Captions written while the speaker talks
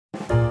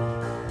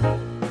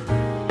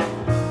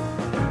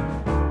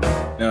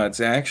No, it's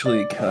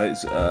actually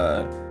because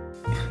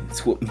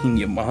it's what me and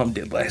your mom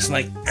did last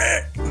night.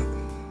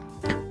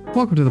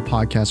 Welcome to the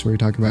podcast where we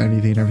talk about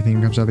anything and everything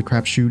that comes out of the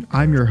crap shoot.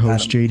 I'm your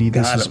host, JD.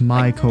 This is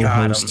my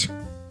co-host.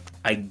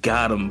 I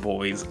got him,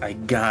 boys. I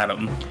got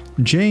him.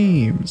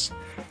 James.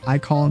 I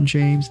call him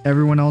James.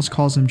 Everyone else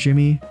calls him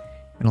Jimmy.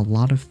 And a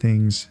lot of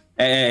things.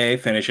 Hey,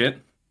 finish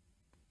it.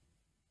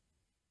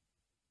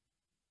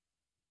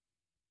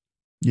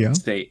 Yeah?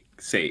 Say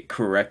it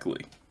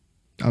correctly.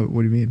 Oh,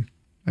 what do you mean?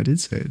 I did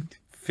say it.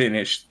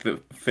 Finish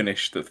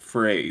the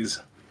phrase.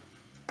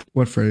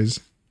 What phrase?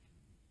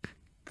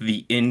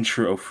 The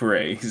intro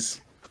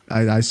phrase.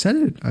 I said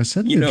it. I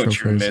said the intro phrase. You know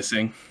what you're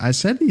missing. I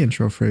said the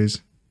intro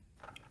phrase.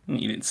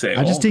 You didn't say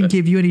I just didn't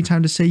give you any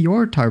time to say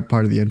your part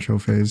of the intro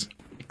phase.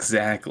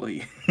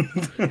 Exactly.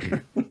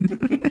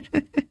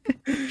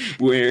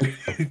 Where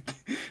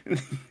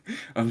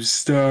I'm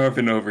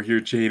starving over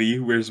here,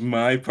 JD. Where's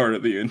my part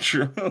of the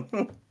intro?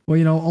 Well,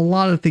 you know, a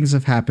lot of things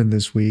have happened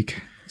this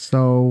week.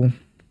 So,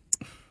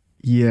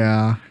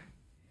 yeah.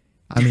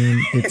 I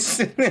mean,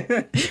 it's...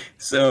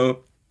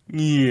 So,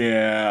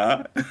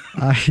 yeah.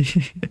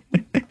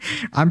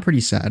 I'm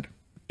pretty sad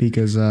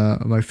because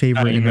my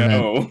favorite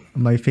internet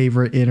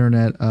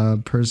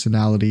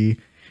personality,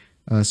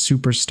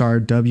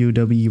 superstar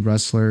WWE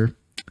wrestler,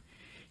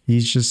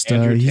 he's just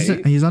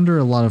he's under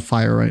a lot of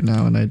fire right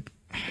now, and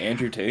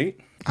Andrew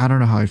Tate? I don't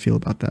know how I feel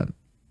about that.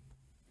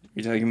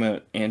 You're talking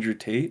about Andrew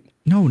Tate?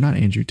 No, not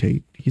Andrew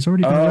Tate. He's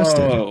already been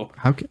arrested.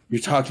 How you're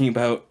talking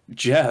about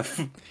Jeff?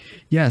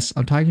 Yes,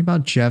 I'm talking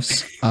about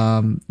Jeff's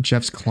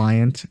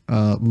client,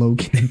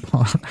 Logan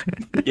Paul.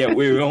 Yeah,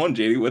 wait, hold on,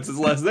 JD. What's his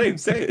last name?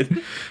 Say it.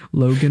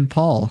 Logan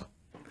Paul.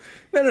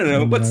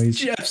 No. What's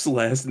Jeff's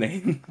last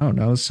name? I don't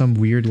know. Some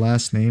weird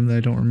last name that I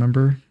don't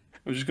remember.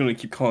 I'm just gonna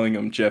keep calling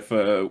him Jeff.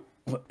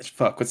 What's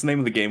the name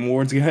of the Game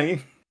Awards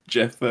guy?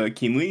 Jeff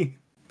Keenley.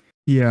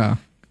 Yeah,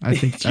 I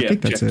think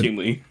that's Jeff it.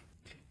 Keenley.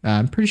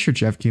 I'm pretty sure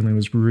Jeff Keenley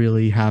was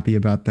really happy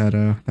about that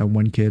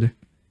one kid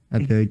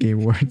at the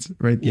Game Awards,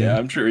 right there. Yeah,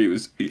 I'm sure he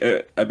was.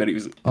 I bet he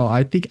was. Oh,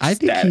 I think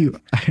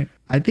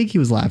he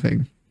was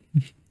laughing.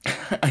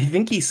 I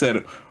think he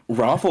said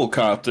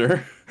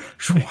Rafflecopter.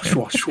 Schwa,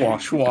 schwa, schwa,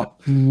 schwa.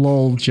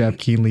 Lol, Jeff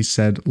Keenley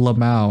said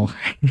Lamau.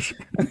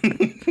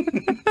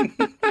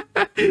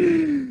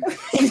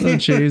 So,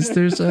 Chase,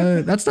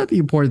 that's not the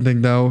important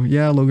thing, though.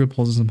 Yeah, Logan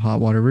Paul's in some hot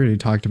water. We already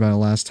talked about it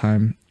last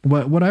time.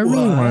 What I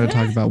really wanted to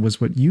talk about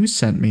was what you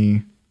sent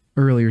me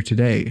earlier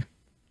today.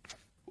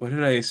 What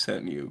did I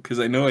send you? Because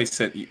I know I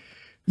sent you.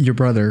 Your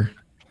brother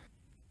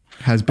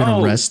has been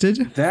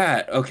arrested.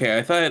 That okay?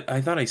 I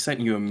thought I sent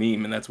you a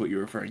meme, and that's what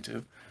you're referring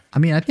to. I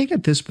mean, I think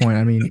at this point,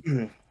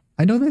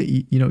 I know that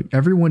you know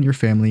everyone in your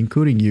family,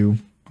 including you,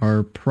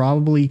 are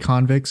probably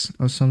convicts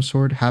of some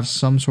sort, have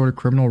some sort of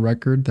criminal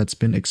record that's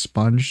been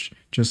expunged,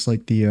 just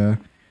like the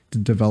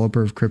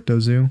developer of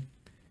CryptoZoo,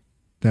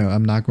 that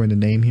I'm not going to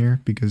name here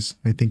because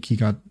I think he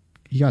got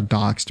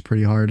doxxed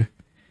pretty hard.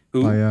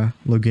 Who? By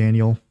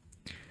Loganiel.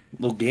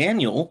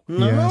 Loganiel?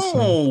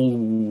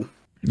 No.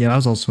 Yeah, that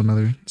was also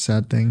another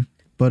sad thing.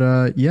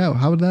 But yeah,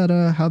 how'd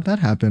that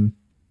happen?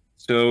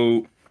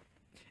 So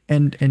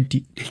And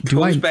it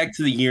goes back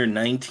to the year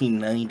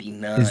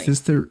 1999.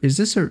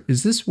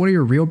 Is this one of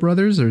your real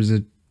brothers, or is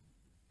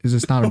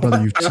this not a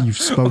brother you've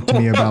spoke to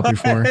me about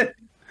before?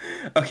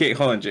 Okay,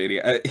 hold on,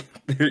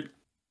 JD.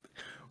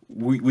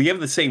 We have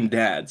the same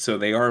dad, so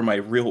they are my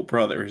real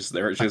brothers.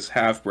 They're just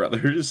half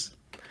brothers.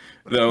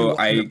 Though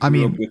I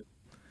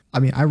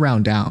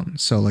round down,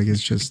 so like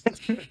it's just.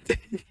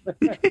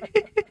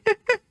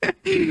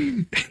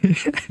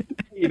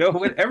 You know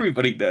what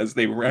everybody does?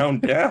 They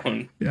round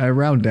down. Yeah, I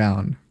round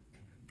down.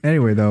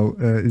 Anyway, though,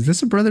 is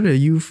this a brother that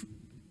you've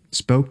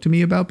spoke to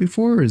me about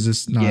before, or is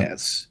this not?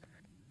 Yes.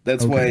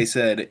 That's why I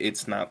said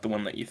it's not the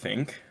one that you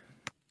think.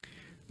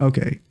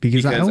 Okay,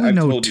 because I only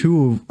know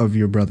two of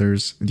your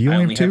brothers. Do you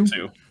only have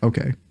two?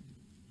 Okay.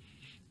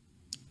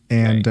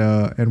 And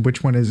and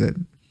which one is it?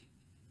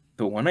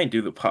 The one I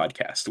do the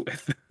podcast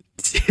with.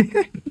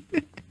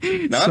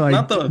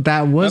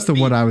 That was the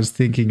one I was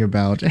thinking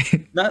about.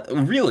 Not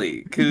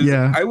really, because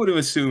I would have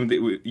assumed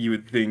you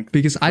would think,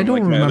 because I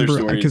don't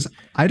remember, because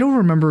I don't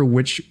remember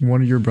which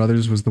one of your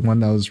brothers was the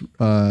one that was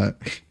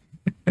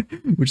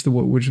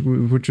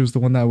which was the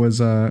one that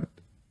was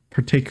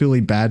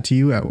particularly bad to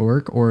you at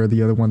work, or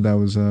the other one that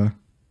was that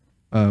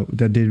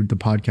did the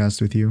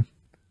podcast with you.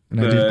 And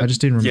I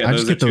just didn't remember. Yeah, I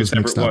just get those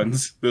mixed up.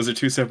 Those are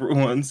two separate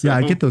ones. So. Yeah,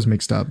 I get those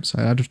mixed up. So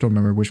I just don't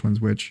remember which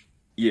one's which.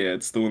 Yeah,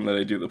 it's the one that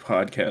I do the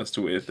podcast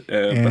with.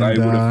 But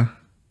I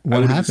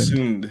would have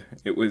assumed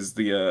it was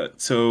the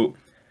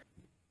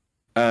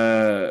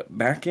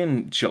back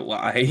in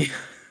July.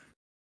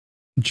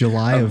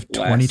 July of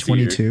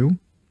 2022?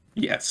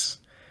 Yes.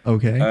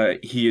 Okay.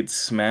 He had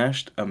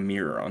smashed a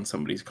mirror on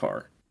somebody's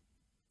car.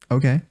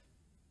 Okay.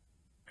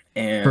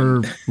 And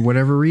for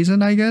whatever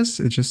reason, I guess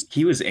it just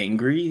he was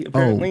angry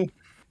apparently.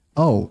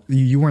 Oh,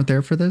 you weren't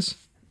there for this?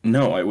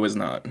 No, I was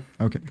not.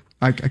 Okay.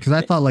 Because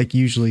I thought like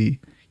usually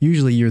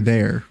you're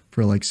there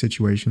for like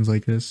situations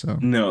like this. So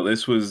no,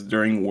 this was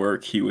during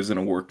work. He was in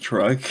a work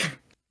truck.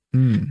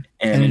 Mm. and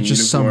And in it's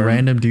just some uniform.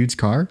 random dude's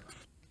car.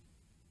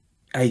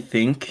 I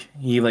think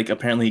he like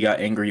apparently got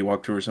angry. He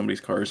walked over somebody's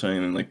car or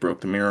something and like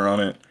broke the mirror on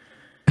it.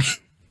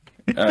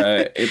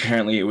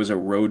 Apparently it was a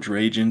road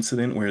rage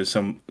incident where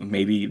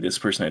maybe this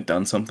person had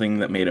done something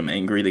that made him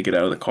angry to get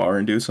out of the car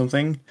and do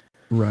something.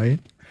 Right.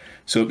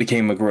 So it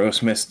became a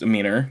gross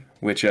misdemeanor,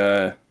 which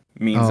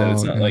means that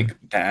it's Oh, not yeah. like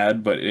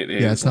bad, but it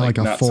Yeah, is it's not like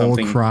like a not full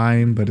something.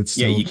 crime, but it's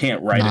Yeah, still you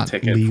can't write a not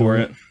ticket for legal.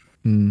 it.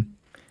 Mm.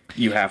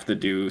 You have to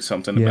do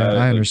something Yeah, about I it.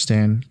 Like,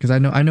 understand because I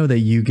know that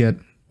you get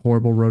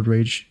horrible road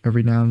rage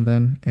every now and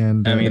then,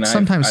 and I mean, it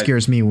sometimes I've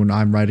scares me when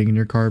I'm riding in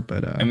your car.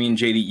 But I mean,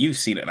 JD, you've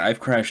seen it. I've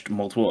crashed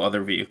multiple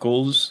other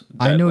vehicles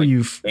I that know like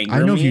I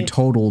anger know if you me,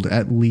 totaled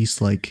at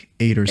least like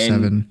 8 or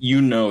 7 and you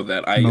know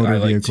that motor I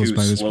like vehicles to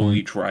by this slowly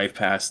point. drive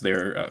past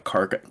their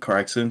car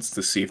accidents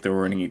to see if there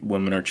were any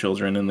women or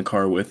children in the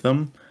car with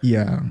them,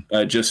 Yeah,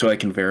 just so I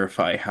can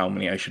verify how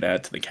many I should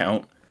add to the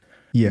count.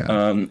 yeah.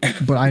 Um,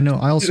 But I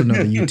also know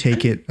that you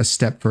take it a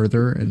step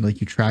further and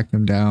like you track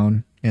them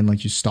down and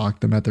like you stalk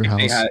them at their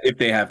house. if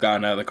they have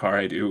gotten out of the car,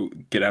 I do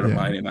get out of Yeah,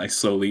 mine and I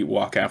slowly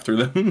walk after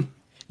them.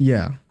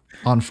 yeah,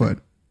 on foot.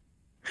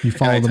 You And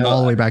follow them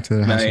all the way back to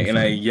their house on and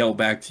I foot. yell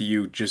back to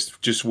you,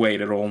 just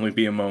wait, it'll only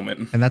be a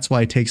moment. And that's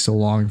why it takes so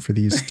long for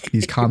these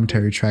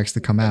commentary tracks to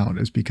come out,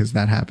 is because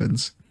that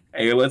happens.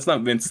 Hey, let's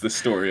not mince the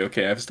story,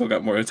 okay? I've still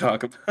got more to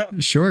talk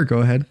about. Sure, go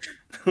ahead.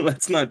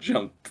 Let's not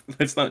jump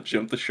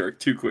the shark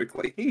too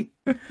quickly.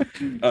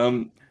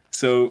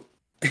 So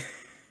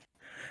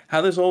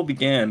how this all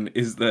began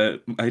is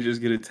that I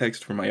just get a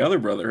text from my other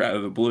brother out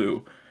of the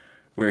blue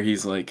where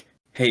he's like,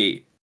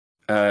 "Hey,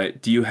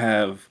 do you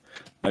have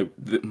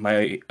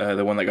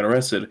the one that got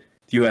arrested?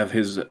 Do you have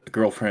his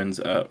girlfriend's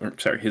or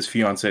sorry, his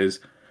fiance's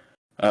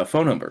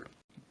phone number?"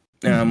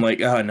 And I'm like,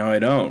 "Oh, no, I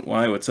don't.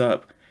 Why? What's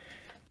up?"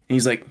 And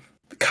he's like,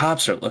 "The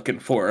cops are looking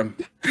for him."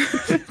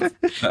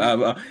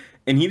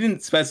 And he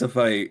didn't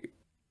specify.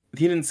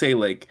 He didn't say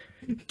like,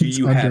 "Do It's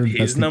you under have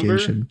his number?"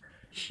 investigation.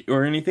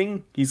 or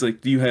anything. He's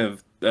like, "Do you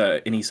have?"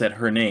 And he said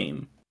her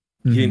name.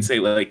 He Mhm. didn't say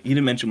like he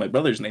didn't mention my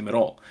brother's name at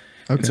all.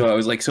 And Okay. so I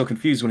was like so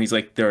confused when he's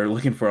like they're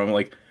looking for him.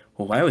 Like,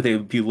 well, why would they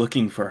be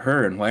looking for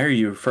her? And why are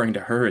you referring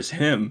to her as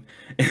him?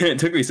 And it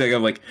took me a second.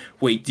 I'm like,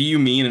 wait, do you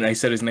mean? And I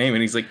said his name,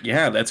 and he's like,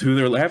 yeah, that's who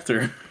they're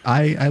after.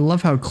 I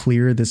love how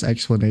clear this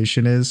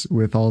explanation is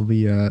with all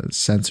the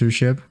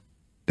censorship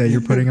that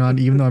you're putting on,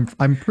 even though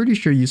I'm pretty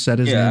sure you said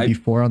his Yeah, name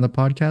before on the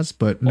podcast,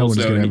 but no one's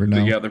Also, gonna ever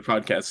know. the other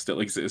podcast still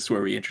exists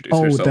where we introduce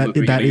Oh, ourselves. At the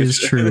that beginning of is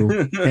the show.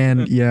 true.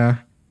 And yeah,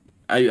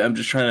 I'm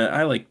just trying to.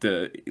 I like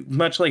to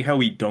much like how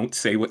we don't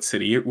say what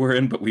city we're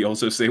in, but we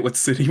also say what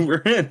city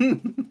we're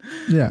in.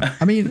 yeah.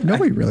 I mean,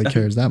 nobody really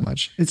cares that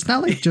much. It's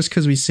not like just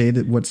because we say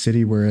that what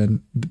city we're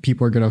in, the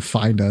people are gonna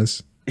find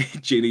us.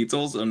 JD, it's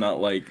also not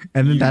like.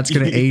 And then that's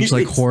gonna age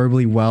like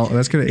horribly well.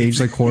 That's gonna age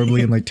like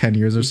horribly in like 10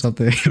 years or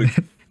something.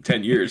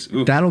 10 years.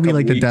 Ooh, That'll be couple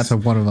like the weeks. death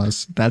of one of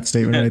us. That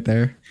statement right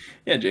there.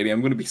 Yeah, JD, I'm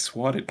going to be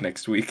swatted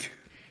next week.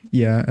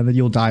 Yeah, and then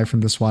you'll die from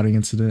the swatting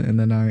incident, and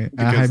then I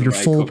Because have of your my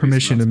full copious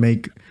permission to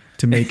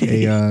make a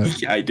Yeah,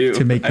 I do.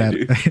 to make I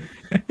do.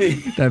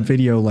 that that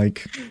video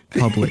like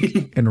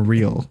public and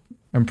real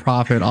and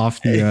profit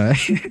off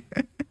the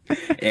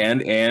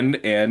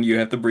And you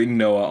have to bring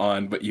Noah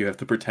on, but you have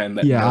to pretend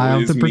that yeah, Noah I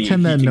have is to me.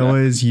 pretend that He cannot- Noah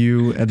is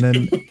you, and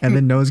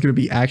then Noah's gonna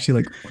be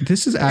actually like,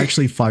 this is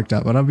actually fucked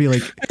up, and I'll be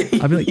like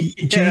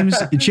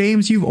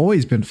James, you've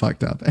always been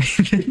fucked up.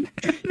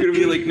 You're gonna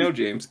be like, no,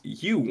 James,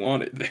 you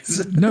wanted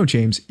this. No,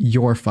 James,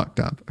 you're fucked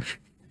up.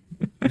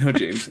 No,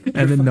 James.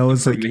 And then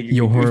Noah's like, making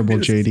you're me do horrible,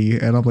 this.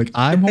 JD. And I'm like,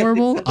 I'm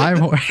horrible? I'm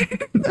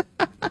horrible.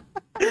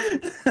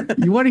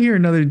 You want to hear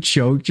another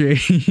joke,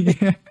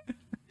 JD?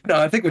 No,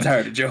 I think we're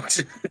tired of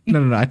jokes.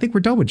 No. I think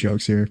we're done with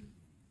jokes here.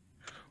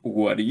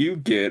 What do you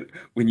get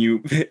when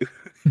you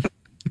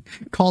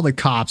Call the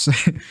cops.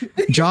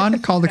 John,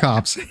 call the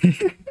cops.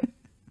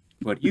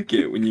 what do you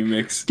get when you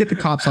mix Get the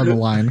cops on the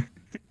line.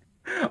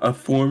 a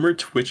former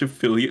Twitch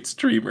affiliate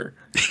streamer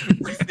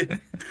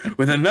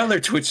with another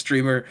Twitch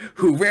streamer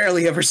who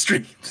rarely ever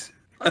streams?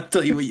 I'll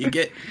tell you what you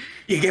get.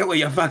 You get what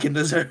you fucking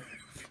deserve.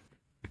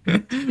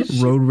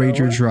 Road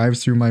Rager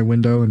drives through my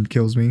window and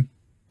kills me.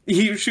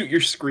 You shoot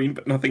your screen,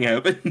 but nothing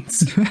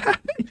happens.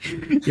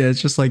 Yeah,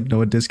 it's just like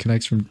Noah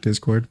disconnects from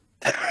Discord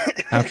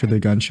after the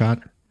gunshot.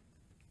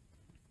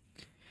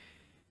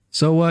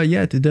 So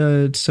yeah, did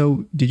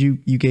you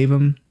gave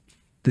him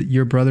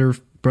your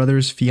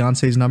brother's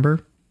fiance's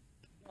number?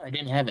 I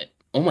didn't have it.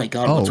 Oh my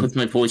god, Oh. what's with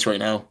my voice right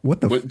now?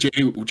 What the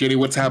JD,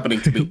 what's happening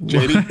to me?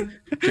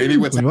 JD,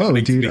 what's Whoa,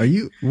 happening to dude, me? are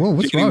you? Whoa,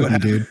 what's JD, wrong what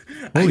with you, dude?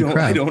 Holy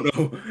crap! I don't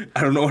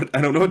know.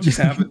 I don't know what just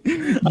happened.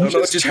 I don't know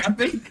what just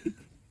happened.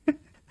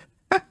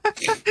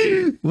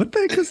 What the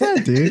heck was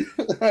that, dude?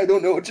 I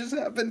don't know what just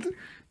happened.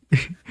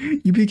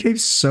 You became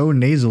so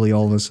nasally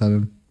all of a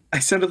sudden. I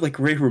sounded like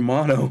Ray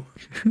Romano.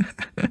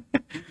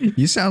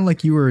 You sound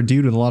like you were a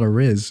dude with a lot of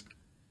Rizz.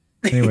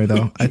 Anyway,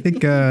 though, I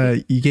think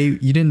you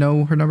didn't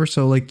know her number,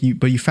 so like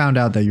but you found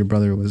out that your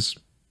brother was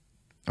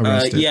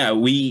arrested.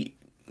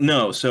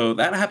 Yeah, so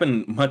that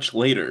happened much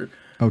later.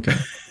 Okay.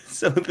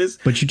 So this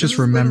But you this just is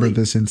remember literally-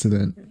 this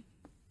incident.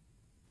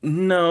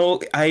 No,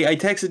 I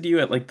texted you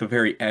at like the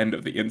very end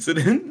of the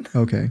incident.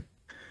 Okay.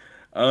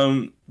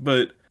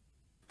 But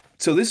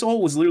so this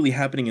all was literally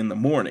happening in the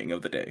morning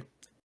of the day,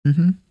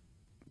 Mm-hmm.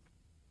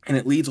 and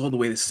it leads all the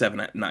way to 7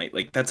 at night.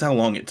 Like that's how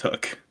long it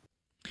took.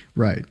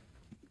 Right.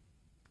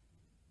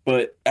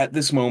 But at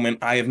this moment,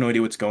 I have no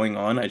idea what's going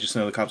on. I just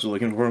know the cops are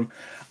looking for him.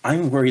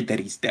 I'm worried that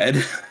he's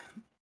dead.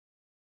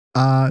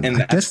 And I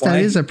guess that's that why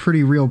is a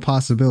pretty real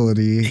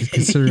possibility,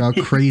 considering how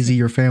crazy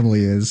your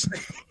family is.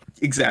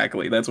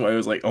 exactly. That's why I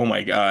was like, oh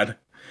my God.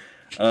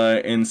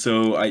 And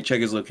so I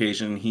check his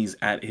location. He's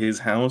at his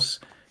house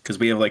because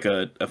we have like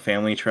a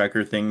family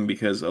tracker thing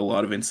because a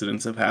lot of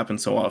incidents have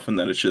happened so often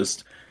that it's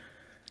just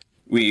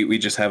we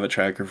just have a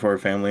tracker for our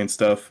family and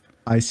stuff.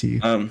 I see.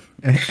 Um,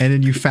 And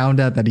then you found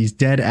out that he's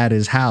dead at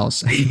his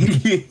house.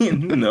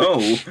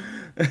 no.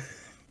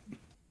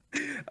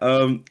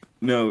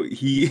 No,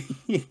 he's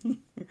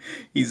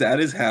at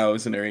his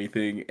house and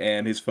everything,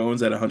 and his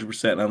phone's at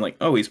 100%. And I'm like,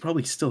 oh, he's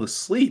probably still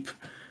asleep.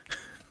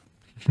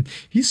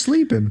 He's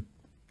sleeping.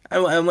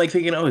 I'm like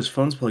thinking, oh, his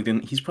phone's plugged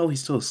in. He's probably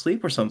still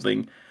asleep or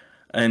something.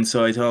 And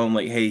so I tell him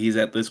like, hey, he's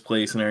at this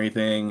place and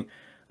everything.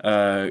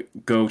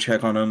 Go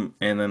check on him.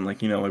 And then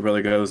like, my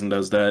brother goes and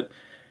does that.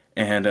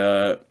 And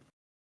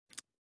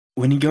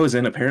when he goes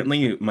in,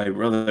 apparently my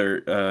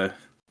brother,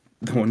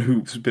 the one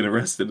who's been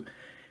arrested,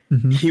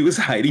 Mhm. he was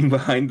hiding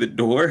behind the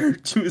door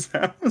to his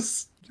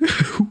house,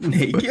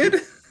 naked,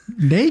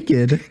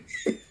 Naked?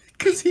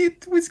 because he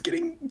was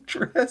getting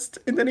dressed,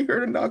 and then he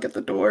heard a knock at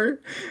the door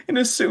and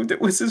assumed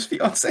it was his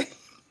fiance.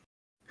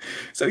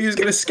 So he was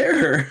gonna scare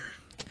her.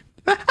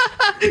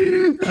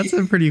 That's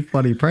a pretty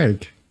funny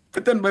prank.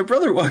 But then my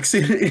brother walks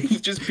in and he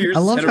just peers I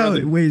his love head how around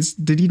it ways.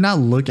 Did he not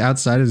look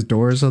outside his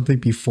door or something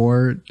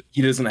before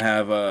he doesn't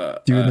have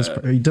a doing this?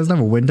 He doesn't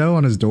have a window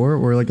on his door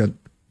or like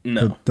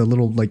no. the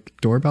little like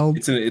doorbell.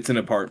 It's an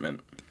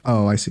apartment.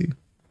 Oh, I see.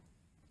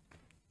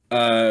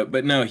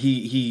 But no,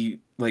 he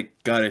like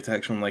got a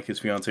text from like his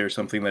fiance or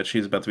something that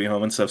she's about to be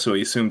home and stuff, so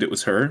he assumed it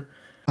was her.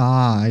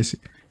 Ah, I see.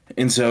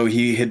 And so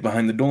he hid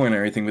behind the door and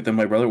everything, but then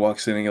my brother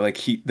walks in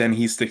and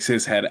he sticks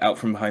his head out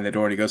from behind the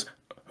door and he goes,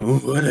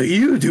 "What are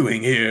you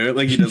doing here?"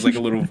 Like he does like a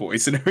little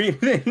voice and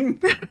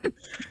everything.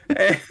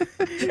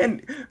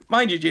 and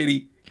mind you,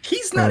 JD,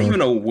 he's not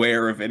even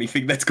aware of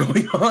anything that's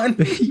going on.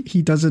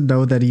 He doesn't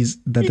know that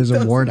there's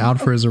a warrant out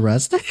for his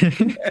arrest.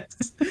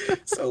 Yes.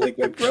 So like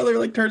my brother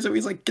like turns to me,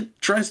 he's like, "Get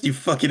dressed, you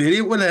fucking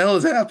idiot! What the hell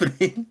is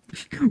happening?"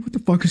 What the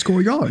fuck is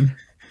going on?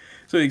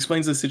 So he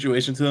explains the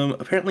situation to him.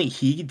 Apparently,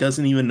 he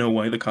doesn't even know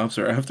why the cops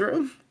are after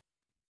him.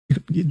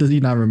 Does he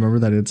not remember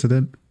that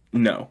incident?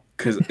 No,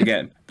 because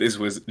again, this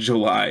was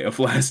July of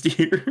last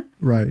year,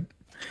 Right.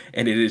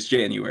 and it is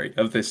January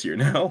of this year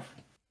now.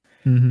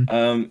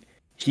 Mm-hmm.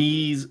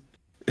 He's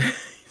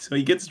so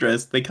he gets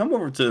dressed. They come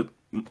over to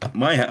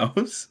my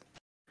house,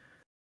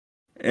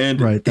 and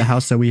Right, the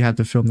house that we had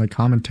to film the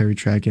commentary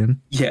track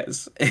in.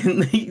 yes,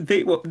 and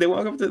they walk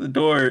up to the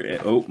door. And,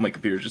 oh, my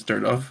computer just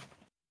turned off.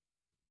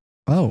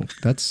 Oh,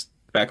 that's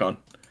Back on.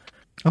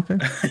 okay.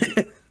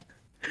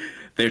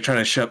 They're trying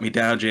to shut me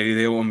down, JD.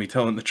 They don't want me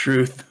telling the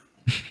truth.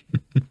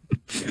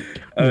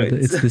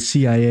 It's the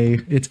CIA.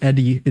 It's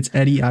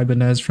Eddie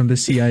Ibanez from the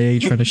CIA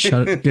trying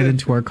to get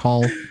into our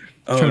call.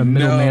 Trying to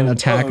middleman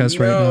attack us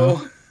right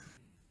now.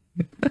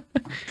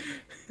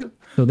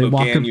 So they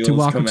walk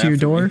up to your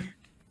door. Me.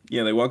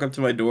 Yeah, they walk up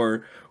to my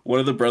door. One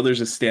of the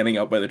brothers is standing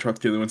out by the truck.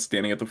 The other one's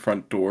standing at the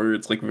front door.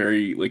 It's like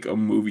very like a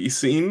movie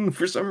scene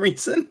for some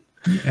reason.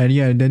 And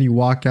yeah, and then you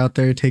walk out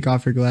there, take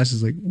off your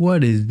glasses, like,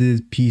 what is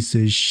this piece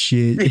of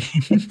shit?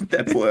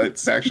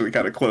 It's actually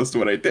kind of close to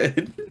what I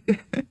did.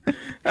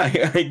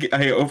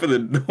 I opened the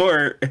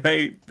door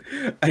and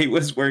I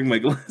was wearing my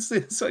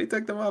glasses, so I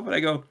took them off and I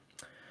go,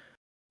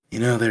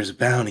 there's a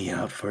bounty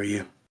out for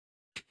you.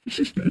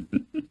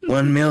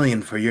 1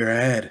 million for your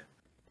head.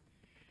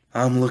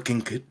 I'm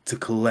looking to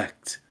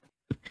collect.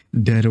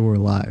 Dead or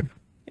alive.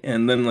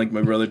 And then, like,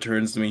 my brother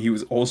turns to me. He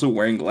was also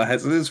wearing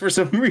glasses for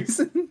some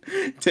reason.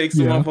 Takes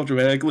them off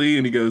dramatically,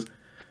 and he goes,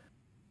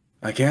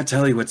 "I can't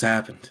tell you what's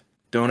happened.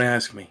 Don't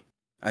ask me.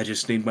 I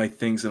just need my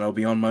things, and I'll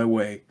be on my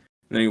way." And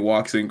then he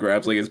walks in,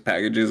 grabs, like, his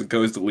packages,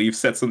 goes to leave,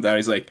 sets them down.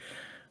 He's like,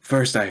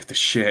 "First, I have to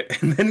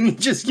shit." And then he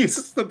just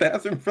uses the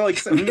bathroom for, like,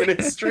 7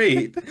 minutes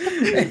straight.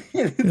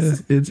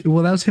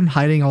 Well, that was him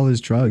hiding all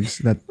his drugs.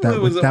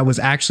 That was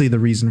actually the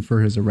reason for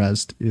his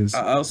arrest.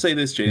 I'll say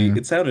this, JD.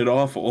 It sounded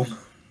awful.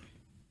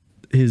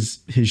 His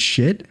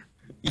shit?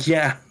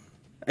 Yeah.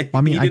 I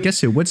mean, I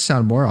guess it would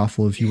sound more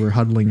awful if you were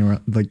huddling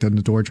around, like on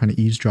the door trying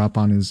to eavesdrop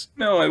on his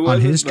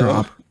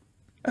drop.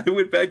 I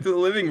went back to the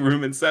living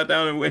room and sat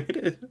down and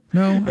waited.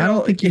 No, I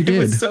don't think you did. It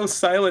was so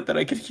silent that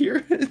I could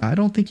hear it. I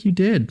don't think you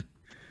did.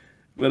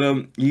 But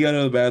he got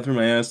out of the bathroom.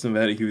 I asked him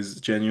about it. He was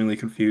genuinely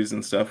confused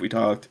and stuff. We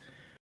talked.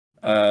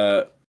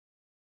 And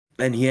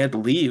he had to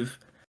leave.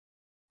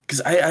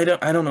 Because I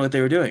don't know what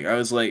they were doing. I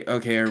was like,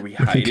 okay, are we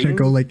hiding? They didn't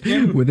go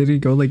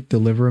like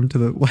deliver him to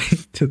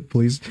the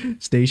police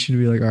station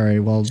and be like, all right,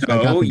 well,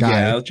 I got the guy.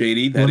 Yeah,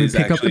 JD, that is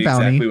actually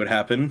exactly what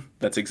happened.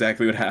 That's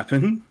exactly what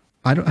happened.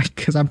 I don't,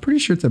 because I'm pretty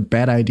sure it's a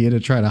bad idea to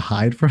try to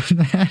hide from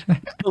that.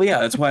 Well, yeah,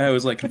 that's why I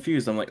was like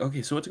confused. I'm like,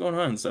 okay, so what's going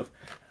on and stuff.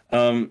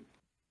 Um,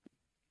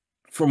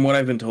 from what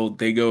I've been told,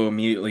 they go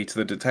immediately to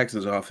the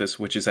detective's office,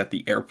 which is at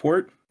the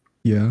airport,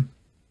 Yeah.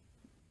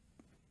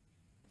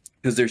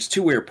 because there's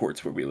two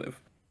airports where we live.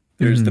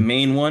 There's the Hmm.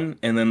 main one,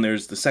 and then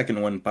there's the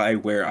second one by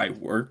where I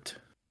worked.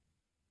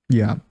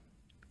 Yeah.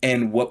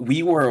 And what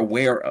we were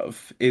aware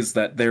of is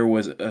that there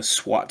was a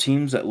SWAT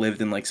teams that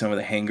lived in like some of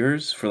the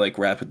hangars for like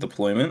rapid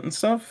deployment and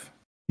stuff.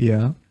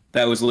 Yeah.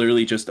 That was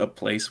literally just a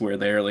place where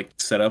they're like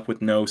set up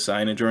with no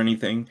signage or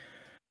anything.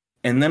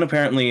 And then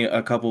apparently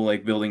a couple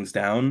like buildings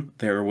down,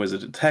 there was a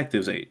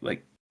detectives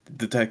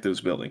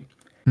building.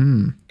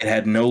 Mm. It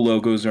had no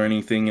logos or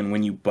anything, and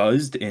when you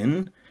buzzed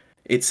in,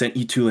 it sent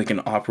you to like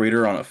an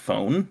operator on a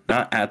phone,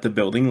 not at the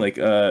building, like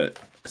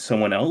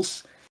someone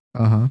else.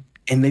 Uh-huh.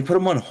 And they put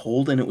them on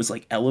hold, and it was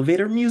like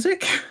elevator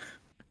music.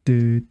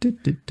 Do, do,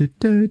 do, do,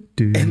 do,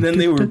 do, And then do,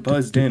 they were do,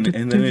 buzzed do, in, do,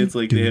 and then it's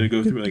like they had to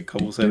go do, through like a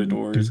couple set do, of do.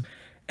 doors.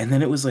 And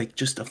then it was like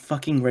just a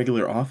fucking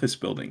regular office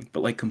building,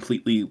 but like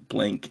completely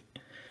blank,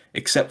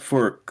 except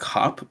for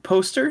cop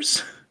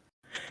posters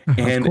Of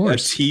and a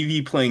course.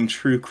 TV playing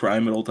true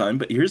crime at all time.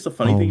 But here's the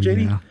funny Oh thing,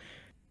 JD. yeah.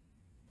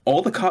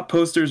 All the cop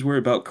posters were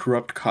about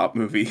corrupt cop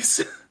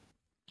movies.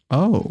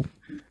 Oh.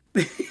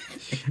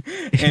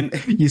 And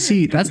You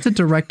see, that's the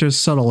director's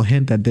subtle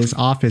hint that this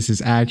office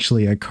is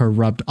actually a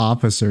corrupt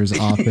officer's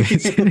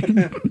office.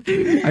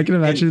 I can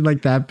imagine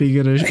like that being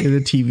in a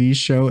TV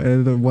show,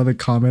 and one of the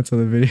comments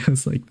on the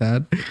videos like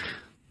that.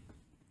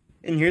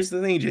 and here's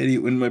the thing,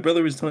 JD. When my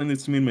brother was telling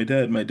this to me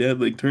and my dad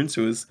like turns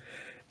to us,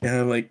 and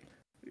I'm like,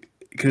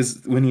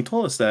 because when he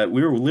told us that,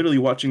 we were literally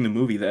watching the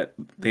movie that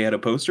they had a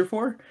poster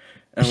for.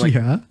 And I'm like,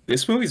 Yeah.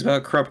 this movie's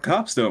about corrupt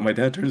cops, though. And my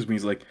dad turns to me,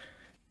 he's like,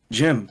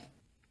 Jim,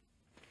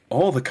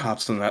 all the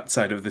cops on that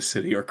side of the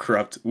city are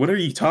corrupt. What are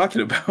you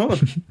talking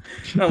about?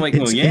 And I'm like,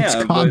 well, It's yeah,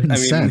 but common I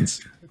mean,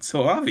 sense. it's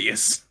so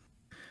obvious.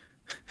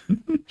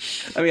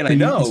 I mean, I They-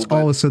 know,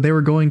 but Oh, so they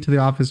were going to the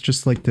office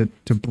just like to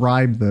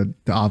bribe the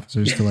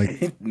officers to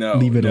like no,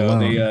 leave it no,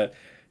 alone.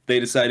 they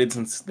decided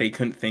since they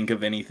couldn't think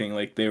of anything,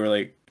 like they were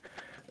like,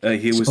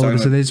 he was Oh, talking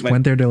so they about just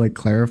went there to like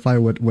clarify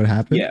what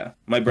happened? yeah,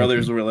 my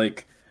brothers were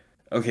like,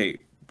 okay,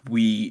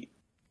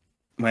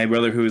 my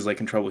brother who was like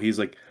in trouble, he's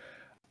like,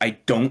 I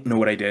don't know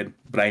what I did,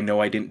 but I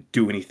know I didn't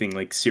do anything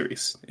like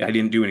serious. I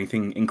didn't do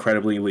anything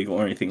incredibly illegal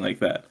or anything like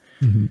that.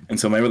 Mhm. And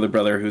so my other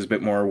brother, who's a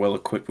bit more well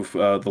equipped with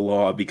the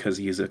law because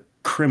he's a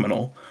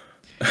criminal,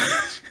 in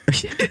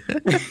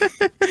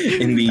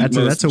the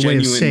That's a way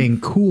of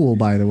saying cool,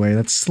 by the way.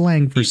 That's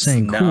slang for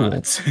saying cool.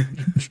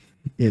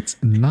 It's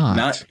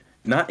not.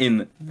 Not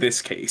in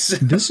this case.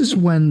 This is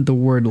when the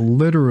word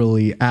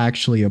literally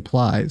actually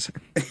applies.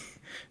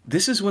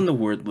 This is when the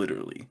word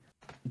literally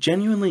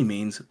genuinely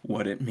means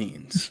what it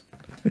means.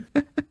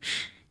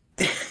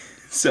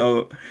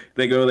 So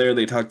they go there,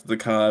 they talk to the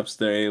cops,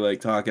 they like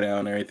talk it out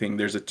and everything.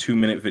 There's a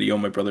 2-minute video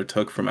my brother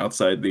took from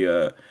outside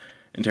the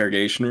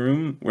interrogation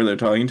room where they're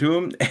talking to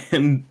him,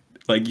 and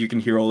like you can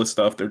hear all this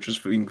stuff. They're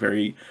just being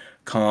very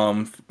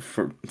calm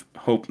for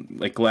hope,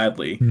 like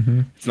gladly.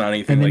 Mhm. It's not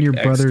anything And then like your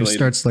brother escalated.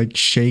 starts like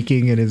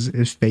shaking and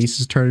his face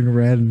is turning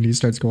red and he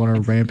starts going on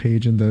a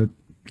rampage in the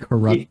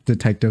corrupt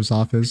detective's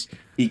office,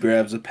 He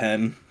grabs a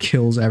pen,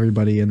 kills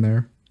everybody in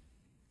there,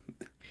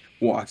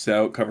 walks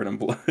out covered in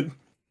blood.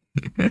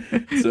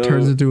 So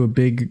turns into a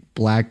big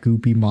black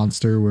goopy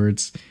monster where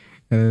it's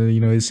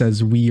it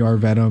says we are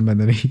Venom and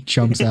then he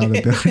jumps out of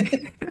the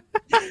building.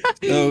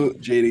 So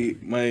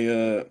JD,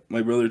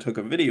 my brother took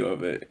a video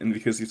of it, and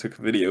because he took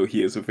a video,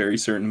 he has a very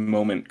certain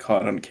moment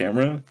caught on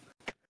camera.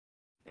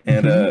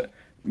 And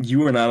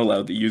you are not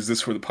allowed to use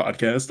this for the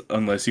podcast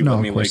unless you No, let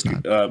of me course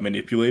like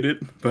manipulate it.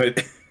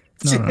 But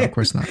No, of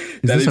course not.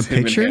 Is that this is a him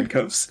in picture?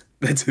 handcuffs.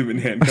 That's him in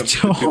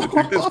handcuffs. with the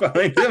detectives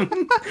behind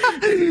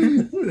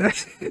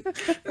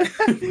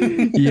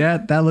him. Yeah,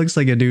 that looks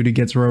like a dude who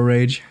gets road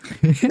rage.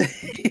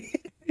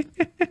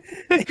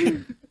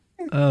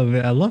 Oh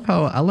man, I love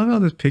how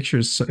this picture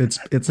is.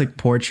 It's like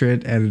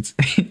portrait and it's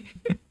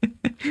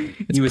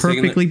it's He was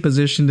taking perfectly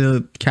positioned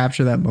to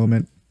capture that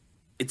moment.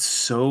 It's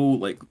so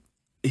bad.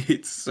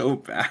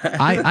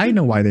 I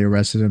know why they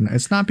arrested him.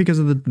 It's not because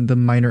of the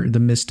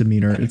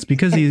misdemeanor. It's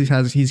because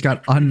he's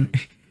got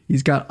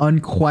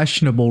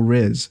unquestionable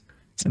Rizz,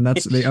 and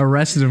they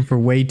arrested him for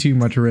way too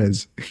much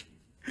Rizz.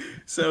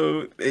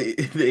 So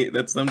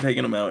that's them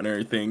taking him out and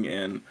everything,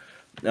 and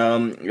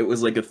it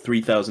was like a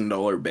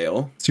 $3,000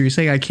 bail. So you're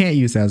saying I can't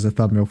use that as a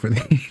thumbnail for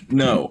the?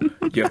 No,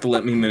 you have to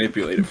let me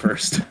manipulate it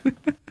first.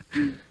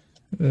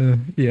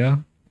 Yeah.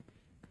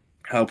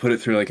 I'll put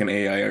it through like an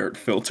AI art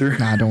filter.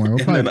 Nah, don't worry. We'll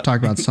And probably then- talk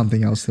about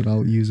something else that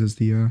I'll use as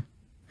the.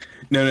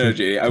 No,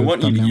 Jay. I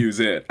want you to thumbnail. use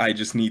it. I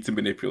just need to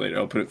manipulate it.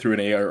 I'll put it through an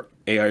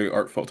AI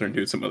art filter and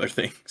do some other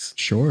things.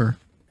 Sure.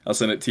 I'll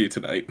send it to you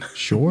tonight.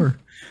 Sure.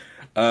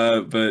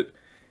 But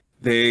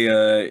they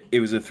it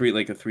was a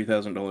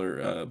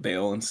 $3,000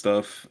 bail and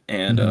stuff,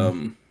 and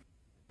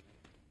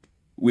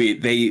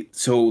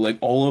so like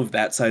all of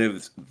that side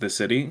of the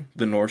city,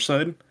 the north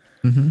side,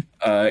 Mm-hmm.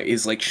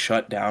 is like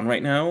shut down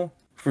right now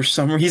for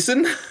some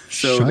reason.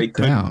 So Shut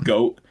down.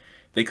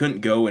 they couldn't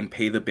go and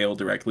pay the bail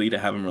directly to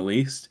have him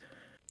released.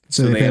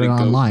 So So they they had paid it to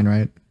go online,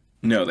 right?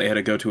 no, they had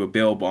to go to a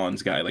bail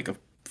bonds guy, like a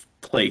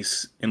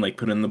place, and like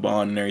put in the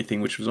bond and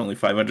everything, which was only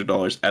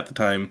 $500 at the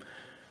time.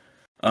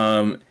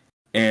 Um,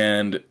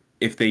 and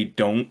if they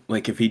don't,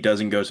 like, if he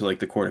doesn't go to like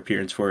the court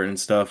appearance for it and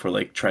stuff, or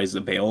like tries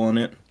to bail on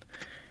it,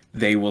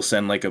 they will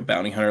send like a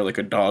bounty hunter, like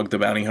a dog, the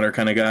bounty hunter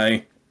kind of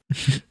guy.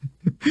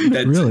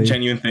 That's a Really?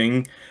 genuine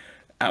thing,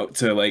 out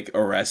to like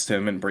arrest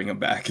him and bring him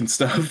back and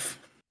stuff.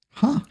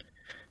 Huh.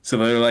 So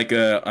they're like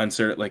a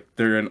uncertain, like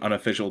they're an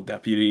unofficial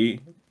deputy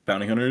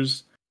bounty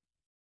hunters.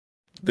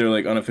 They're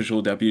like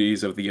unofficial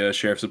deputies of the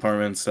sheriff's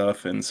department and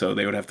stuff, and so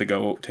they would have to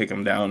go take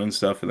him down and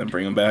stuff, and then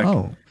bring him back.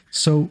 Oh,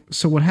 so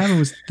what happened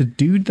was the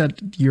dude that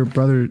your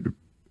brother,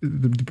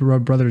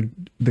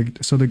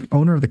 so the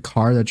owner of the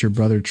car that your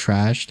brother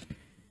trashed,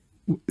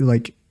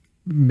 like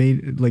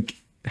made like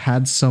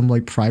had some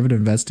like private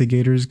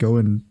investigators go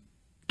and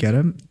get No,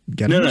 him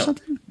or no,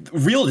 something.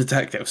 real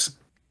detectives.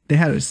 They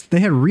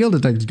had real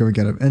detectives go and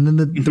get him, and then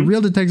the real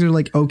detectives are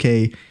like,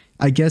 okay,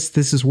 I guess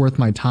this is worth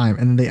my time,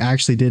 and then they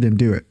actually didn't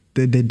do it.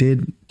 They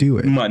did do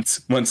it.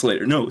 Months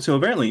later. No, so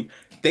apparently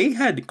they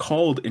had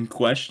called and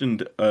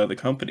questioned the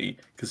company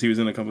because he was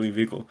in a company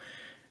vehicle.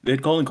 They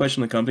had called and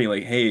questioned the company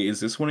like, "Hey, is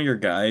this one of your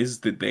guys?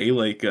 Did they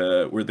like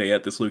were they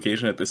at this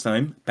location at this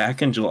time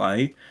back in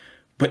July?"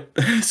 But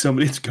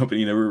somebody's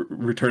company never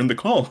returned the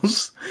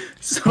calls.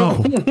 So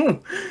Oh.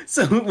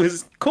 so it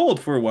was cold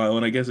for a while,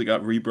 and I guess it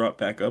got re-brought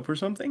back up or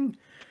something.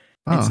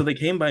 And so Oh, they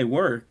came by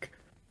work,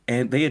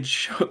 and they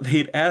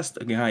had asked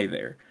a guy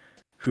there,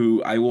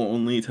 who I will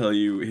only tell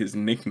you his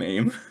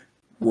nickname,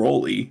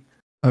 Rolly,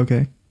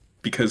 okay.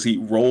 because he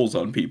rolls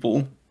on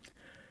people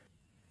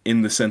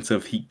in the sense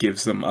of he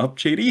gives them up,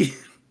 JD.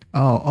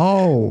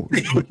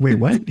 Wait,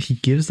 what? He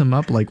gives them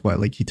up like what?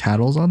 Like he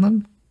tattles on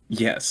them?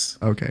 Yes.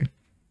 Okay.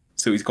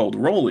 So he's called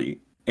Rolly.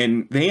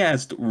 And they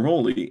asked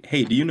Rolly,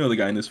 hey, do you know the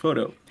guy in this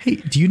photo? Hey,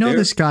 do you know There,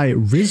 this guy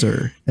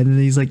Rizzer? And then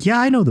he's like, yeah,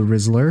 I know the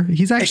Rizzler.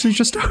 He's actually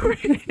just over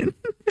here.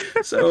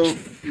 so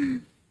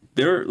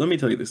let me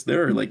tell you this,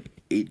 there are like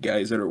 8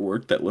 guys at our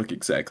work that look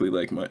exactly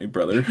like my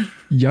brother.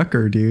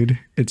 Yucker, dude.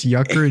 It's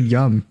Yucker and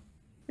Yum.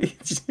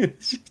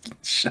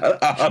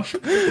 Shut up.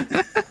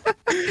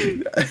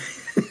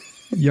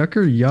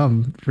 Yucker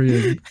Yum for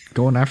you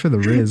going after the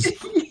Rizz.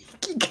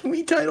 Can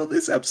we title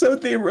this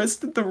episode "They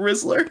Arrested the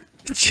Rizzler"?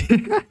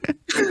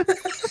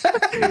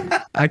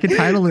 I could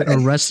title it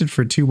Arrested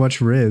for Too Much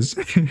Rizz.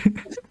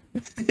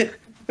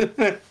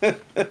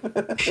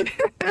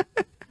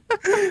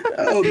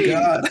 Oh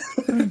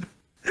God.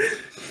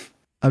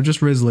 I'm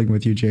just rizzling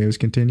with you, James.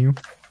 Continue.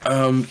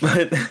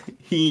 But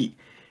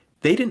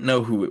they didn't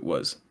know who it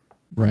was.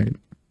 Right.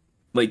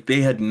 Like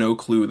they had no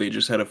clue. They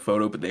just had a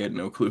photo, but they had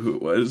no clue who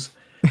it was.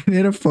 They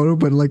had a photo,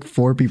 but like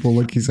 4 people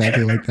look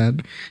exactly like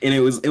that. And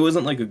it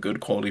wasn't like a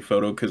good quality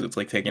photo because it's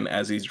like taken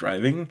as he's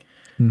driving.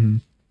 Mm-hmm.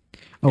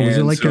 Oh, was it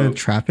And like so, a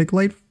traffic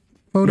light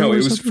photo? no, or it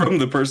was something? from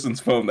the person's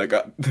phone that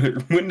got their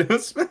window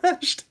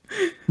smashed.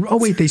 Oh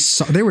wait,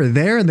 they were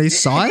there and they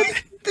saw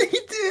it. They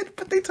did,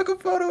 but they took a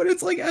photo and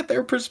it's like at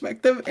their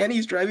perspective and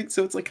he's driving,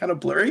 so it's like kind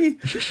of blurry.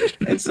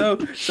 And so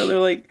they're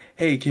like,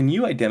 hey, can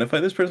you identify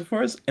this person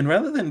for us? And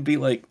rather than be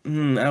like, I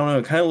don't know,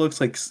 it kind of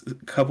looks like a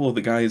couple of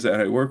the guys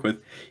that I work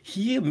with,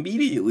 he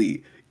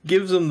immediately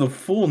gives them the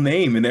full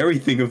name and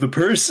everything of the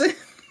person.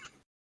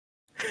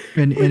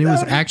 And it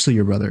was actually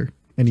your brother,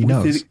 and he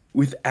knows.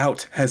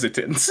 Without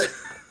hesitance.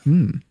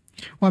 Hmm.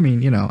 Well, I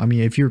mean,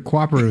 if you're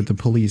cooperating with the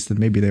police, then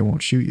maybe they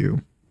won't shoot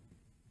you.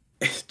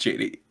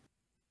 JD,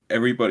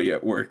 everybody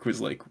at work was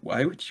like,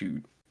 why would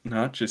you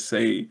not just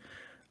say,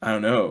 I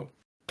don't know,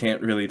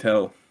 can't really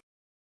tell?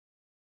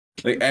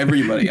 Like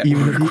everybody at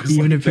work was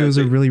Even like if it that. was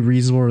a really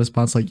reasonable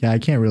response, like, yeah, I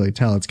can't really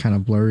tell. It's kind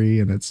of blurry,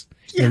 and it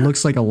Yeah.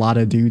 looks like a lot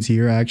of dudes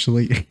here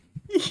actually.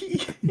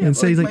 Yeah, And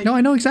so he's like, no,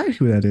 I know exactly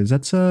who that is.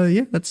 That's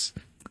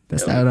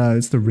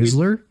it's the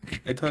Rizzler.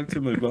 I talked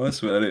to my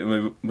boss about it.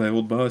 My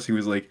old boss, he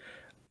was like,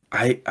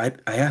 I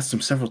asked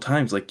him several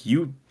times, like,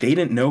 they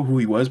didn't know who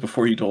he was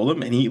before you told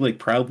him, and he like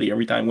proudly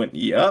every time went,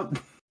 "Yep."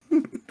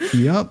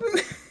 Yep.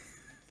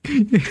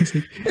 He's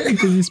like, and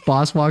then his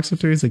boss walks up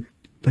to him. He's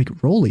like,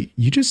 Rolly,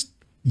 you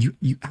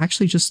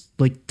actually just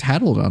like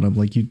tattled on him.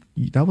 Like you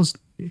that was,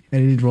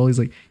 and Rolly's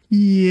like,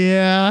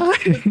 yeah.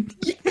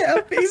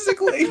 Yeah,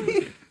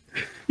 basically.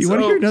 You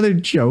want to hear another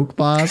joke,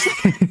 boss?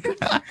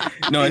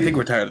 No, I think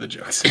we're tired of the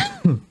jokes.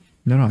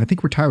 No, I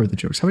think we're tired of the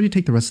jokes. How about you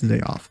take the rest of the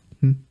day off?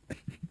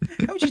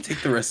 How would you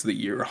take the rest of the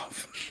year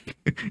off?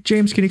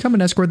 James, can you come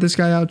and escort this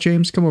guy out?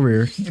 James, come over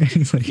here.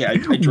 He's like, Yeah, I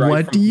drive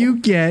what from do you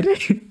get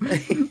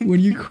when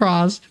you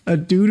cross a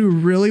dude who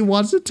really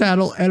wants to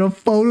tattle and a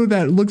photo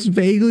that looks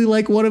vaguely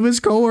like one of his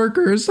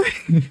coworkers?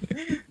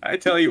 I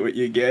tell you what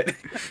you get.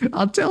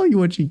 I'll tell you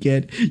what you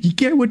get. You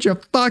get what you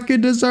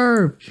fucking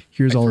deserve.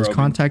 Here's all his throw him.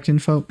 contact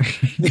info.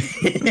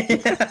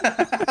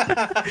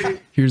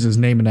 Here's his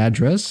name and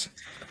address.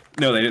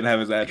 No, they didn't have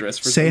his address.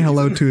 For Say some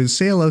hello reason.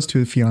 to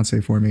his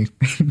fiance for me.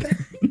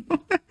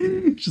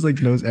 Just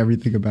like knows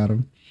everything about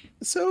him.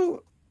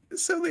 So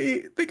So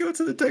they go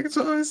to the Texas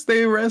office,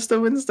 they arrest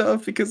him and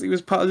stuff because he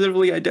was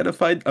positively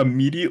identified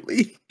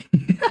immediately.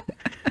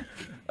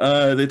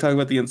 They talk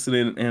about the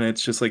incident, and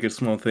it's just like a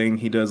small thing.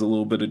 He does a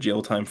little bit of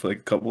jail time for like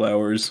a couple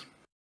hours.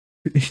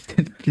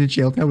 The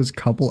jail time was a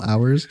couple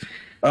hours.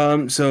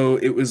 So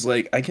it was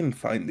like I can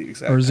find the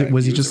exact. Or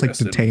was he just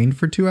arrested. like detained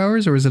for 2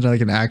 hours, or is it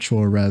like an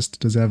actual arrest?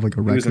 Does it have like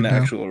a record? It was an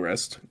now? actual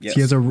arrest. Yes.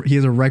 So he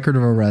has a record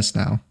of arrest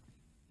now.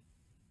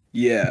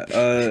 Yeah.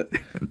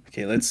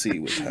 Okay. Let's see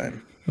what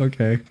time.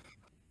 Okay.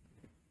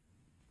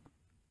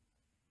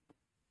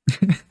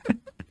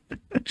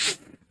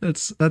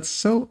 It's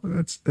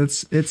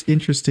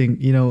interesting,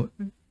 you know,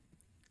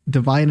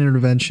 divine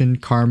intervention,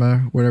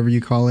 karma, whatever you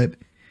call it.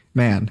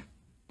 Man,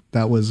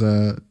 that was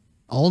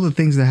all the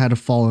things that had to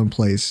fall in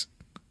place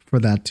for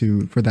that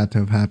to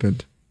have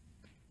happened.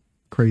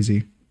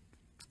 Crazy.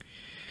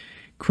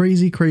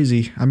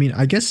 I mean,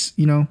 I guess,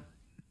 you know,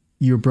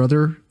 your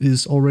brother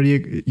was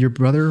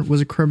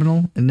a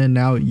criminal, and then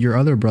now your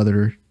other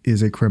brother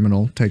is a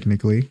criminal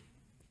technically.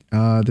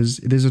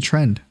 There's a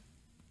trend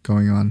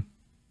going on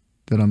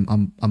that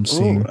I'm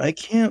seeing. Oh, I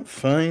can't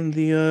find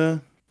the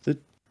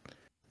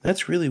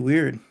that's really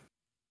weird.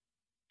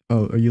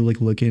 Oh, are you like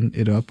looking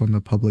it up on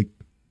the public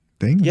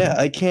thing? Yeah,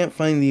 I can't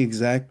find the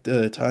exact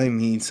time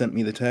he sent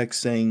me the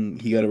text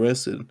saying he got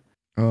arrested.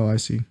 Oh, I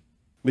see.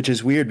 Which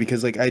is weird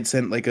because like I'd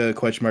sent like a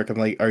question mark. I'm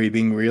like, are you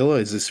being real?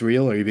 Is this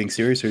real? Are you being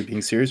serious? Are you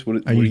being serious?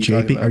 What are you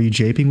japing? Are you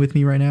japing with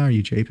me right now? Are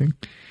you japing?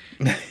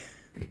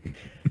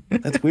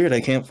 That's weird.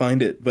 I can't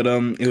find it. But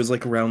it was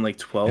like around like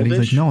 12. And he's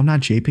like, no, I'm not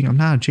japing. I'm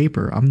not a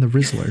japer. I'm the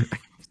Rizzler.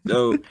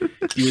 So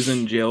he was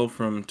in jail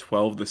from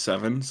 12 to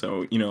 7.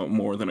 So, you know,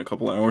 more than a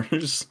couple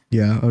hours.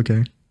 Yeah.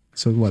 Okay.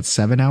 So what,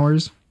 7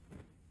 hours?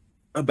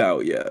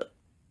 About, yeah.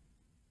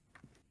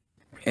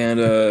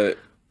 And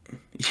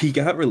he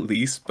got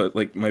released, but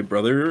like my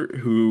brother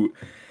who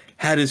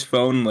had his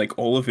phone, like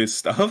all of his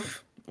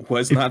stuff,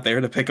 was not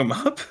there to pick him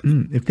up.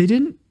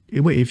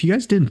 If you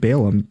guys didn't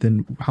bail him,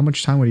 then how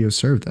much time would he have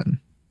served then?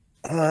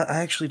 I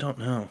actually don't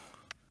know.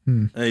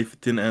 I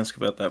didn't ask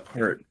about that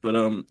part, but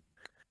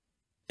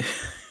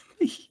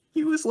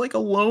he was like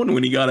alone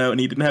when he got out, and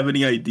he didn't have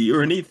any ID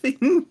or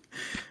anything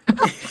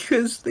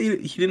because he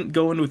didn't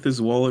go in with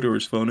his wallet or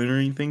his phone or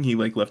anything. He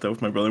like left out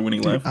with my brother when he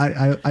left.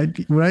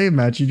 When I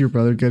imagine your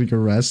brother getting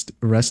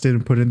arrested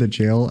and put into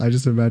jail, I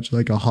just imagine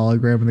like a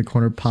hologram in the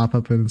corner pop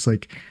up, and it's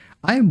like,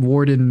 I am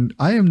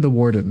the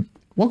warden.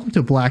 Welcome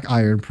to Black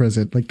Iron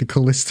Prison, like the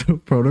Callisto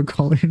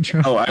Protocol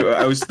intro. Oh,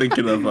 I was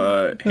thinking of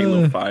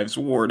Halo 5's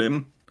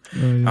warden.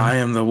 Oh, yeah. I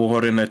am the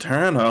warden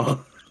eternal.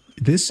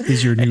 This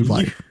is your new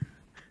life.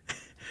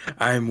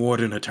 I am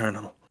warden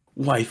eternal,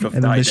 wife of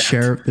and then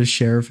Didact. the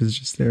sheriff is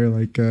just there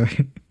like,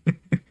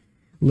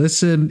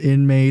 listen,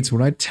 inmates,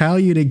 when I tell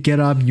you to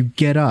get up, you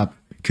get up,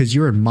 because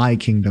you're in my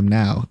kingdom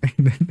now.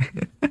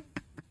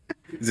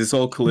 Is this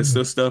all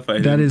Callisto stuff?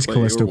 That is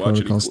Callisto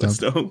Protocol stuff.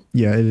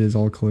 Yeah, it is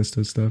all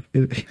Callisto stuff.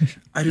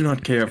 I do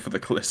not care for the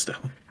Callisto.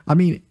 I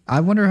mean,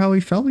 I wonder how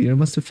he felt. You know, it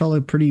must have felt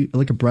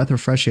like a breath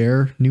of fresh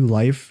air, new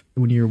life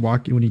when you're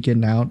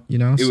getting out. You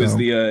know, it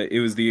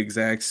was the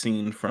exact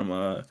scene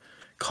from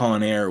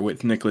Con Air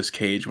with Nicolas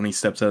Cage when he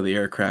steps out of the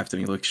aircraft and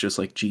he looks just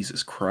like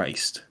Jesus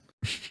Christ.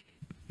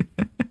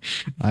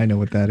 I know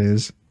what that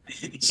is.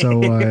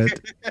 So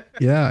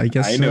yeah, I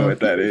guess I know what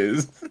that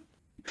is.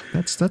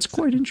 That's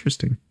quite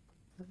interesting.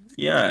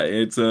 Yeah,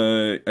 it's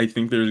I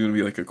think there's gonna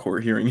be like a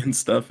court hearing and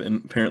stuff,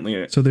 and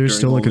apparently so there's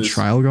still like a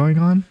trial going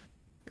on.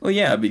 Well,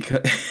 yeah,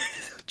 because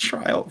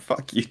trial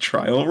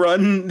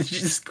run. Did you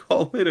just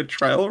call it a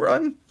trial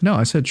run? No,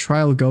 I said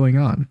trial going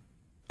on.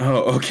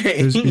 Oh, okay.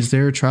 Is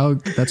there a trial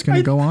that's going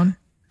to go on?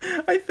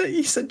 I thought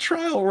you said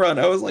trial run.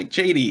 I was like,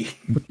 JD.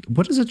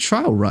 What is a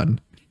trial run?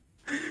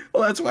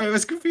 Well, that's why I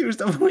was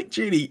confused. I'm like,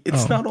 JD,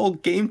 it's not all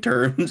game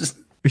terms.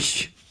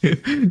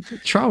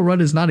 Trial run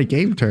is not a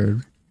game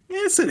term.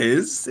 Yes, it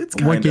is. It's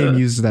kinda... What game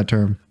uses that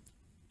term?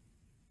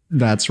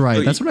 That's right.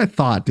 Well, that's what I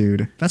thought,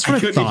 dude. That's what I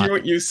thought. I couldn't hear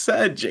what you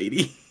said,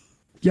 JD.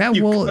 Yeah,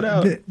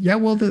 the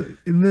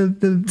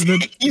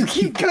you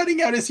keep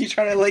cutting out as you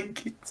try to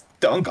like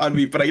dunk on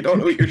me, but I don't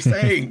know what you're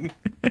saying.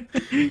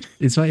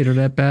 Is my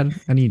internet bad?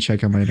 I need to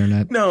check out my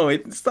internet. No,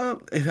 it's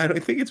not. I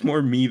don't think it's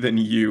more me than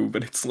you,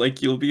 but it's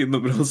like you'll be in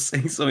the middle of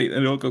saying something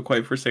and it'll go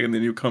quiet for a second,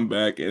 then you come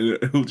back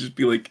and it'll just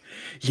be like,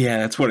 yeah,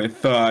 that's what I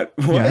thought.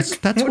 What? Yeah,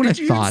 that's what I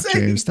thought,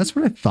 James. That's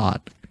what I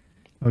thought.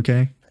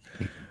 Okay.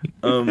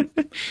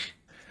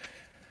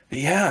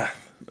 Yeah.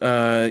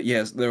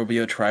 Yes, there will be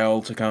a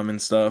trial to come and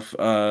stuff.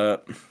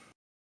 That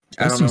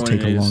seems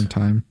take a long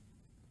time.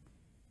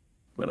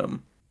 But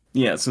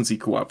yeah, since he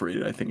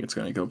cooperated, I think it's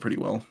going to go pretty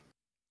well.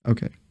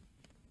 Okay.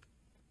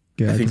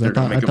 Yeah, because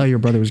I thought your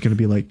brother was going to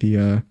be like he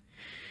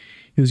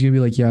was going to be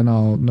like, yeah,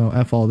 no,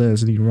 F all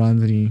this, and he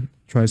runs and he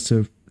tries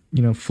to,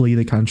 flee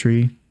the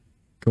country,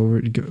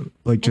 go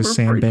like just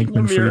Sam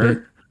Bankman freed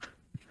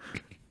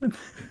it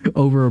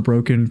over a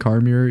broken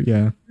car mirror.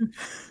 Yeah.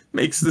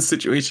 makes the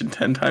situation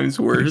 10 times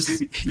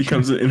worse,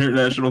 becomes an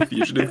international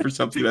fugitive for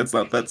something that's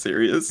not that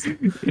serious.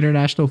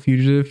 International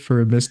fugitive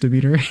for a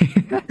misdemeanor.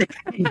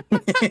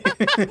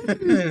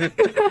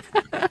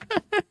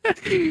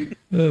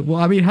 Well,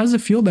 I mean, how does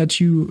it feel that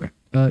you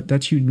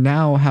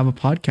now have a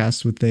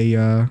podcast with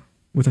a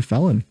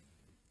felon,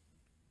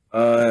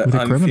 with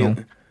a criminal?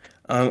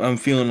 I'm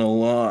feeling a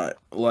lot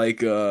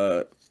like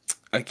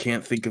I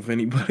can't think of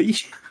anybody.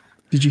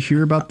 Did you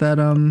hear about that?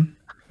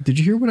 Did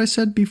you hear what I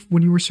said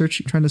when you were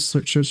trying to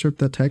search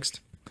that text?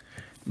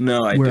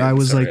 No, I where didn't. I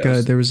was Sorry, like,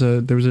 there's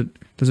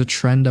a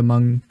trend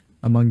among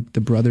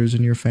the brothers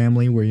in your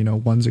family where, you know,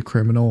 one's a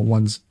criminal,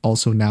 one's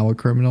also now a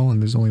criminal, and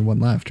there's only one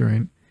left,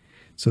 right?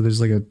 So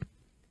there's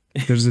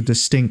a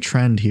distinct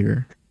trend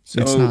here.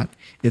 So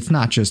it's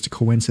not just a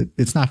coincidence.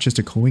 It's not just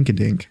a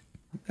coinkadink.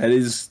 That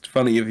is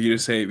funny of you to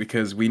say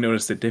because we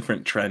noticed a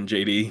different trend,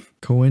 JD.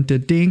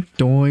 Coinkadink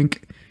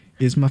doink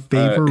is my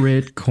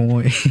favorite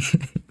coin.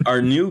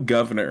 Our new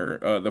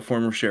governor, the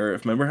former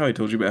sheriff. Remember how I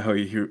told you about how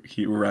he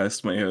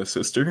harassed my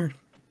sister?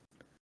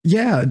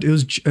 Yeah, it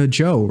was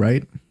Joe,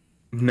 right?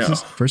 No.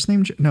 Was his first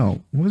name?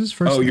 No. What was his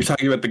first name? Oh, you're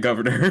talking about the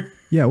governor.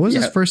 Yeah, what was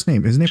his first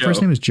name? His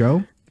first name is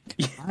Joe?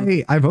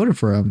 I voted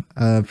for him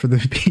for the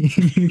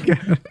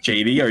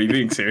JD, are you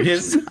being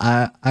serious?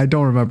 I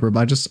don't remember, but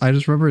I just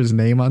remember his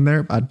name on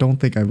there. I don't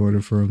think I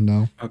voted for him.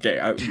 No. Okay,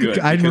 good.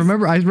 I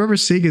remember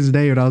seeing his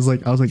name, and I was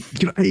like,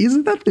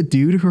 isn't that the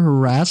dude who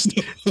harassed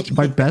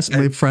my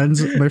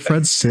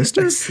friend's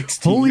sister?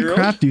 Holy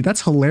crap, dude,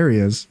 that's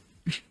hilarious.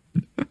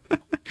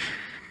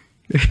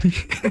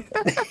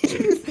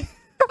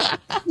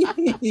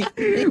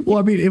 Well,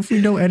 I mean, if we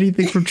know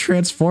anything from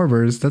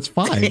Transformers, that's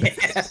fine.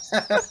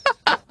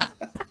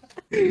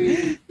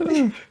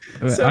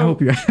 So, I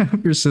hope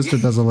your sister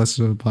doesn't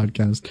listen to the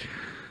podcast.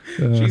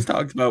 She's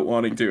talked about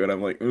wanting to, and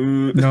I'm like,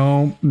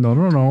 no.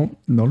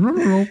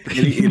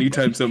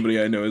 Anytime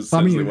somebody I know says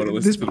they want to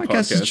listen to the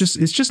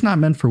podcast, it's just not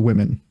meant for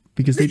women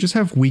because they just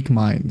have weak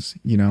minds,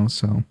 you know.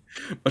 So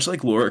much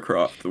like Laura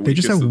Croft, they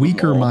just have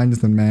weaker minds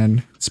than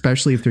men,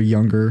 especially if they're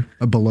younger,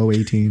 below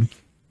 18.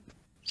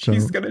 So,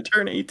 she's gonna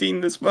turn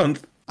 18 this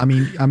month. I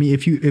mean,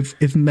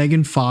 if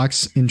Megan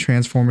Fox in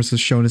Transformers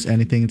has shown us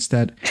anything, it's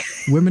that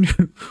women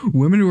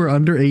who are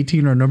under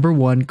 18 are number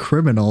one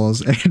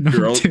criminals and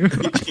number two.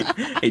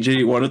 Hey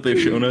JD, what have they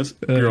shown us?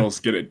 Girls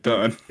get it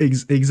done.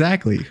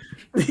 Exactly.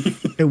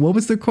 And what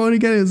was the quote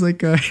again? It was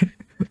like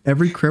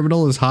every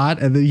criminal is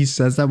hot, and then he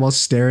says that while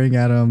staring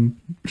at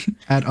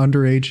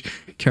underage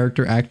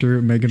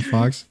actor Megan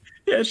Fox.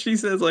 Yeah, she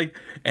says like,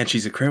 and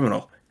she's a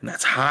criminal. And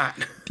that's hot.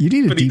 You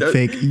need to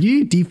deepfake. You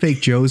need to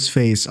deepfake Joe's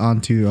face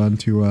onto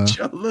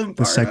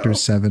the Sector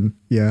 7.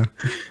 Yeah.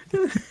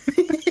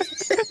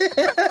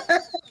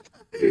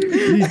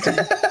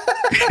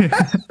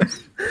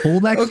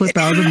 Pull that clip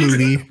out of the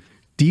movie.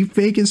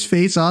 Deepfake his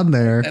face on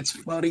there. That's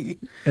funny.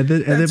 And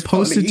then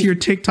post it to your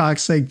TikTok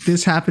saying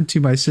this happened to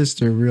my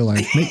sister in real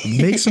life.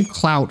 Make some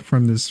clout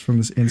from this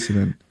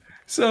incident.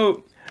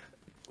 So,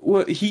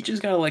 well, he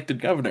just got elected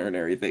governor and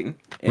everything,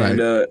 and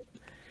right.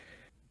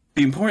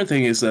 The important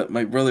thing is that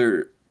my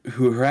brother,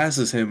 who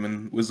harasses him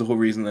and was the whole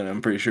reason that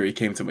I'm pretty sure he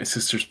came to my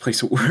sister's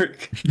place of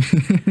work,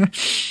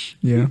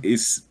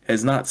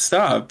 has not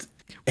stopped.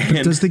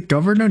 But does the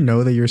governor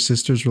know that your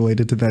sister's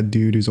related to that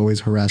dude who's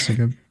always harassing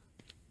him?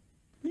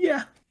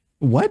 Yeah.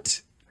 What?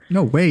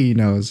 No way he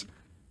knows.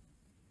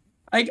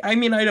 I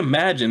mean, I'd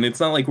imagine. It's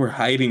not like we're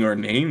hiding our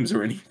names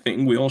or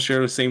anything. We all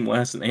share the same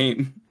last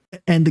name.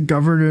 And the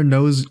governor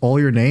knows all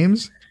your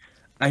names?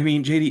 I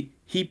mean, JD...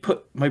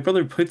 my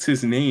brother puts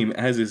his name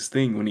as his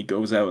thing when he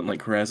goes out and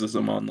like harasses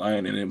them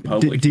online and in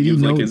public. Did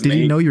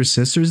he know your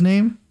sister's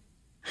name?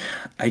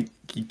 I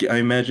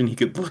imagine he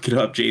could look it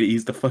up. JD,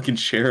 he's the fucking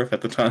sheriff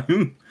at the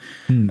time.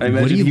 I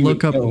imagine would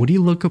he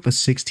look up a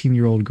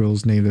 16-year-old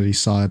girl's name that he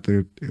saw at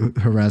the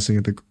harassing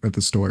at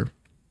the store?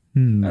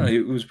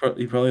 It was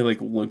he probably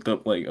like looked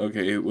up like,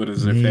 okay, what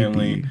is their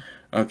family?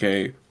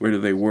 Okay, where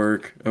do they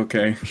work?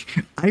 Okay,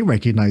 I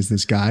recognize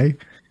this guy.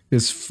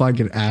 This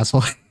fucking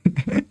asshole.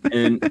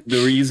 And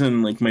the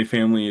reason like my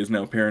family is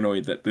now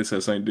paranoid that this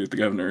has something to do with the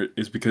governor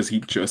is because he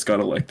just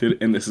got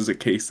elected, and this is a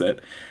case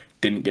that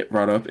didn't get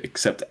brought up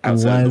except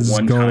outside of the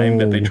one time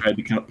that they tried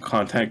to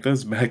contact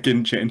us back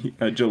in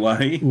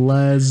July.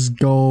 Let's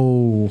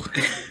go.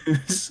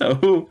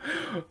 So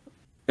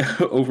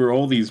over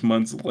all these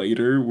months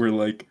later, we're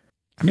like,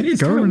 I mean, the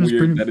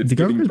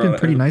government's been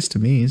pretty nice to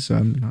me, so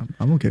I'm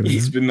okay with it.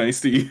 He's been nice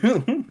to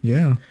you.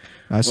 Yeah.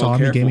 I saw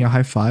him. He gave me a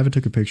high five. I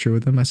took a picture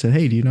with him. I said,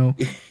 "Hey, do you know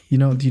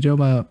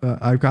about?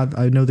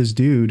 I know this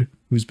dude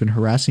who's been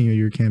harassing you at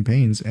your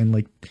campaigns, and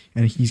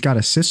he's got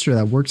a sister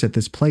that works at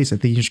this place. I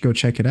think you should go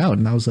check it out."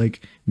 And I was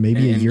like,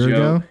 maybe a year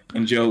ago.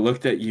 And Joe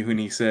looked at you and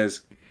he says,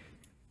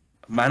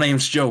 "My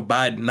name's Joe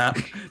Biden,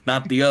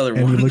 not the other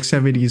one." And he looks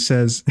at me and he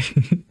says,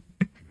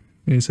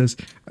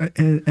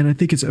 and I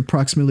think it's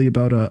approximately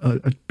about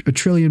a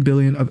trillion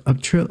billion,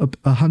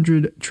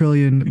 $100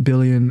 trillion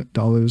billion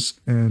dollars,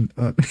 and.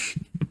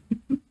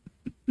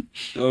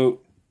 So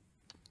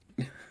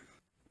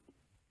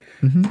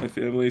Mm-hmm. My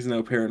family's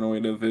now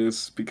paranoid of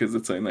this because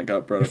it's something that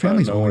got brought Your up out of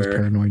family's always nowhere.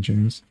 paranoid,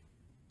 James.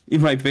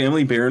 My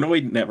family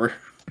paranoid? Never.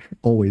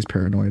 Always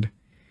paranoid.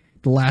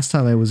 The last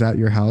time I was at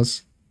your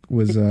house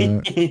was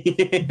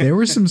there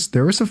was some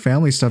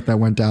family stuff that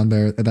went down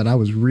there that I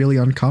was really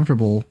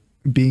uncomfortable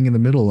being in the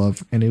middle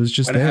of, and it was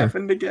just What there.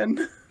 happened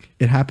again?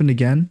 It happened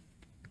again.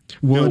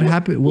 Will it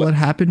happen? Will it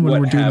happen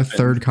when we're doing a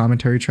third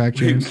commentary track,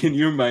 James? Can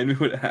you remind me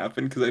what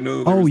happened? Because I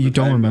know. Oh, you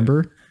don't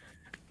remember?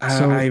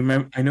 So I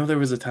remember. I know there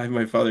was a time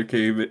my father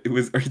came. It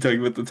was. Are you talking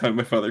about the time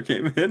my father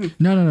came in?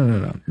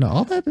 No.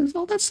 All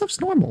that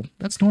stuff's normal.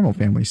 That's normal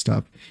family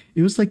stuff.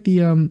 It was like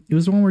it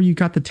was the one where you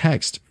got the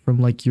text from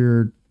like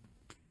your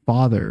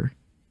father.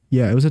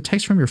 Yeah, it was a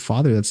text from your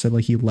father that said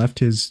like he left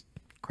his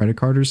credit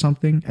card or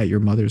something at your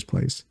mother's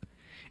place,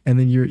 and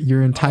then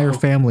your entire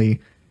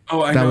family.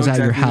 Oh, I that know was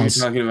exactly at your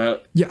house. What you're talking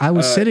about. Yeah, I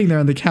was sitting there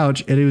on the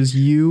couch, and it was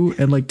you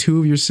and like two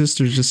of your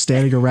sisters just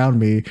standing around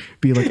me,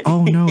 be like,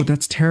 "Oh no,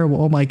 that's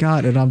terrible! Oh my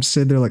god!" And I'm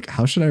sitting there like,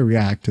 "How should I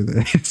react to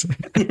this?"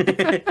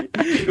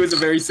 It was a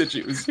very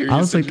serious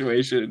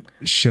situation.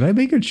 Like, should I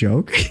make a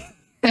joke?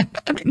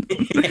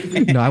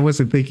 No, I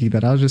wasn't thinking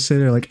that. I was just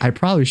sitting there like, I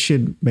probably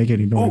shouldn't make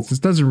any noise. This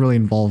doesn't really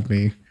involve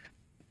me.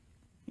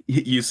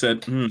 You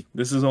said,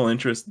 "This is all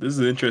interest. This is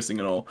interesting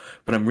and all,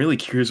 but I'm really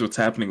curious what's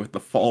happening with the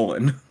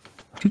Fallen."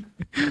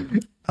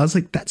 I was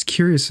like, that's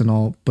curious and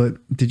all, but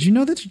did you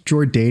know that the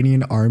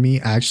Jordanian army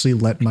actually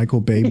let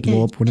Michael Bay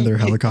blow up one of their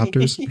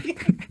helicopters?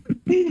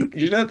 Did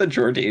you know that the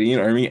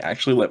Jordanian army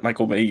actually let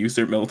Michael Bay use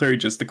their military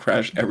just to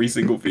crash every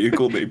single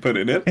vehicle they put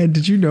in it? And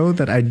did you know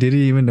that I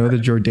didn't even know the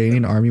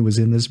Jordanian army was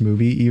in this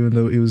movie, even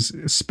though it was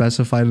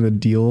specified in the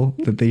deal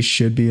that they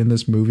should be in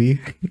this movie?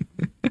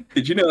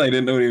 Did you know I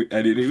didn't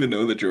even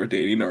know the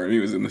Jordanian army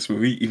was in this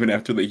movie, even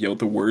after they yelled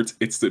the words,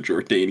 "It's the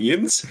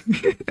Jordanians."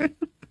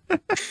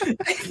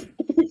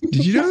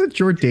 Did you know the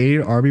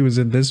Jordanian army was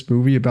in this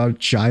movie about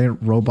giant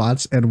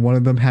robots, and one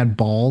of them had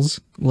balls,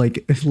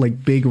 like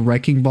big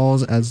wrecking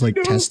balls as like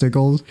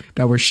testicles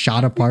that were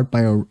shot apart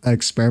by an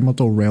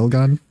experimental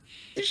railgun?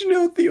 Did you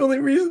know the only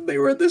reason they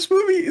were in this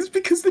movie is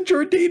because the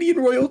Jordanian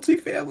royalty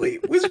family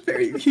was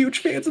very huge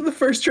fans of the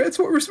first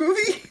Transformers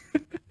movie?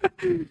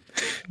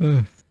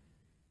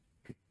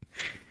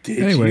 Did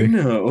you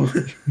know?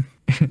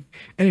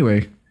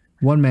 Anyway,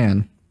 one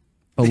man.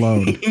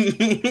 Alone.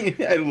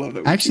 I love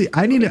that. Actually,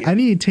 I need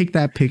to take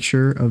that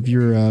picture of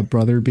your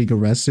brother being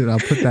arrested. I'll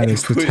put that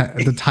as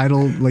the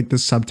title, like the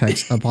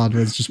subtext upon it.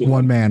 It's just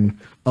one man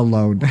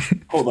alone.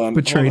 Hold on.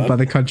 Betrayed by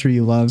the country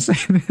he loves.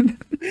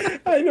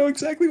 I know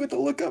exactly what to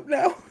look up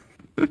now.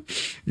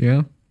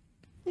 Yeah.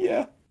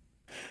 Yeah.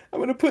 I'm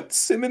gonna put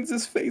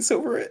Simmons' face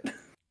over it.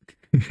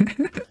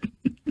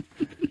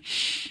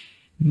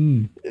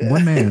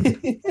 One man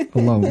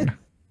alone,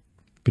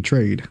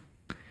 betrayed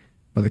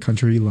by the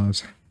country he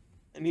loves.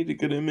 I need a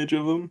good image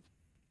of him.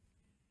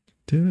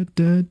 Da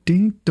da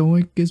dink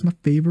doink is my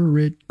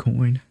favorite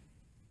coin.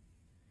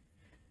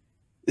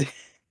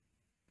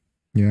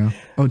 Yeah.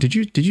 Oh, did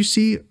you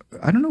see?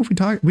 I don't know if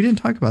we didn't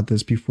talk about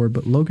this before,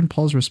 but Logan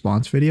Paul's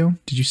response video.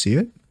 Did you see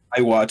it?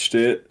 I watched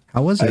it.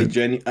 How was it?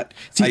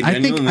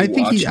 I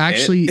think he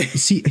actually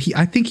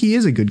I think he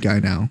is a good guy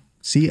now.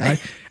 See,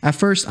 at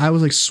first I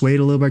was like swayed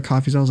a little by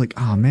coffees. I was like,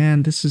 oh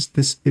man, this if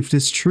this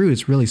is true,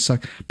 it's really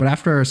suck. But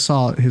after I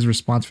saw his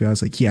response video, I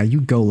was like, yeah,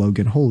 you go,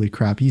 Logan. Holy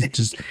crap. He's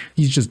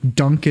just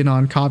dunking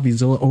on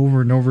Coffeezilla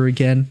over and over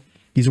again.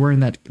 He's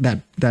wearing that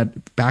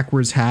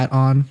backwards hat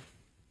on,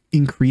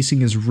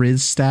 increasing his Rizz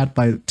stat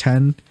by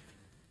 10.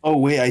 Oh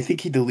wait, I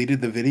think he deleted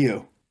the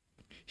video.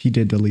 He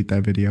did delete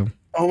that video.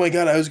 Oh my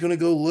god, I was gonna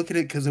go look at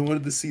it because I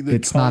wanted to see the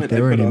it's not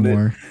there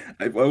anymore.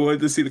 I wanted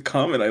to see the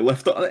comment I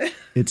left on it.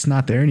 It's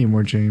not there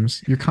anymore,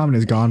 James. Your comment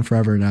is gone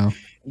forever now.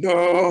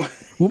 No.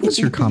 What was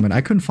your comment? I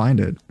couldn't find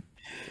it.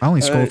 I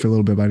only scrolled for a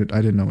little bit, but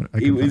I didn't know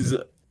it. It was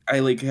I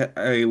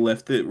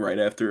left it right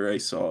after I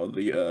saw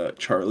the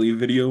Charlie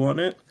video on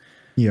it.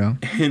 Yeah.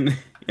 And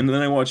then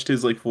I watched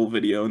his like full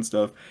video and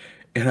stuff,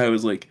 and I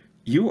was like,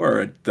 you are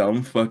a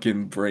dumb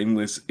fucking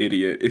brainless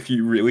idiot if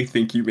you really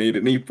think you made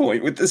any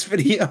point with this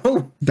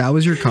video. That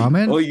was your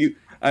comment?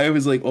 I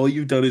was like, all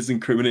you've done is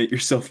incriminate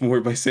yourself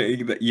more by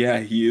saying that, yeah,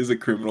 he is a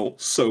criminal.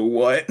 So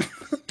what?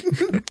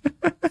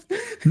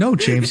 No,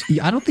 James,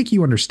 I don't think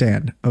you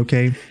understand,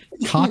 okay?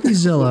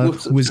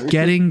 Coffeezilla was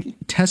getting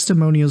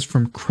testimonials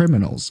from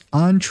criminals,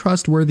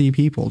 untrustworthy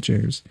people,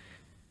 James.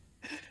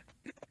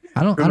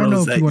 I don't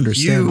know if you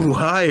understand. You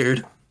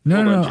hired.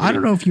 No, I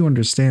don't know if you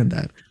understand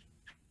that.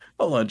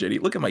 Hold on,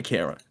 JD. Look at my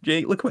camera.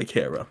 JD, look at my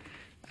camera.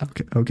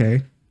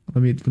 Okay.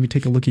 Let me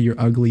take a look at your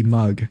ugly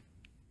mug.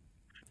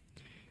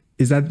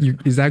 Is that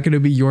going to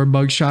be your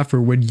mugshot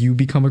for when you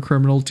become a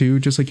criminal too,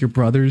 just like your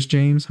brothers,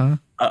 James? Huh?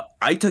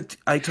 I took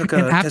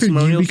and after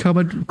you become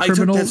a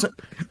criminal,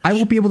 I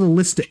won't be able to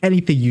listen to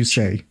anything you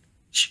say.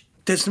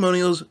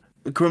 Testimonials,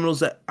 criminals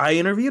that I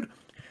interviewed,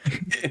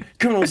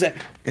 criminals that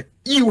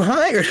you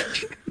hired.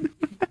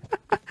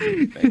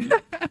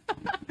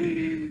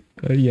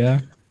 Yeah.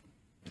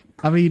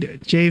 I mean,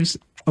 James,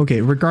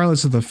 okay,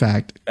 regardless of the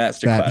fact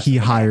that he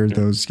hired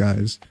those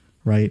guys,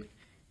 right?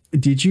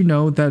 Did you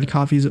know that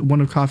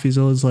one of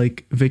CoffeeZilla's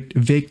like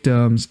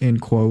victims in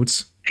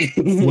quotes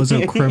was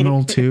a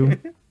criminal too?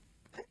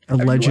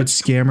 Alleged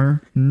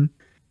scammer. Hmm?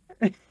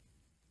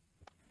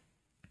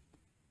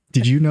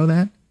 Did you know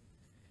that?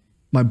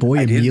 My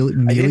boy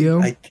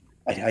Emilio.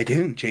 I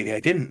didn't, JD. I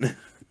didn't.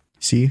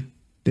 See,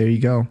 there you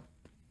go.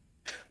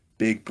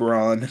 Big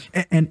brawn.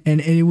 And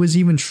it was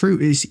even true.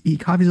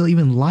 CoffeeZilla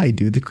even lied,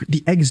 dude.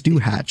 The eggs do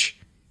hatch.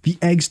 The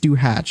eggs do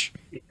hatch.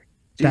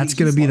 That's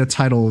gonna be the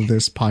title of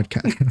this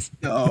podcast.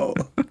 No,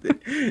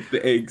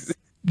 the eggs.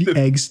 The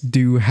eggs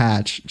do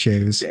hatch,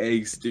 James. The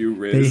eggs do,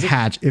 Rizz. They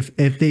hatch.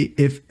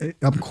 If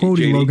I'm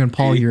quoting Logan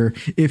Paul here,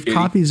 if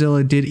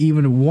CoffeeZilla did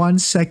even 1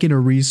 second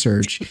of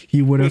research,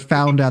 he would have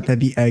found out that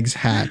the eggs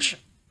hatch.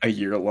 A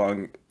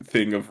year-long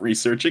thing of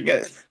researching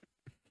it.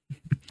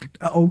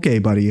 Okay,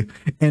 buddy.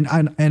 And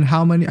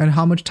how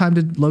much time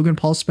did Logan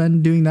Paul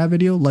spend doing that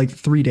video? Like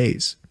 3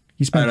 days.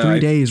 He spent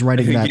 3 days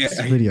writing that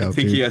video. I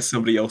think he has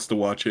somebody else to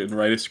watch it and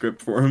write a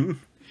script for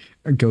him.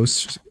 A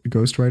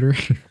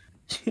ghostwriter.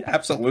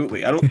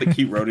 Absolutely. I don't think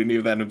he wrote any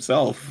of that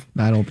himself.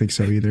 I don't think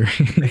so either.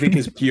 I think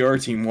his PR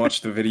team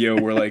watched the video.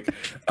 We're like,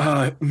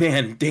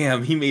 man,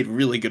 damn, he made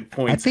really good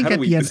points. I think at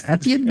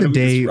the end of the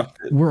day,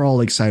 we're all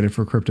excited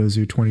for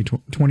CryptoZoo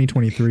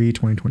 2023,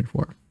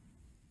 2024.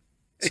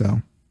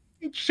 So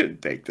it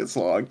shouldn't take this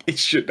long. It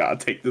should not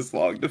take this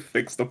long to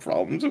fix the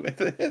problems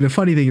with it. The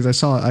funny thing is,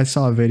 I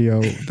saw a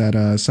video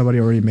that somebody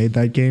already made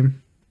that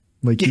game.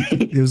 Like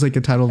it was like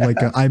a title of like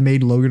I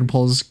made Logan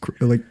Paul's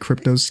like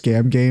crypto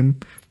scam game,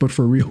 but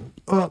for real.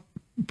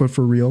 But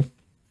for real.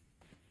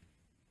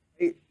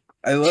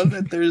 I love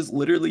that there's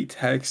literally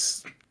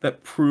texts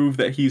that prove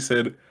that he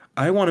said,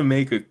 "I want to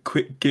make a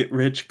quick get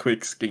rich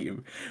quick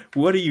scheme."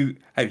 What do you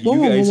have you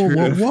guys heard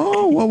of?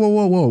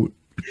 Whoa.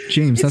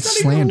 James,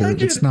 that's slander.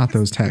 It's not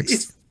those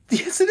texts.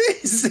 Yes,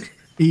 it is.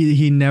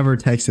 He never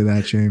texted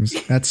that, James.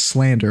 That's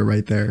slander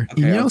right there.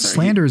 Okay, you know,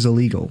 slander is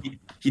illegal.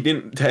 He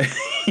didn't.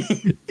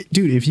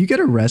 Dude, if you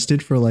get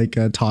arrested for like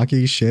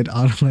talking shit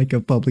on like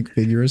a public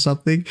figure or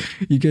something,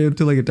 you get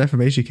into like a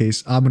defamation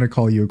case. I'm gonna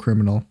call you a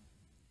criminal.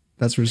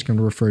 That's what we're just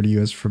gonna refer to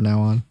you as from now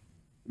on.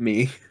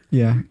 Me?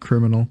 Yeah,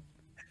 criminal.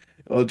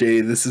 Well,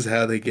 Jay, this is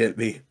how they get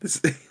me.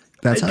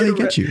 That's how they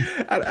get you.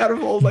 Out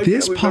of all my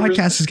this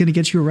podcast is going to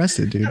get you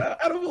arrested, dude.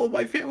 Out of all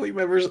my family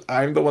members,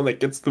 I'm the one that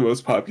gets the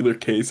most popular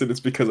case, and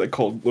it's because I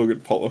called Logan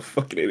Paul a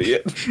fucking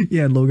idiot.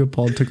 Yeah, Logan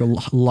Paul took a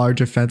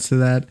large offense to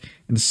that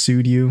and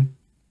sued you,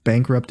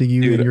 bankrupting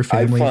you and your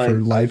family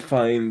for life.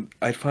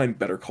 I'd find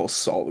Better Call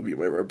Saul to be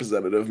my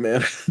representative,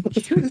 man.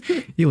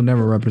 He'll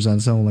never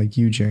represent someone like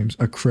you, James,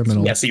 a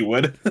criminal. Yes, he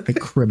would. A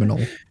criminal.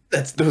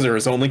 Those are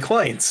his only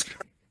clients.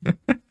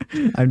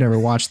 I've never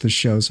watched the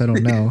show, so I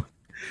don't know.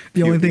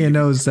 The only thing I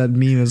know is that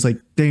meme is like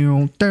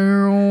down,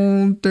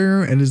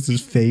 and it's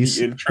his face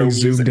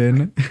zoomed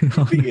in.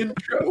 The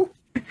intro.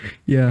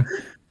 Yeah.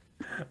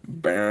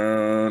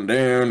 Down.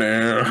 Down.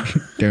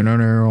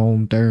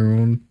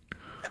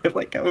 I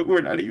like how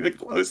we're not even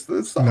close to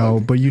the song. No,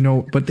 but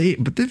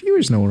the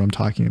viewers know what I'm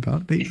talking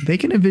about. They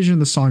can envision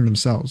the song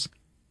themselves.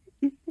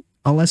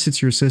 Unless it's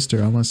your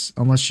sister.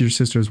 Unless your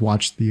sister's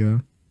watched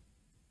the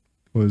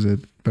what was it?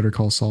 Better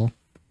Call Saul.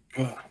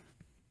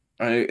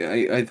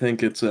 I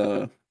think it's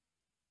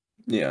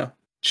yeah,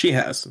 she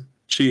has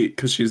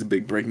because she's a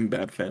big Breaking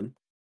Bad fan.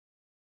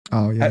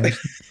 Oh yeah.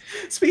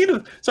 Speaking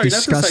of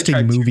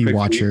disgusting movie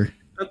watcher.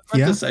 Not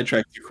to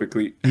sidetrack you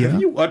quickly.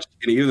 Have you watched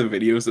any of the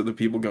videos of the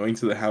people going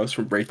to the house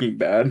from Breaking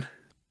Bad?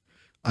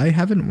 I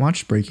haven't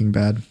watched Breaking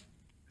Bad.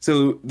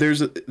 So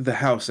there's the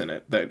house in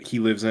it that he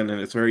lives in,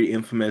 and it's very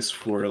infamous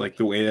for like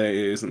the way that it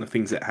is and the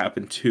things that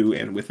happen to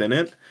and within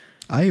it.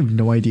 I have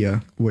no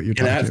idea what you're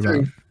talking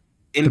about.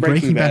 In the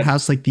Breaking Bad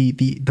house, like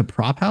the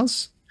prop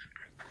house?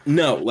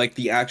 No, like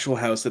the actual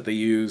house that they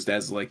used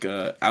as like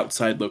a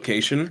outside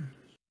location.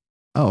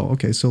 Oh,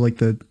 okay. So like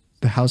the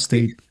house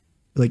they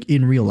like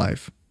in real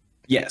life.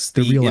 Yes,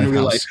 the real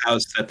life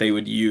house that they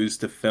would use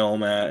to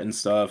film at and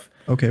stuff.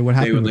 Okay, what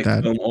happened with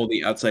that? They would film all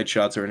the outside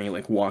shots or any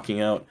like walking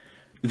out.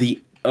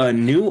 The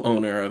new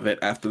owner of it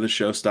after the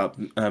show stopped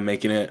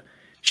making it,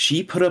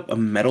 she put up a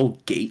metal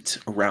gate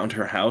around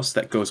her house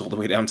that goes all the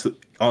way down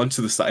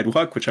onto the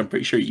sidewalk, which I'm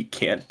pretty sure you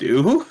can't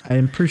do.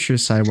 I'm pretty sure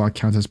sidewalk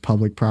counts as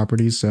public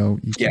property, so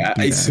you can't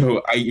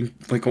do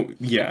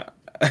that.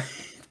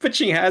 But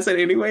she has it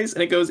anyways,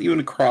 and it goes even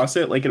across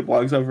it, like it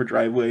blocks off her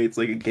driveway. It's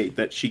like a gate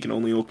that she can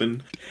only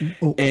open.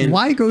 And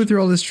why go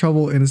through all this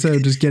trouble instead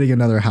of just getting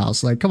another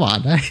house? Like, come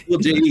on. Well,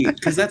 JD,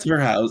 because that's her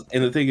house,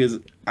 and the thing is,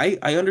 I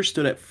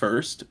understood at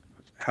first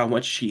how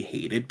much she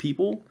hated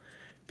people,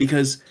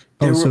 because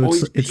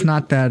it's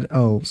not that.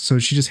 Oh, so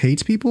she just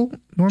hates people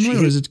normally,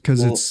 or is it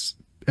because it's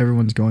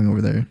everyone's going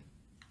over there?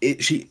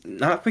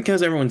 Not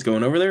because everyone's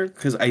going over there,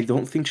 because I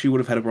don't think she would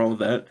have had a problem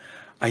with that.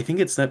 I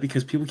think it's that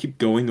because people keep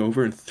going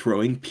over and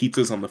throwing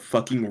pizzas on the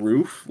fucking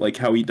roof, like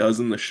how he does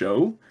in the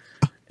show.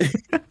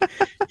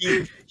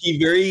 There's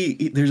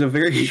a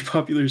very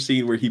popular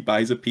scene where he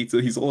buys a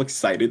pizza. He's all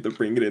excited to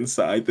bring it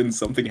inside. Then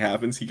something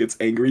happens. He gets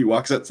angry,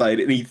 walks outside,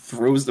 and he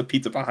throws the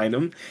pizza behind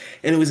him.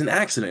 And it was an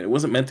accident. It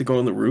wasn't meant to go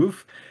on the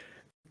roof.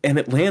 and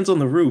it lands on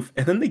the roof,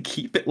 and then they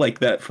keep it like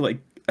that for like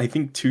I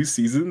think 2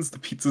 seasons. The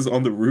pizza's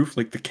on the roof,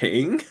 like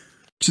decaying.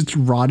 Just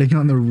rotting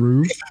on the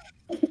roof.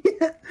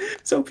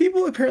 So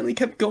people apparently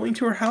kept going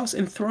to her house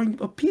and throwing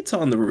a pizza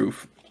on the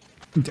roof.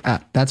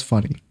 That's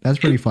funny. That's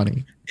pretty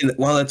funny. And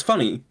while that's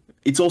funny,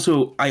 it's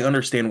also I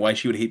understand why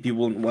she would hate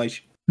people and why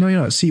she.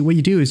 No. See, what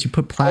you do is you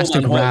put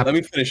plastic wrap. Let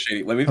me finish,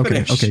 Shady. Let me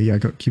finish. Okay. Yeah.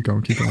 Keep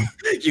going.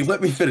 You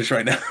let me finish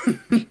right now.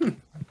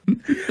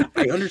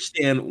 I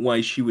understand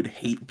why she would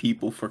hate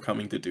people for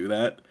coming to do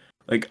that.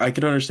 Like, I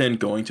could understand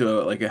going to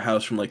a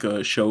house from like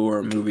a show or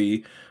a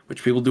movie,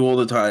 which people do all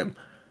the time,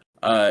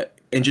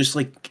 and just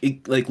like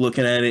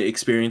looking at it,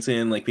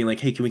 experiencing, like being like,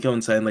 hey, can we go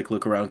inside and like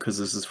look around because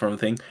this is from a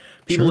thing.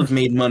 People have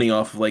made money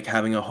off of like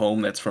having a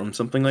home that's from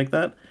something like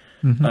that.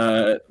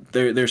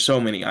 There's so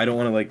many. I don't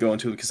want to like go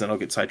into it because then I'll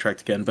get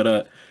sidetracked again.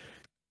 But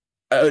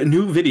a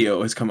new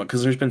video has come up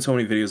because there's been so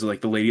many videos of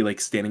like the lady like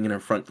standing in her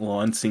front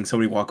lawn, seeing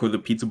somebody walk with a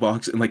pizza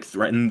box and like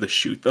threaten to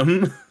shoot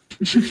them.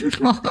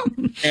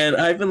 And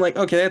I've been like,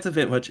 okay, that's a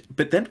bit much.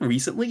 But then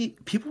recently,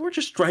 people were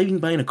just driving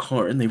by in a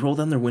car and they rolled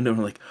down their window and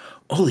were like,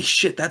 holy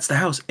shit, that's the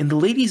house. And the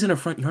lady's in her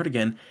front yard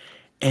again.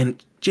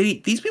 And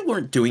JD, these people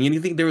weren't doing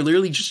anything. They were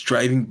literally just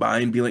driving by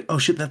and being like, oh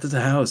shit, that's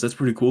a house. That's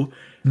pretty cool.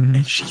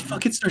 And she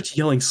fucking starts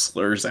yelling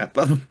slurs at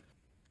them.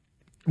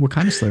 What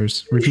kind of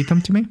slurs? Repeat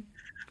them to me.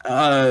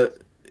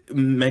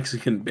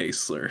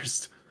 Mexican-based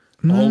slurs.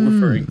 All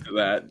referring to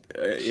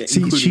that.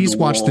 See, she's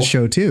watched the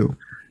show too.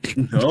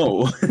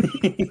 No.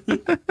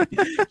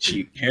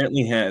 She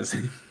apparently has.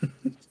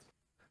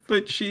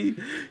 But she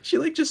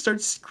like just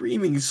starts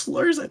screaming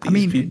slurs at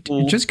these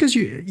people. Just because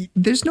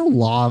there's no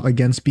law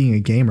against being a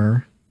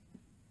gamer.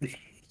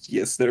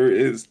 Yes, there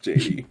is,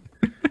 JD.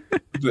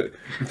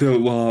 the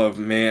law of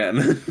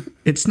man.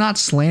 It's not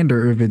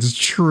slander if it's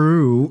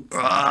true.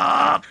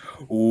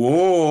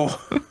 Whoa.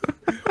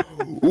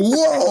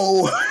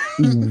 Whoa.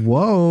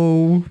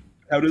 Whoa.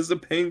 How does the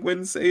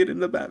penguin say it in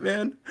the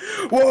Batman?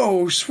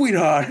 Whoa,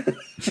 sweetheart.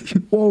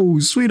 Whoa,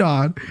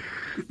 sweetheart.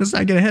 Let's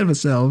not get ahead of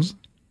ourselves.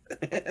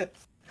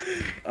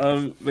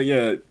 But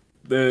yeah,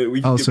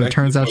 so it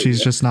turns out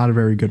she's just not a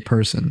very good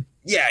person.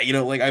 Yeah, you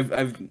know, like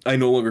I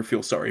no longer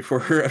feel sorry for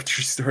her after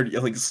she started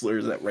yelling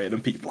slurs at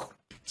random people.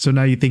 So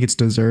now you think it's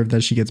deserved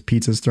that she gets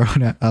pizzas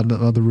thrown on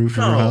the roof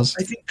of her house?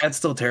 I think that's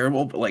still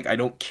terrible, but like I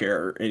don't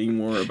care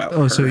anymore about her.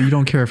 Oh, so you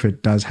don't care if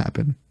it does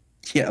happen?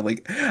 Yeah,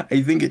 like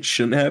I think it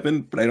shouldn't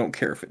happen, but I don't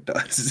care if it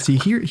does. See,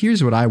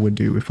 here's what I would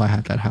do if I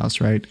had that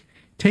house, right?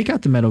 Take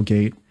out the metal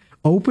gate,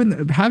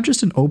 have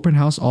just an open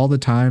house all the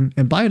time,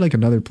 and buy like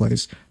another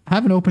place.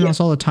 Have an open house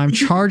all the time.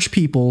 Charge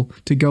people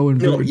to go and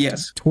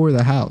tour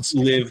the house.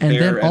 Live and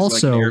there then as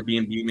also like an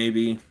Airbnb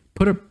maybe.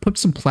 Put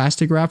some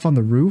plastic wrap on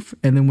the roof,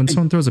 and then when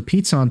someone throws a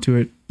pizza onto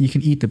it, you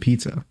can eat the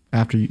pizza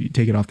after you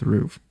take it off the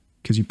roof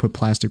because you put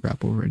plastic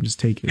wrap over it and just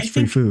take it. It's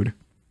free food.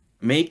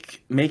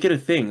 Make it a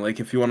thing. Like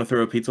if you want to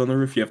throw a pizza on the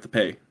roof, you have to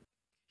pay.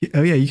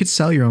 Oh yeah, you could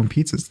sell your own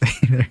pizzas.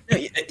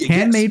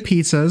 Handmade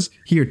pizzas.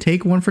 Here,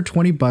 take one for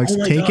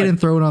 $20. Take it and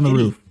throw it on the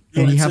roof.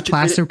 And you have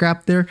plastic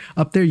wrap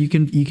up there. You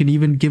can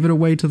even give it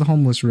away to the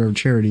homeless or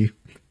charity.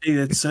 Hey,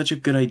 that's such a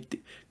good idea.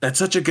 That's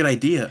such a good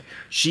idea.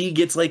 She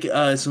gets like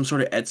some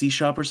sort of Etsy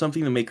shop or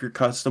something to make her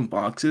custom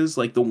boxes,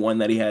 like the one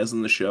that he has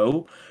in the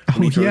show.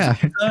 Oh yeah.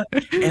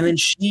 And then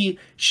she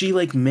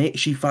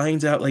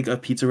finds out like a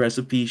pizza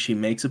recipe. She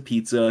makes a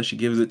pizza. She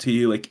gives it to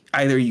you. Like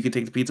either you can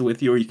take the pizza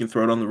with you or you can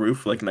throw it on the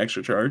roof for like an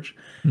extra charge.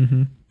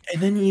 And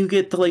then you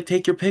get to like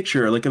take your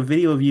picture, like a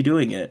video of you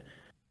doing it,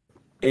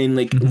 and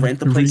like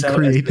rent the place out.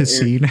 Recreate the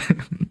scene.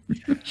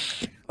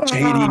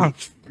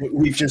 JD,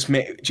 we've just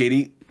made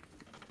JD.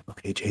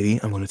 Okay,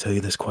 JD, I'm going to tell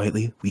you this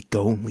quietly. We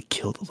go and we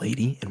kill the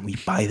lady and we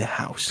buy the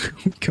house.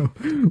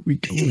 we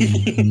go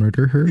and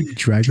murder her,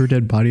 drag her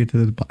dead body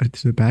to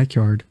the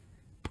backyard,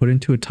 put it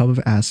into a tub of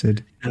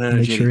acid,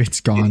 make JD, sure it's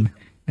gone.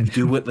 And we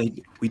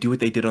do what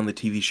they did on the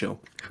TV show.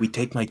 We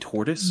take my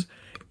tortoise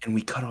and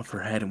we cut off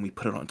her head and we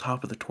put it on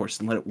top of the tortoise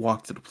and let it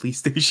walk to the police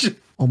station.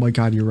 Oh my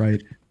God, you're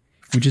right.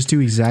 We just do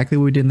exactly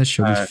what we did in the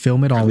show. We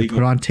film it all. We put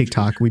it on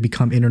TikTok. We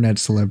become internet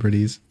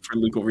celebrities. For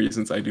legal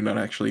reasons, I do not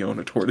actually own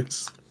a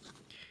tortoise.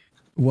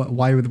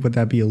 Why would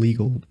that be a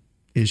legal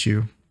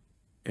issue?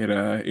 It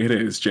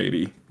is,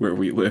 JD, where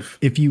we live.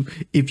 If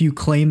you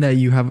claim that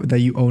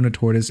you own a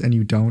tortoise and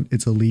you don't,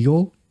 it's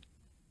illegal?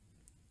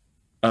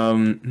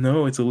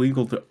 No, it's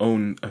illegal to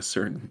own a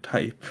certain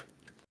type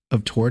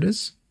of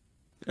tortoise.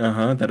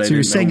 So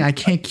you're saying I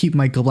can't keep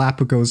my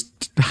Galapagos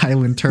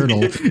Island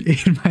turtle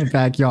in my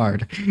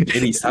backyard?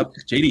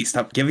 JD,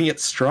 stop giving it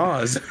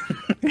straws.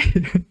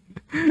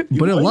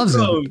 But it loves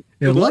them.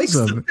 It loves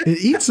them. It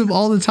eats them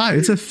all the time.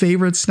 It's a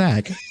favorite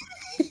snack.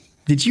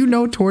 Did you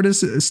know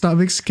tortoise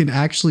stomachs can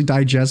actually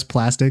digest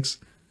plastics?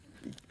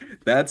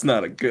 That's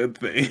not a good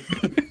thing.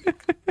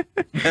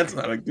 That's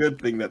not a good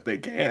thing that they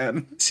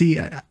can. See,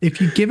 if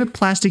you give it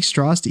plastic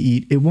straws to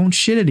eat, it won't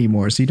shit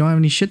anymore, so you don't have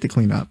any shit to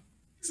clean up.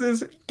 It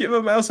says, give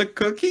a mouse a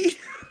cookie.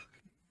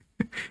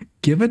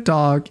 Give a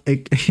dog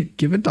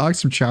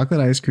some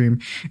chocolate ice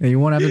cream, and you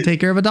won't have to take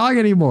care of a dog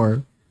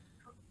anymore.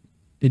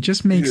 It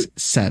just makes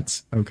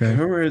sense. Okay. I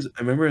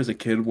remember as a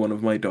kid, one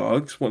of my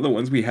dogs, one of the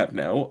ones we have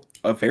now,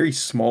 a very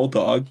small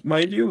dog,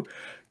 mind you,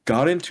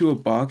 got into a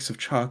box of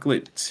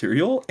chocolate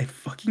cereal and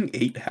fucking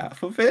ate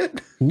half of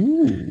it,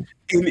 Ooh.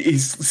 and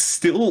is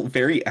still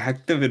very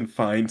active and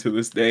fine to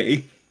this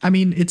day. I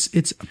mean, it's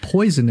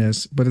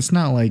poisonous, but it's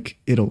not like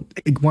it'll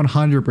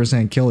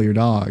 100% kill your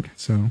dog.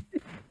 So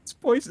It's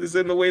poisonous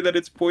in the way that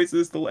it's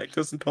poisonous to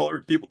lactose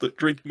intolerant people that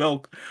drink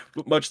milk.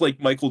 But much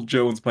like Michael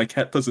Jones, my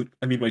dog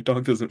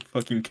doesn't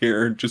fucking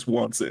care and just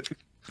wants it.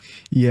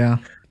 yeah,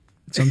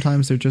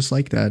 sometimes they're just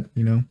like that,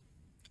 you know.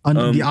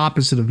 The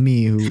opposite of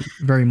me, who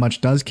very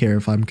much does care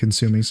if I'm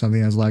consuming something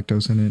that has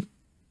lactose in it.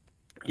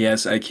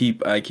 Yes, I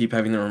keep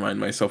having to remind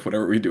myself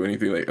whenever we do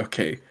anything, like,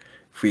 okay,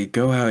 if we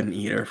go out and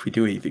eat or if we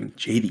do anything,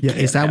 JD Yeah,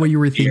 can't is that have what you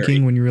were dairy.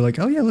 thinking when you were like,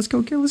 oh yeah, let's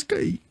go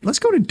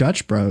to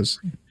Dutch Bros?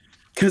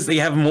 Because they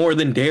have more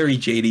than dairy,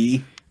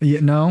 JD.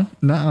 Yeah, no,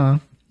 nuh-uh.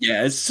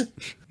 Yes.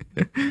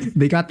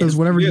 They got those Yes,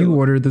 whatever they you do.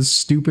 ordered, the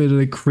stupid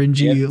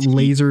cringy Yes,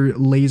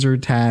 laser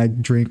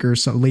tag drink or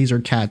some laser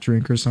cat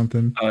drink or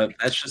something.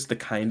 That's just the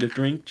kind of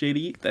drink,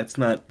 JD. That's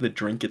not the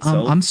drink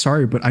itself. I'm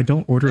sorry, but I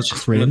don't order That's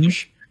just one of the-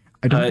 cringe.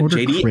 I don't order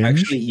JD, cringe.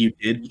 actually, you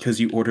did because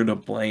you ordered a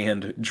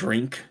bland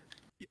drink.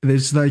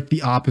 It's like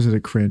the opposite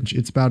of cringe.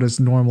 It's about as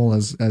normal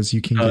as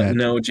you can get.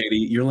 No,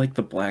 JD, you're like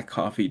the black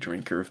coffee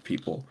drinker of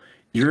people.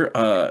 You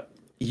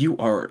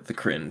are the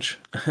cringe.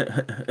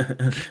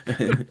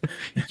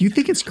 You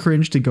think it's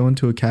cringe to go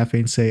into a cafe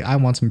and say, I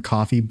want some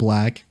coffee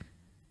black?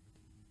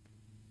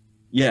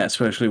 Yeah,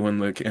 especially when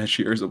the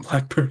cashier is a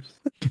black person.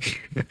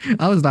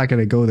 I was not going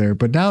to go there,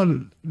 but now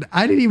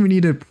I didn't even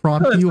need to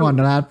prompt No, that's you not- on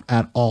that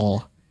at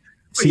all.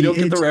 Wait, you don't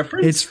get the it's-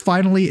 reference? It's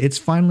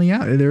finally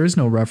out. There is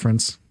no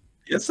reference.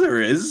 Yes,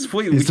 there is.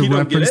 Wait, Is the you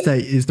don't get reference it? that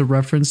is the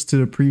reference to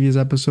the previous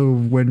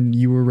episode when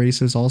you were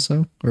racist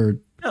also? Or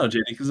No,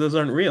 JD, because those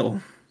aren't real.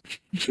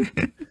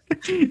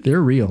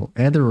 they're real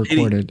and they're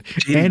recorded.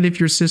 JD. And if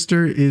your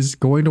sister is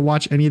going to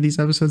watch any of these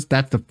episodes,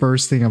 that's the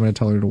first thing I'm going to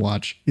tell her to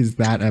watch is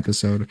that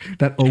episode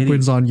that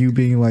opens on you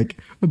being like,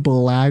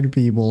 black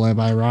people, am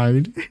I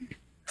right?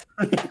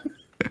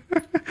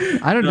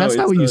 I don't. No, That's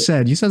not it's what you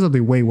said. You said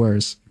something way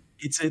worse.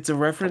 It's a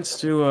reference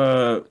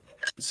to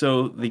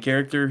so the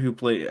actor who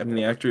plays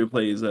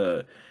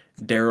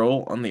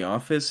Daryl on The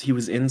Office, he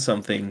was in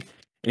something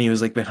and he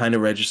was like behind a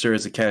register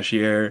as a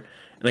cashier,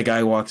 and a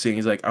guy walks in,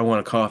 he's like, I want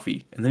a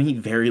coffee. And then he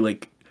very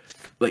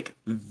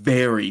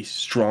very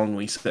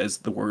strongly says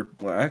the word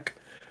black.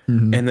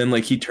 Mhm. And then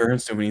like he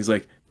turns to him and he's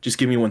like, just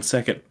give me 1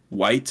 second.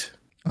 White?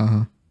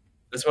 Uh-huh.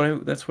 That's what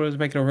I was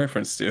making a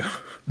reference to.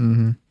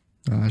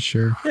 Mm-hmm.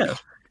 Sure. Yeah.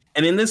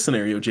 And in this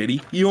scenario,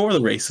 JD, you're the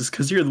racist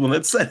because you're the one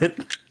that said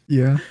it.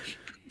 Yeah.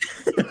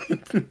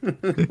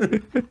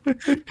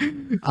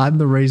 I'm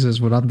the racist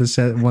when I'm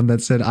the one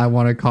that said I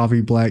want a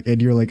coffee black,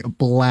 and you're like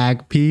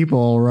black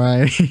people,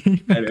 right?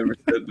 I never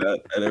said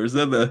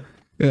that.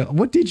 Yeah,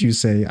 what did you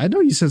say? I know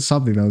you said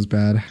something that was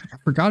bad. I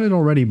forgot it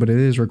already, but it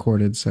is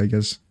recorded, so I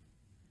guess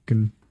you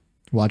can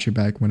watch it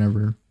back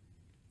whenever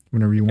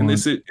you In want.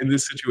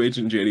 this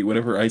situation, JD,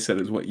 whatever I said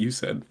is what you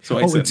said. So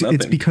I Oh, said it's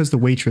nothing. because the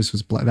waitress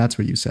was black. That's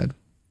what you said.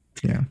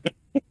 Yeah.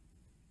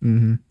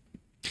 Mm-hmm.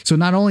 So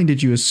not only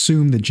did you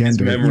assume the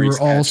gender, you memory's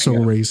were also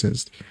catching up.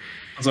 racist.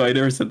 So I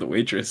never said the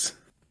waitress.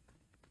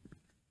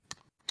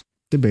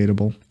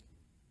 Debatable.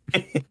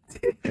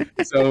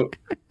 So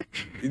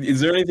is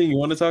there anything you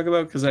want to talk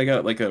about? Because I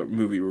got like a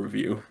movie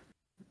review.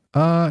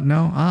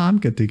 No, I'm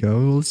good to go.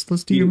 Let's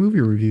do your movie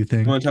review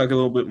thing. You want to talk a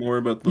little bit more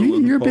about the You're a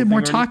Logan bit Paul more thing or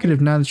anything?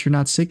 talkative now that you're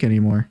not sick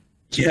anymore.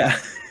 Yeah.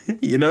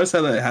 You notice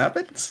how that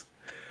happens?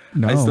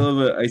 No,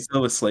 I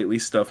still have a slightly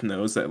stuffed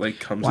nose that like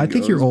comes. well, I and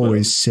think you're goes, but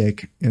always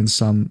sick in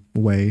some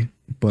way,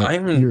 but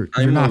you're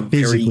I'm not a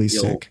very physically ill-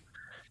 sick.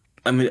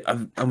 I'm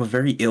a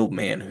very ill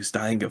man who's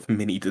dying of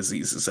many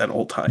diseases at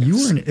all times.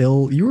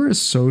 You are a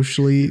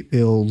socially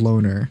ill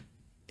loner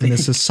in a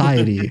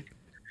society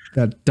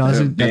that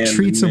abandoned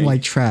treats him me.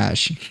 like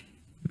trash.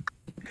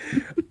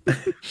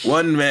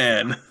 One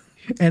man.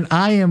 And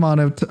I am on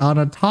a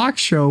talk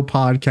show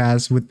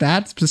podcast with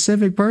that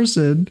specific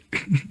person.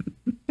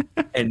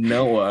 And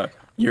Noah,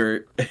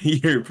 your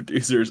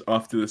producer's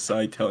off to the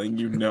side telling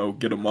you no,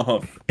 get him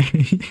off.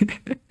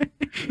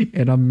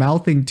 And I'm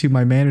mouthing to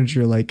my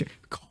manager like,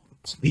 call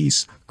the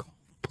police, call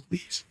the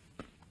police.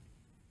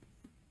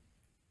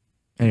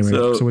 Anyway,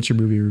 so what's your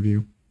movie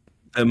review?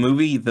 The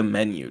movie The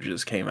Menu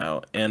just came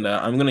out, and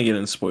I'm gonna get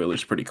into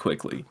spoilers pretty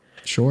quickly.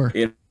 Sure.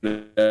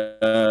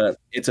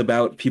 It's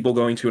about people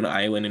going to an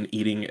island and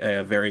eating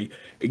a very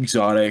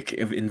exotic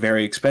and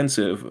very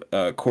expensive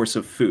course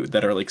of food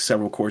that are like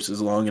several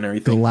courses long and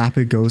everything.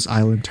 Galapagos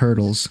Island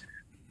turtles.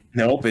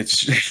 Nope,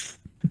 it's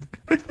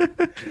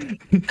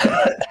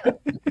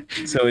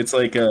so it's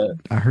like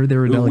I heard they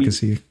were a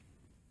delicacy.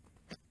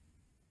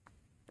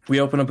 we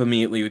open up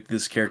immediately with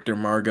this character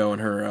Margot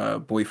and her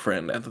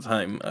boyfriend at the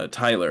time,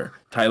 Tyler.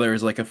 Tyler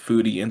is like a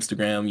foodie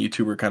Instagram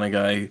YouTuber kind of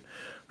guy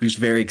who's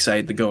very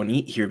excited to go and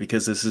eat here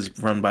because this is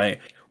run by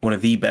one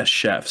of the best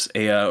chefs,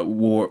 a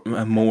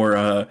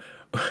more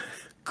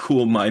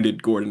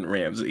cool-minded Gordon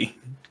Ramsay.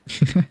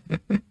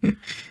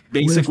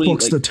 Where the basically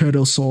fuck's like the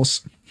turtle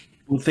sauce?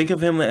 well, think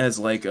of him as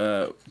like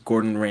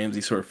Gordon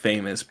Ramsay sort of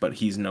famous, but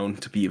he's known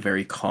to be a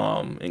very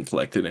calm and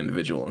collected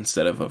individual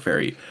instead of a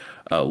very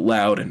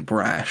loud and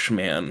brash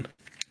man.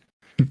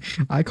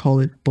 I call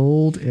it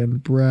bold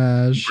and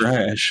brash.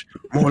 Brash,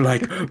 more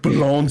like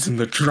belongs in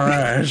the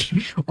trash.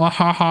 Ah,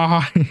 ha,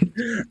 ha,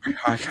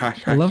 ha.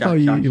 I love how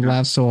you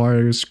laugh so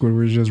hard.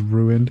 Squidward's just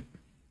ruined,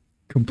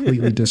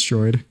 completely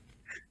destroyed.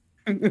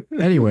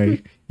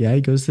 Anyway, yeah,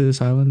 he goes to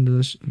this island.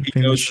 This He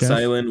famous goes to chef this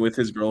island with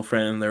his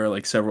girlfriend. There are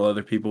like several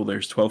other people.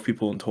 There's 12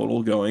 people in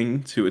total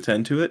going to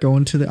attend to it.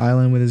 going to the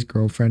island with his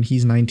girlfriend.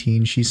 He's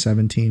 19, she's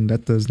 17.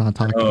 That does not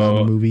talk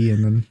about a movie.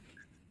 And then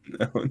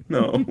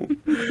No,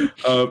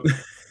 no.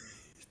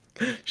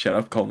 Shut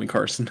up, call me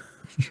Carson.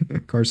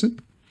 Carson.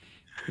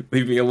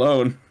 Leave me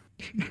alone.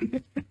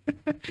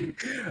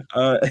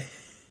 Uh,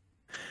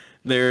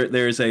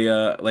 there's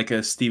a like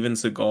a Steven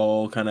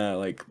Seagal kind of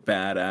like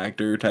bad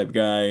actor type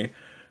guy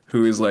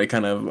who is like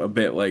kind of a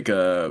bit like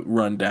a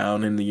run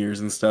down in the years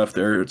and stuff.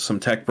 There are some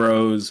tech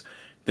bros.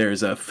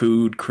 There's a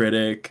food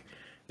critic.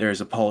 There's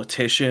a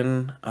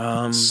politician.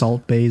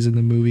 Salt Bay's in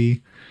the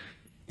movie.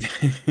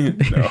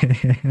 No.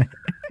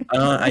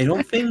 I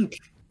don't think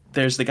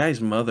there's the guy's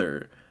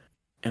mother,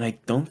 and I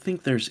don't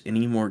think there's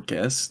any more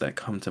guests that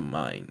come to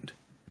mind.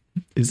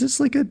 Is this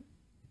like a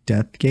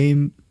death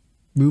game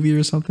movie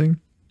or something?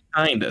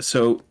 Kinda.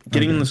 So,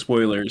 getting in Okay. the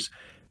spoilers,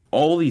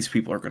 all these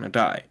people are going to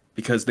die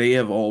because they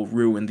have all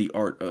ruined the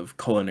art of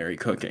culinary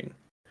cooking.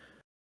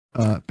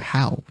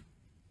 How?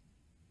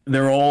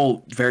 They're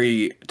all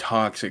very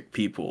toxic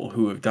people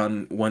who have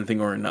done one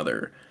thing or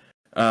another.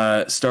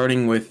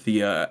 Starting with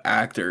the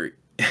actor,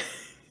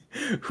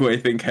 who I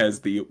think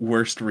has the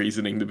worst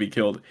reasoning to be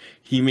killed.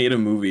 He made a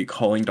movie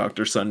calling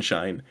Dr.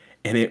 Sunshine,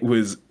 and it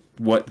was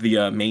what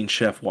the main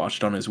chef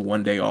watched on his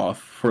one day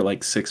off for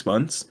like 6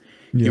 months.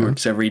 He Yeah.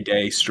 works every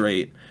day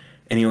straight,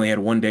 and he only had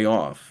one day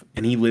off.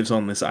 And he lives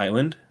on this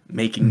island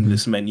making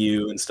this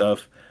menu and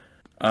stuff.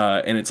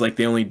 And it's like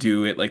they only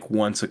do it like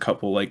once a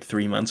couple, like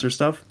 3 months or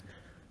stuff.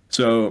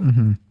 So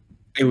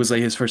it was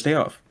like his first day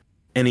off.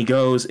 And he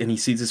goes and he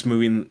sees this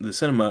movie in the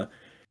cinema,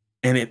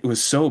 and it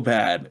was so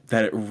bad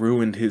that it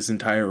ruined his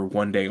entire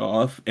one day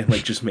off and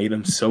like just made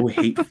him so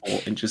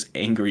hateful and just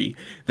angry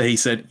that he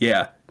said,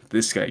 yeah,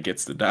 this guy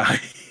gets to die.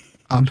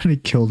 I'm gonna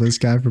kill this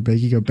guy for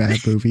making a bad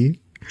movie.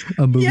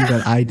 A movie Yeah.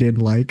 that I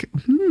didn't like.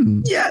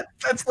 Yeah,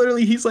 that's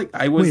literally, he's like,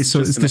 I was Wait, so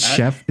just it's an the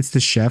chef? It's the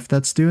chef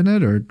that's doing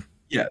it, or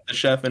Yeah, the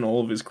chef and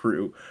all of his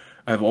crew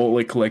have all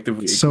like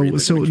collectively agreed so they're gonna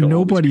kill all these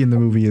nobody in the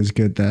movie is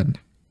good then,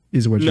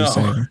 is what you're No.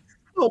 saying?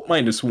 Well,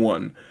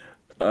 -1.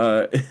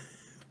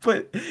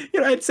 But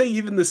I'd say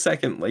even the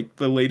second, like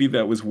the lady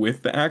that was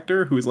with the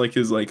actor, who was like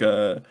his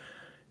head,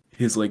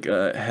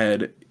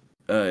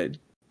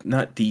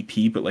 not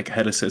DP, but like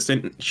head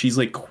assistant. She's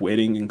like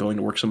quitting and going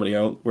to work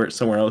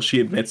somewhere else. She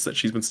admits that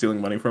she's been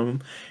stealing money from him.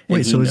 And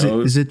Wait, so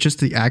is it just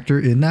the actor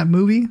in that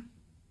movie?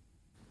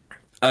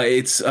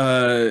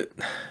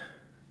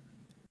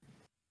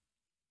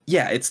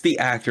 Yeah, it's the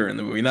actor in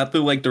the movie, not the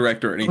like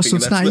director or anything. Oh, so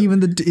it's That's not the- even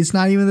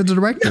the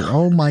director.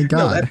 Oh my No,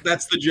 god.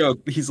 that's the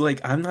joke. He's like,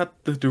 I'm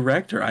not the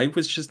director. I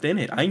was just in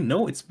it. I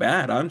know it's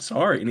bad. I'm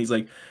sorry. And he's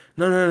like,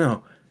 no, no,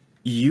 no.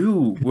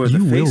 You were the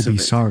You will face of be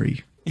it.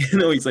 sorry.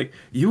 He's like,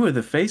 you were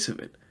the face of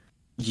it.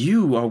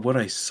 You are what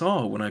I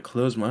saw when I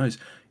closed my eyes.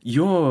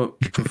 Your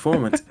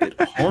performance, it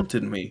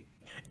haunted me.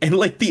 And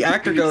like the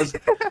actor goes,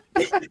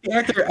 the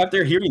actor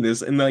after hearing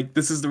this, and like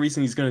this is the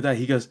reason he's gonna die.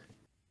 He goes,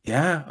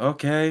 yeah,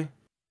 okay,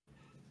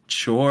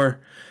 sure.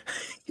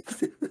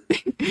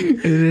 And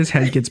his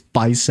head gets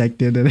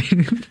bisected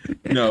and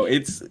No,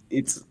 it's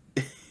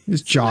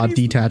his jaw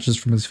detaches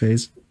from his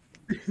face.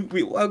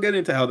 I'll get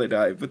into how they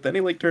die, but then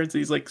he like turns and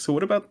he's like, so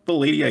what about the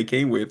lady I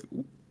came with?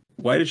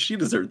 Why does she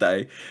deserve to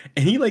die?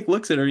 And he like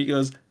looks at her and he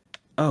goes,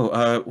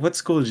 oh, what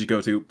school did you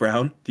go to?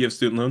 Brown? Do you have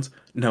student loans?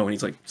 No. And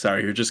he's like,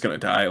 sorry, you're just gonna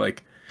die.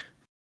 Like,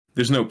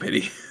 there's no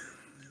pity.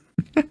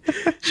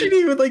 She didn't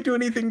even like do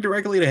anything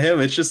directly to him.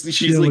 It's just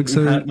she's like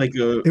not like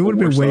a. It would have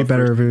been worse way off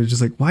better person. if it was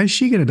just like, why is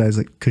she gonna die? It's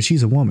like, because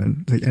she's a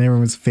woman. Like, and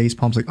everyone's face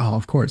palms like, oh,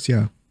 of course,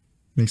 yeah,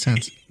 makes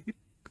sense.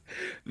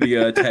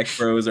 The tech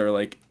bros are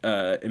like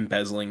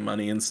embezzling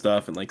money and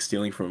stuff, and like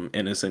stealing from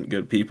innocent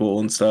good people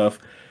and stuff.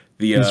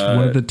 The Is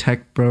one of the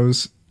tech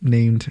bros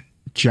named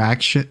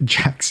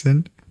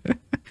Jackson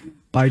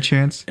by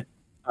chance?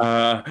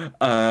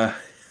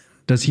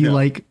 Does he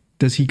no.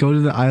 Does he go to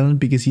the island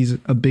because he's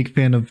a big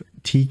fan of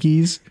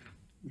tikis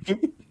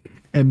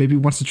and maybe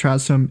wants to try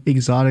some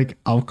exotic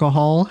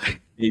alcohol?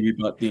 Maybe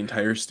bought the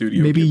entire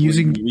studio. Maybe Ghibli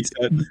using movie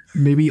set.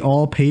 maybe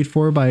all paid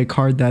for by a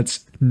card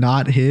that's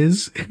not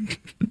his.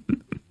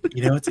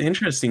 It's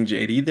interesting,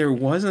 JD. There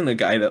wasn't a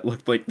guy that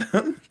looked like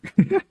that.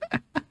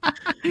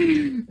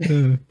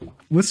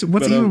 What's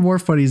even more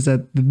funny is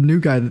that the new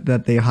guy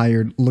that they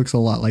hired looks a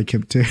lot like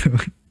him too.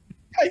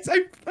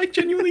 I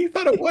genuinely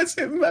thought it was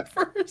him at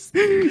first.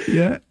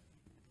 Yeah.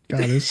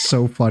 God, it's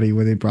so funny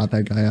when they brought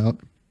that guy out.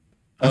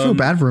 I feel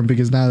bad for him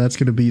because now that's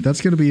gonna be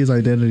his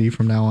identity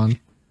from now on.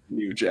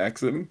 New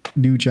Jackson.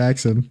 New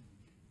Jackson.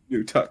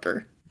 New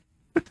Tucker.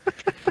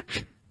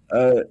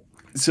 Uh,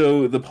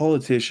 so the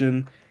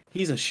politician,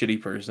 he's a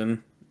shitty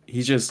person.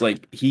 He's just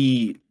like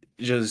he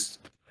just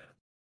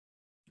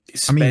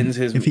I mean, spends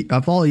his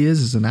if all he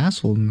is an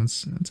asshole, then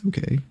that's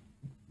okay.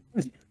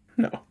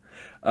 no.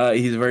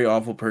 He's a very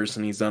awful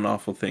person. He's done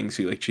awful things.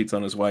 He like cheats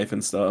on his wife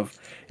and stuff,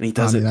 and he I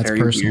does mean, it that's very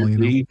personal, you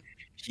know. weirdly.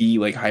 He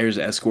like hires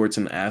escorts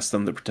and asks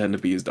them to pretend to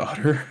be his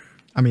daughter.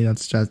 I mean,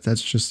 that's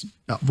just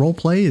role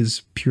play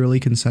is purely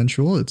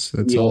consensual. It's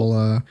You know,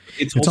 all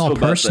it's it's all also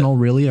about that. personal,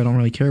 really. I don't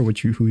really care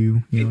what you who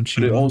you know But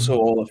cheat it on. also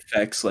all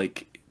affects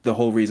like the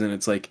whole reason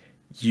it's like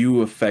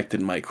you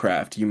affected my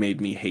craft. You made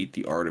me hate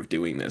the art of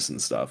doing this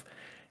and stuff.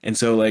 And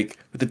so like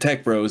with the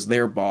tech bros,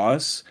 their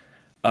boss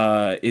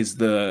is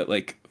the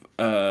like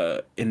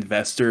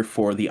investor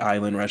for the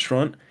island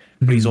restaurant,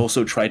 but he's Mhm.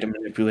 also tried to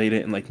manipulate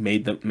it and like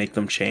made them make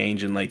them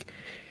change and like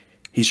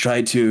he's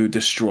tried to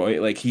destroy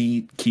it. Like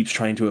he keeps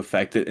trying to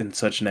affect it in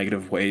such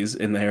negative ways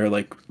and they're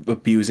like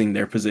abusing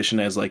their position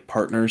as like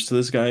partners to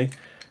this guy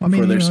I for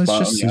mean, you their know,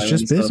 spot on the it's island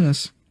just and stuff.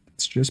 business.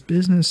 It's just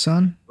business,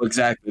 son.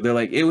 Exactly. They're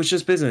like, it was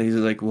just business. He's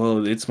like,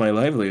 well, it's my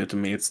livelihood to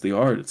me. It's the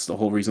art. It's the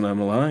whole reason I'm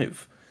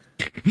alive.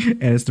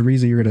 And it's the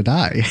reason you're gonna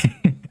die.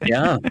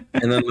 Yeah.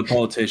 And then the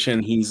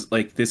politician, he's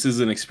like, this is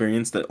an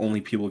experience that only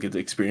people get to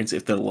experience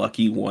if they're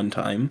lucky one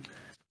time.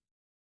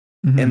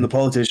 And the Mhm.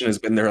 politician has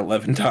been there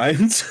 11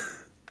 times.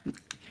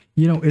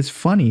 You know, it's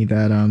funny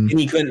that And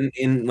he couldn't,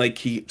 in like,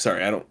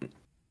 sorry, I don't,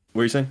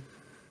 what are you saying?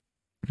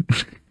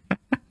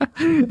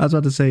 I was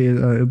about to say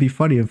it'd be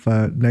funny if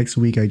next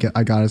week I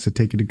got us a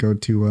ticket to go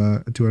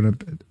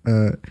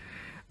a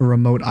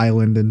remote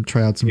island and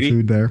try out some JD,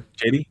 food there.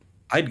 JD,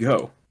 I'd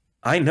go.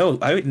 I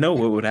would know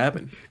what would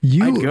happen. I'd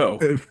You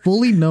go.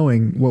 fully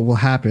knowing what will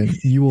happen,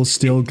 you will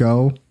still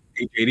go.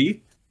 Hey, JD,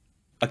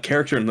 a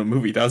character in the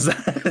movie does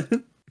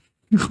that.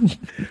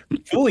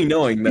 Fully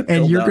knowing that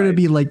And they'll you're gonna die.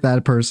 be like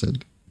that person.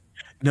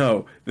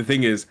 No, the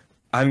thing is,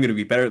 I'm gonna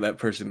be better than that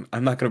person.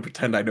 I'm not gonna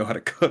pretend I know how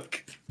to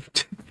cook.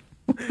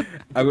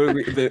 I would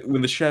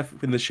when the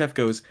chef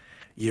goes,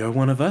 "You're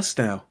one of us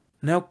now.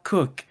 Now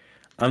cook."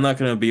 I'm not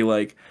gonna be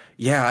like,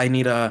 "Yeah, I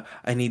need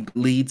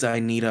leads. I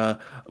need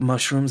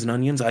mushrooms and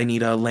onions. I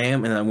need a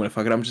lamb." And I'm gonna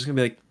fuck it. I'm just gonna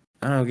be like,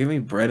 "I don't know. Give me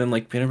bread and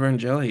like peanut butter and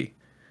jelly.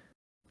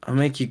 I'll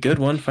make you a good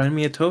one. Find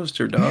me a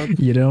toaster, dog."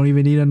 You don't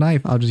even need a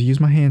knife. I'll just use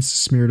my hands to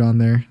smear it on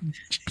there.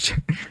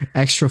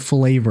 Extra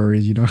flavor,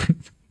 you know.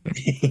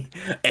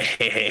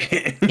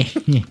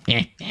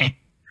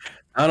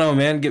 I don't know,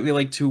 man. Get me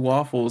like two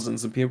waffles and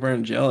some peanut butter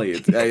and jelly.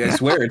 I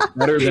swear, it's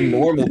better than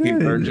normal peanut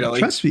butter and jelly.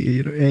 Trust me.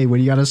 You know, hey, when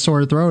you got a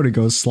sore throat, it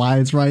goes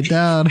slides right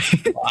down.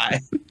 Why?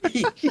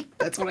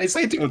 That's what I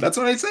say to him. That's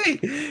what I say.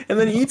 And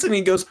then he eats it and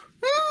he goes,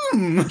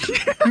 hmm.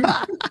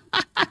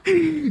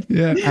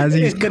 Yeah, as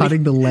he's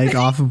cutting the leg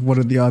off of one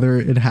of the other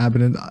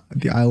inhabitant,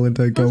 the island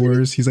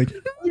goers, he's like,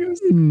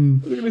 I'm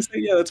gonna say,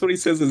 yeah, that's what he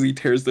says as he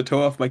tears the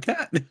toe off my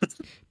cat.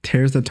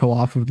 tears the toe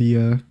off of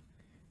the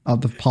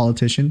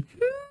politician.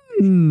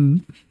 Hmm.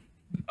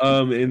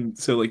 And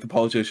so like the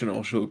politician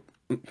also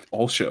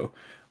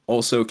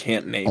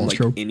can't name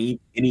like Also,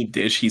 any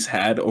dish he's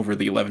had over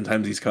the 11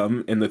 times he's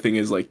come. And the thing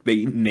is like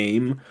they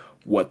name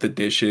what the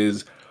dish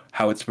is,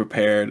 how it's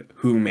prepared,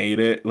 who made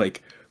it,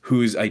 like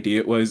whose idea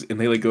it was, and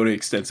they like go to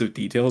extensive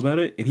detail about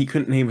it, and he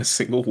couldn't name a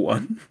single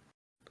one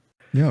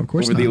yeah, of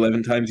course over the not.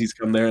 11 times he's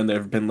come there, and there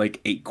have been like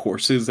 8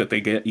 courses that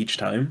they get each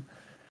time.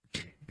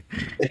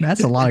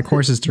 That's a lot of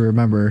courses to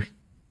remember.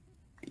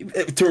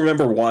 To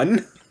remember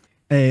one?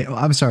 Hey,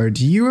 I'm sorry.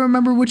 Do you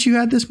remember what you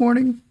had this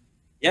morning?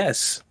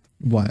 Yes.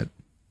 What?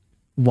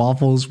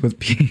 Waffles with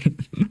peanut.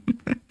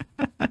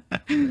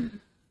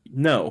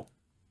 No.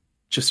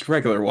 Just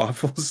regular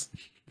waffles.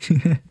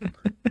 Okay,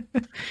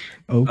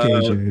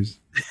 Uh, James.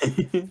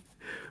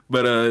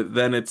 But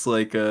then it's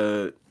like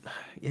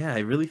yeah, I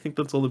really think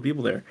that's all the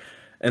people there.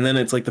 And then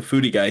it's like the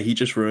foodie guy, he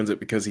just ruins it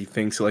because he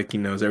thinks like he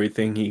knows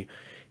everything.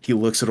 He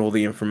looks at all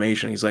the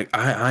information. He's like,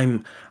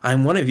 I'm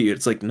one of you.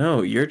 It's like,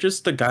 no, you're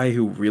just a guy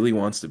who really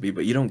wants to be,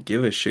 but you don't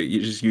give a shit.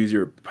 You just use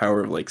your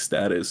power of like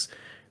status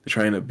to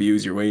try and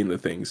abuse your way into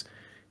things.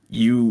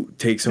 You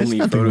take so There's many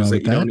nothing photos wrong that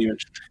with you that. don't even.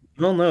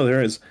 Well, no,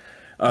 there is.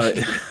 Uh,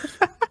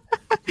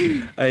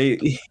 I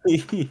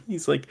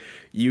he's like,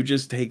 you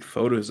just take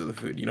photos of the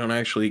food. You don't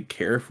actually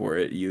care for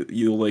it.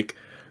 You like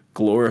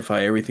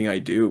glorify everything I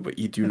do, but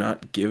you do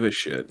not give a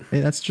shit.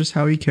 Hey, that's just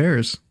how he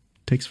cares.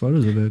 Takes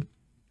photos of it.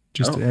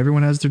 Just Oh.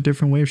 everyone has their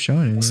different way of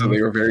showing it. So You know?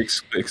 they were very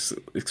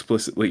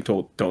explicitly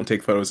told don't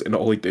take photos, and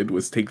all he did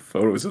was take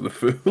photos of the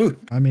food.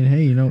 I mean,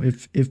 hey, you know,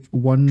 if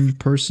one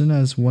person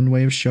has one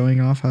way of showing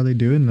off how they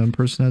do it, and one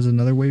person has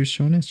another way of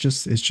showing it,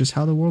 it's just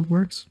how the world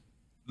works.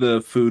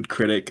 The food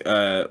critic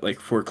like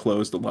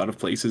foreclosed a lot of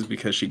places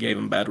because she gave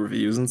them bad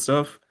reviews and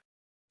stuff.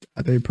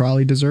 They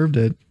probably deserved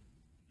it.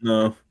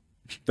 No,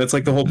 that's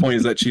like the whole point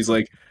is that she's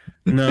like,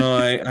 no,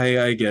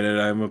 I get it.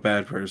 I'm a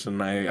bad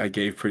person. I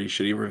gave pretty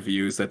shitty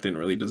reviews that didn't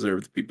really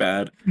deserve to be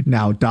bad.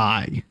 Now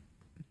die.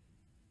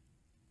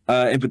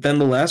 But then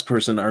the last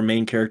person, our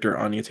main character,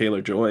 Anya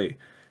Taylor-Joy,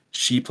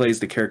 she plays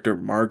the character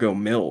Margot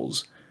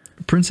Mills.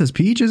 Princess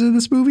Peach is in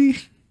this movie.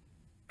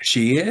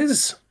 She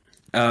is.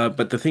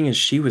 But the thing is,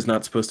 she was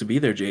not supposed to be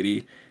there,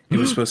 JD. It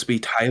was supposed to be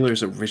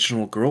Tyler's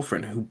original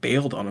girlfriend who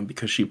bailed on him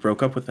because she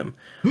broke up with him.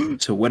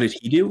 So what did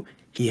he do?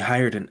 He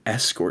hired an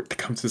escort to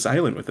come to this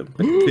island with him.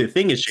 But the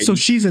thing is, JD, So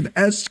she's an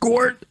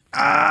escort?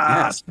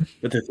 Ah! yes.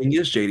 But the thing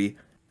is, JD,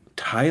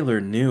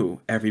 Tyler knew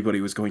everybody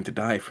was going to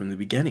die from the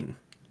beginning.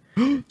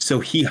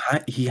 So he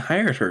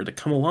hired her to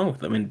come along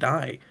with him and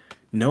die,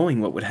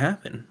 knowing what would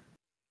happen.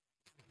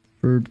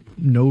 For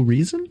no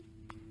reason?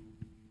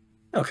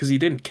 No, because he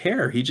didn't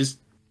care. He just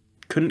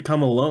couldn't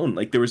come alone.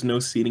 Like, there was no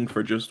seating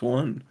for just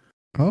one.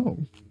 Oh.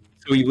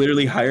 So he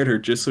literally hired her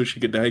just so she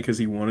could die because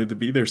he wanted to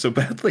be there so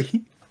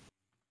badly.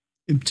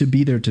 To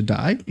be there to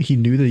die? He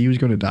knew that he was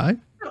going to die?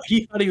 No,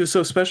 he thought he was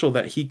so special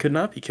that he could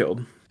not be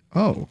killed.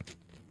 Oh.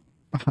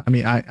 I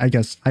mean, I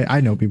guess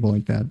I know people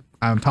like that.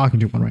 I'm talking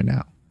to one right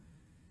now.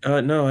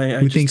 No, I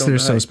Who just thinks don't they're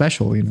die. so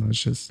special, you know,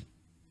 it's just...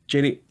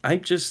 JD, I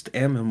just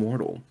am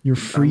immortal. You're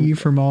free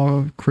from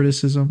all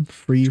criticism,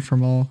 free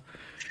from all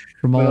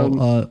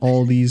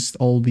these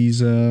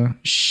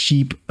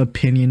sheep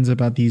opinions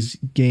about these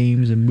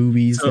games and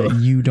movies that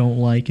you don't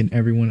like and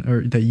everyone,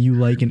 or that you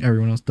like and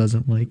everyone else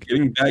doesn't like.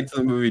 Getting back to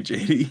the movie,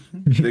 JD,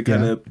 they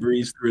kind of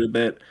breeze through it a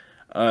bit.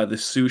 The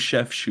sous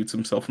chef shoots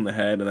himself in the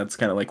head, and that's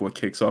kind of like what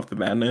kicks off the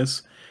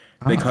madness.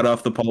 They cut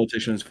off the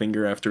politician's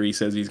finger after he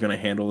says he's going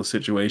to handle the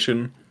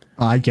situation.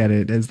 Oh, I get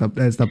it. As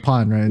the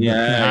pun, right?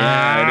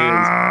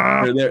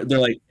 Yeah, it is. They're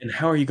like, and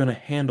how are you going to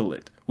handle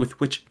it? With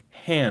which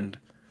hand?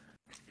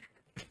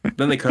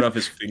 Then they cut off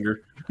his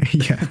finger.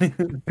 Yeah.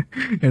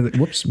 And like,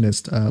 whoops,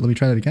 missed. Let me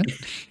try that again.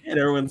 And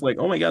everyone's like,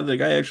 oh my god, the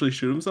guy actually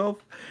shoot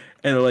himself?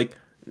 And they're like,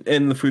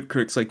 and the food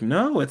critic's like,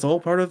 no, it's all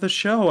part of the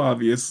show,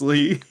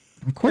 obviously.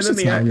 Of course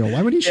it's not real.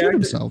 Why would he shoot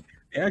himself?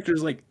 The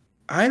actor's like,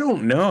 I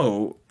don't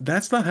know.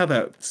 That's not how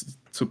that's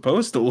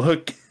supposed to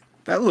look.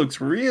 That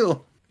looks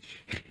real.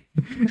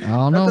 I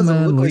don't know,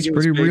 man. Looks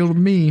pretty real to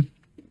me.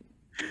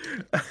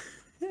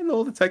 And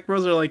all the tech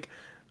bros are like,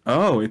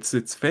 oh, it's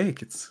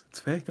fake. It's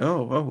fake.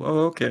 Oh,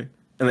 okay.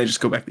 And they just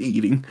go back to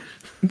eating.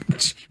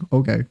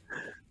 Okay.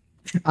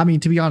 I mean,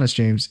 to be honest,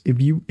 James, if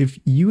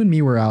you and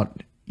me were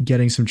out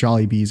getting some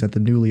Jollibees at the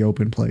newly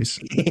opened place,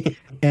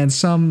 and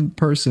some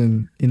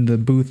person in the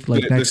booth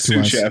next to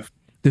us,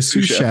 the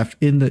sous chef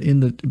in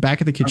the back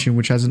of the kitchen,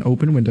 which has an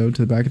open window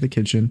to the back of the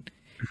kitchen,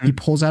 he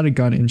pulls out a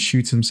gun and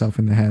shoots himself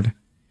in the head.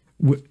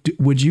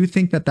 Would you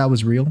think that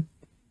was real?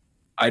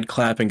 I'd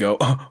clap and go,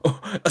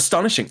 oh,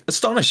 astonishing,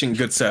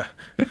 good sir.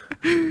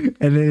 And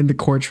then in the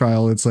court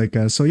trial, it's like,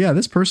 so yeah,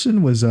 this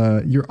person was,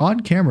 you're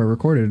on camera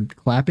recorded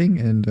clapping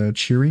and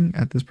cheering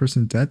at this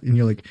person's death. And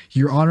you're like,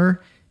 Your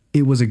Honor,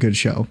 it was a good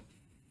show.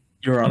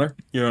 Your Honor,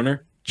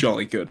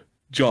 jolly good.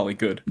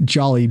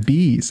 Jolly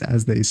bees,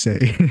 as they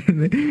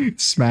say.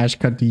 Smash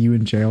cut to you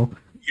in jail.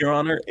 Your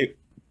Honor, it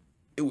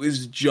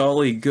was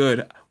jolly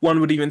good. One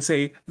would even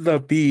say the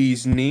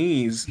bee's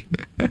knees.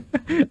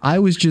 I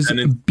was just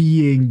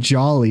being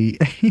jolly.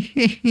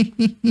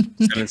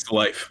 Sentence to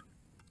life.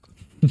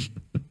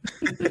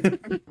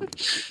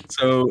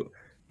 So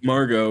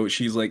Margot,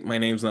 she's like, my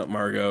name's not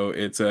Margot,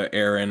 it's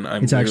Aaron.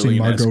 It's actually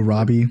Margot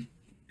Robbie.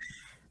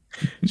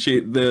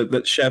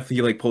 The chef,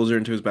 he like pulls her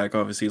into his back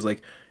office. He's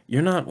like,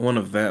 you're not one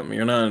of them.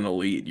 You're not an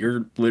elite.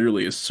 You're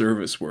literally a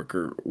service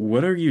worker.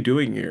 What are you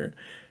doing here?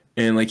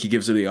 And like he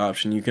gives her the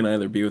option. You can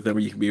either be with them or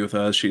you can be with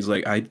us. She's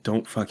like, I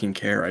don't fucking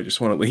care. I just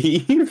want to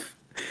leave.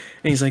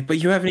 And he's like, but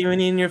you haven't even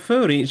eaten your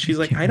food. And she's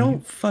like, I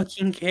don't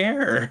fucking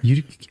care.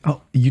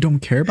 You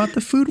don't care about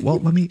the food? Well,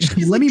 let me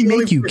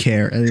make you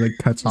care. And he like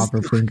cuts off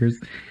her fingers.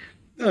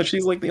 No,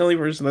 she's like the only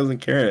person that doesn't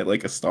care. And it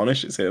like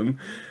astonishes him.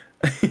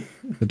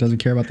 That doesn't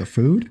care about the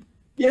food?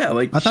 Yeah,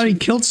 like I thought he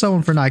killed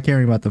someone for not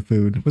caring about the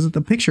food. Was it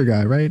the picture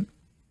guy, right?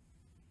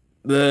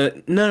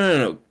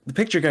 No. The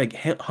picture guy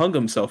hung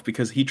himself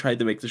because he tried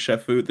to make the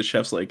chef food. The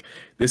chef's like,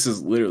 this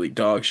is literally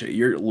dog shit.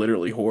 You're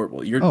literally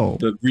horrible. You're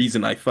the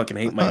reason I fucking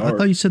hate my art. I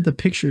thought you said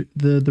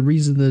the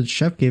reason the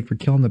chef gave for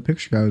killing the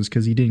picture guy was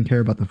because he didn't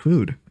care about the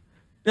food.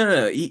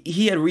 No.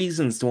 He had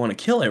reasons to want to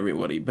kill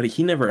everybody, but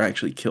he never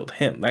actually killed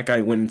him. That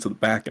guy went into the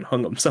back and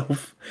hung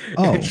himself.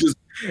 Oh.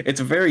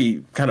 It's a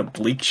very kind of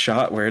bleak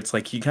shot where it's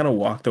like he kind of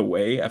walked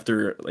away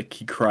after like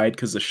he cried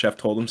because the chef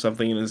told him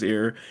something in his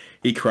ear.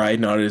 He cried,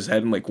 nodded his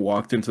head, and like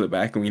walked into the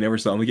back, and we never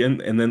saw him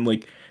again. And then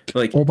like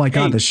oh my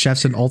god, the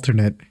chef's an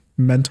alternate.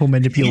 Mental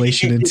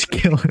manipulation and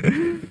skill.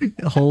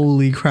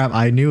 Holy crap!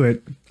 I knew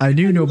it. I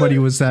knew nobody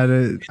was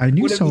that. I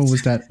knew someone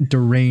was that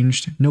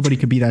deranged. Nobody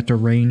could be that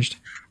deranged.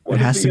 It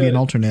has to be an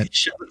alternate.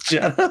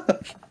 Shut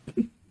up.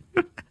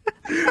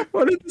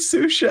 What are the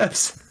sous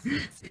chefs?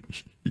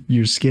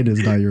 Your skin is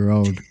not your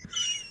own.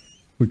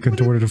 With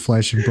contorted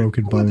flesh and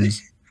broken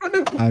bones,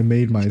 I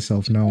made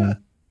myself known.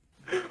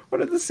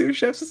 One of the sous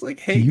chefs is like,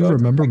 hey, do you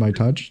remember my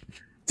touch?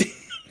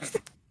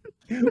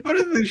 One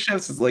of the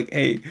chefs is like,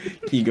 hey,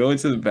 can you go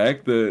into the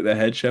back? The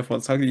head chef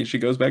wants to talk to you. She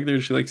goes back there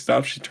and she like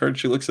stops, she turns,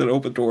 she looks at an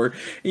open door,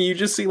 and you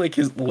just see like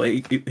his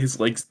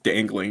legs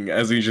dangling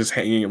as he's just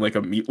hanging in like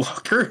a meat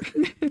locker.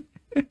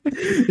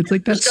 It's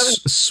like that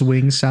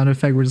swing sound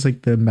effect where it's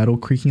like the metal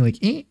creaking like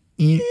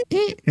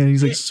and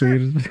he's like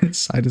swinging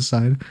side to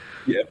side.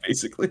 Yeah,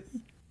 basically.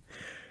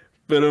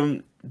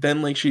 But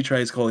then like she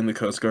tries calling the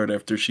Coast Guard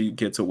after she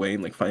gets away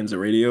and like finds the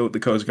radio. The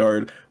Coast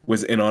Guard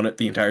was in on it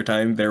the entire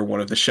time. They're one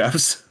of the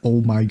chefs.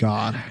 Oh my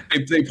god.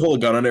 They pull a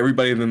gun on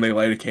everybody and then they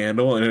light a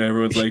candle and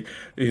everyone's like,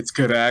 "It's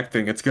good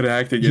acting. It's good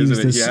acting, He isn't was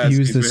it?" the Yes, he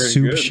was he's the very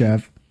soup good.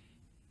 chef.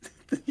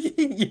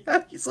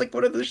 Yeah, he's like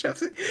one of the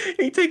chefs.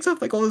 He takes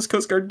off like all his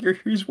Coast Guard gear.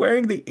 He's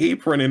wearing the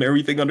apron and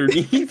everything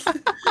underneath.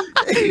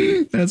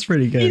 That's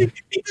pretty good.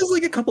 He does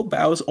like a couple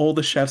bows. All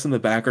the chefs in the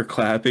back are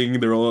clapping.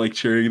 They're all like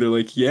cheering. They're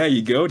like, "Yeah,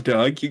 you go,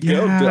 Doug. You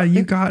go, Yeah, Doug."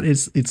 you got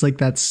it's like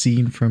that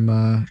scene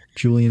from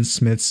Julian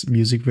Smith's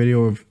music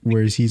video of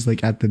where he's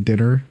like at the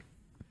dinner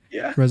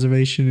Yeah,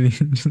 reservation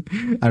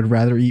and I'd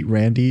rather eat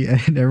Randy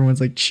and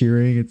everyone's like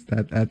cheering. It's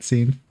that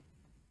scene.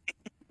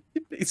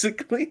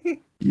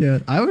 basically. Yeah,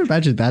 I would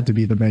imagine that to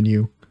be the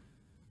menu.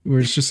 Where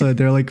it's just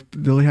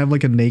they'll have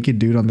like a naked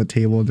dude on the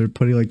table and they're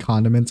putting like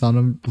condiments on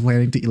him,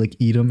 planning to like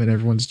eat him, and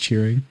everyone's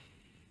cheering.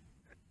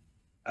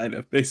 I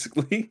know,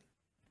 basically.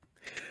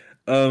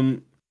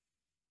 Um,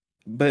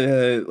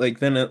 but like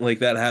then like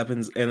that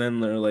happens, and then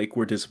they're like,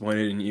 "We're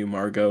disappointed in you,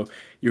 Margot.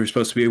 You were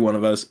supposed to be one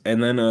of us."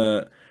 And then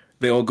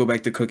they all go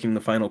back to cooking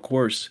the final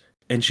course,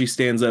 and she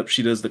stands up.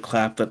 She does the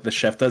clap that the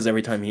chef does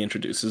every time he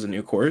introduces a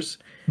new course,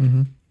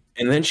 Mm-hmm.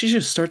 and then she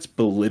just starts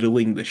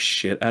belittling the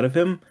shit out of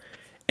him.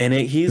 And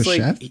he's The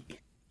like, chef?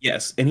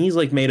 yes, and he's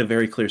like made a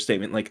very clear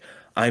statement, like,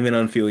 "I'm an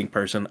unfeeling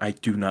person. I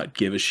do not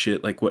give a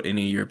shit like what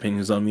any of your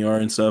opinions on me are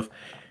and stuff."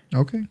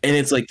 Okay. And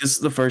it's like this is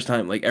the first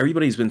time like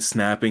everybody's been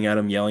snapping at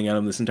him, yelling at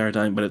him this entire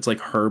time, but it's like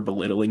her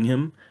belittling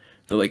him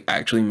that like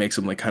actually makes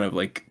him like kind of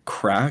like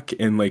crack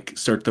and like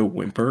start to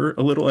whimper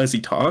a little as he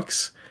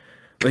talks.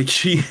 Like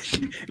she,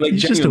 like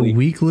He's just a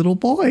weak little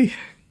boy.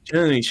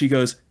 genuinely, she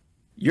goes,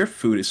 "Your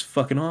food is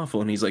fucking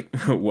awful," and he's like,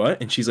 "What?"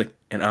 And she's like,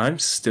 "And I'm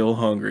still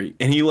hungry."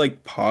 And he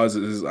like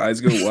pauses, his eyes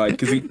go wide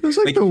because he It was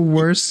like the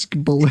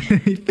worst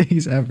belittling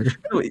things ever.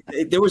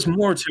 there was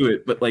more to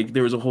it, but like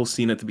there was a whole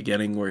scene at the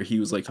beginning where he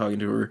was like talking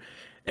to her,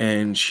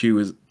 and he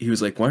was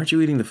like, "Why aren't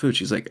you eating the food?"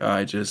 She's like,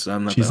 I'm not She's that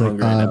like,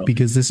 hungry right now."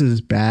 because this is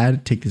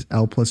bad. Take this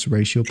L plus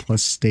ratio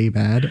plus stay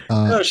bad. No,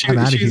 I'm out of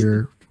she's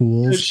here,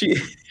 fools.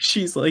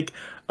 she's like,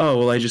 "Oh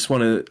well, I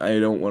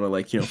don't want to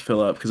like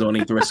fill up because I want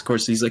to eat the rest of the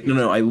course." He's like,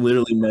 "No, I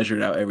literally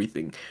measured out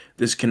everything.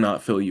 This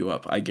cannot fill you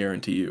up. I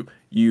guarantee you.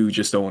 You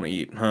just don't want to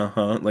eat,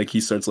 huh?" Like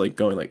he starts like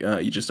going like,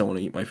 "You just don't want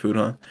to eat my food,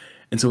 huh?"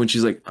 And so when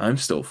she's like, "I'm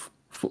still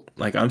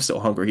like I'm still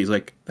hungry," he's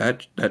like,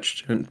 "That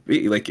shouldn't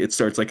be." Like it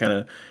starts like kind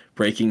of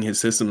breaking his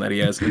system that he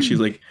has, and she's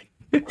like,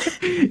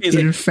 he's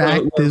In like,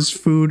 fact, this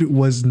food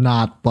was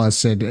not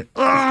busted.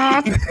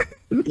 Ah!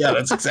 Yeah,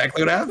 that's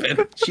exactly what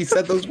happened. She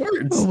said those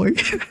words. Oh my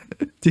god.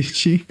 Did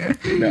she?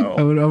 No.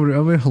 I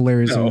would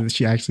hilarious No. if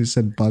she actually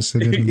said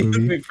busted in the It would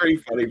movie. be pretty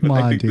funny, but Come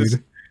on, This,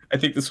 dude. I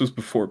think this was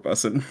before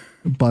bussin',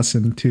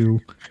 Bussin' 2.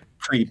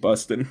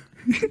 pre-bustin'.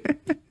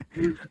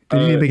 They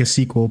need to make a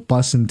sequel,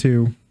 Bussin'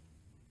 2.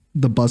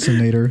 The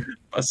Bussinator.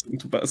 Bustin'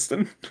 to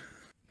bustin'.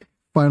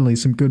 Finally,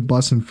 some good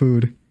bussin'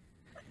 food.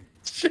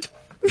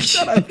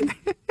 Shut up.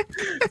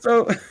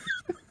 So,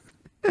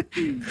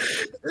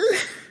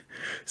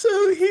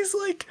 so he's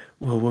like,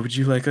 "Well, what would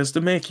you like us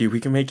to make you? We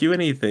can make you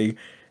anything."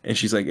 And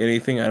she's like,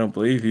 "Anything? I don't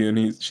believe you." And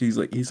he's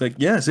like,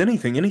 "Yes,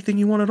 anything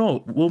you want at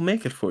all. We'll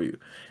make it for you.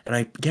 And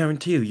I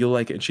guarantee you'll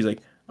like it." And she's like,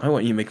 "I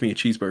want you to make me a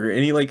cheeseburger."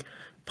 And he like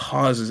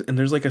pauses and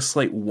there's like a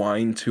slight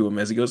whine to him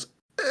as he goes,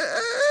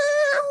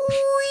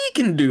 "We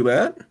can do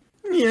that.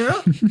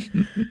 Yeah."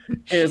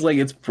 And it's like,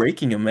 it's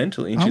breaking him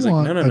mentally. And she's like,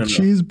 want "No, a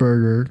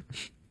cheeseburger.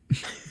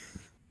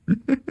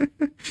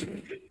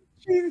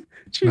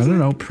 She's I don't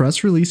know.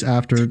 Press release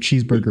after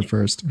cheeseburger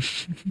first.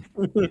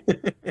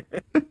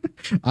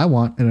 I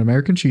want an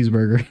American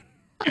cheeseburger.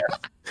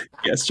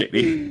 Yes,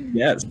 JD.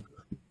 Yes.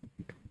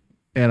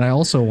 And I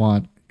also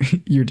want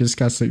you're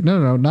disgusting.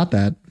 No, not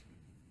that.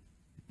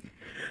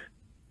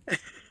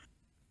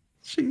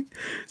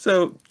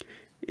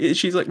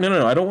 She's like,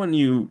 no, I don't want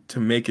you to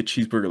make a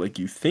cheeseburger like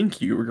you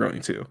think you were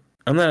going to.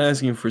 I'm not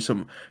asking for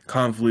some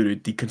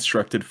convoluted,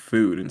 deconstructed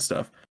food and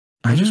stuff.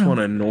 I just want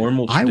a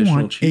normal traditional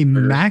I want a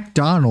cheeseburger.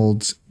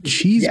 McDonald's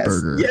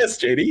cheeseburger.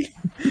 Yes, JD.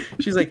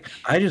 She's like,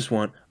 "I just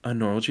want a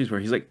normal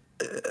cheeseburger." He's like,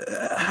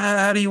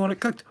 how do you want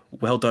it cooked?"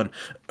 "Well done."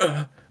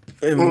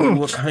 And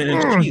what kind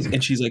of cheese?"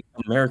 And she's like,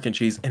 "American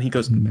cheese." And he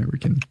goes,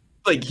 American.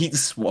 like he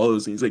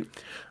swallows and he's like,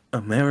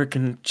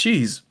 "American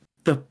cheese,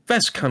 the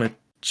best kind of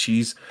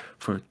cheese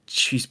for a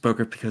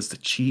cheeseburger because the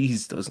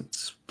cheese doesn't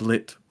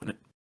split when it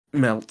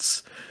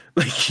melts."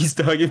 Like he's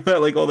talking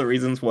about like all the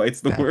reasons why it's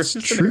the worst.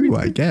 That's true,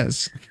 I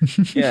guess.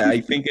 Yeah, I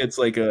think it's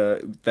like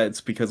that's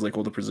because like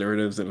all the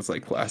preservatives and it's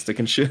like plastic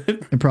and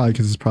shit. And probably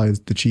because it's probably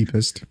the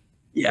cheapest.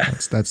 Yeah.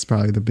 That's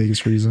probably the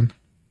biggest reason.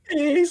 And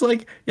he's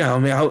like, "Yeah, I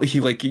mean,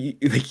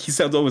 he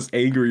sounds almost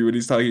angry when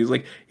he's talking. He's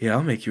like, "Yeah,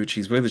 I'll make you a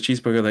cheeseburger, the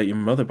cheeseburger that your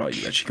mother bought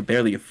you that she could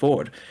barely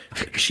afford,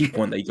 the cheap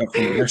one that you got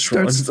from the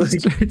restaurant."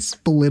 Starts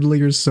belittling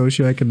her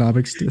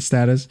socioeconomic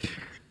status.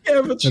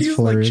 Yeah, but That's she's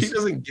like, she hilarious.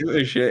 doesn't give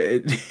a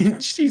shit.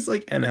 And she's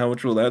like, and how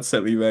much will that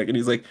set me back? And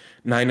he's like,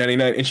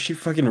 9.99. And she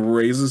fucking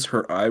raises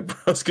her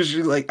eyebrows because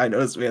she's like, I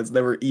know this man's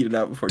never eaten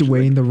out before.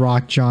 Dwayne the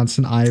Rock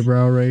Johnson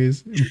eyebrow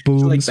raise, She's like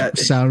booms that.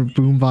 sound,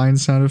 boom vine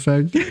sound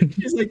effect.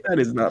 She's like, that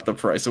is not the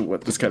price of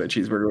what this kind of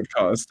cheeseburger would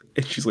cost.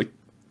 And she's like,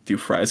 do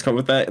fries come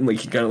with that? And like,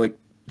 he kind of like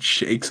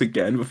shakes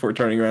again before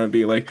turning around and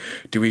being like,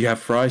 do we have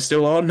fries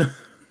still on?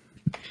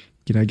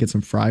 Can I get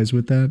some fries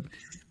with that?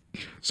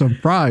 Some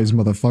fries,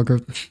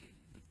 motherfucker.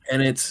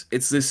 And it's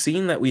this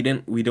scene that we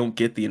don't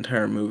get the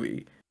entire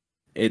movie.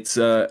 It's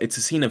a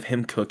scene of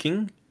him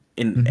cooking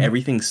and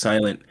everything's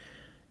silent.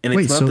 And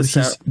Wait, it's not so the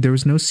sound. there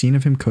was no scene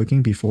of him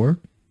cooking before?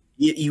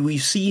 We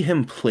see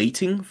him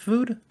plating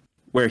food,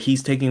 where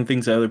he's taking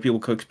things that other people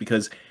cook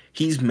because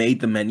he's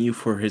made the menu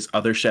for his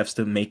other chefs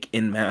to make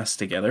en masse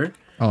together.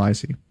 Oh, I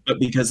see. But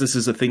because this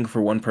is a thing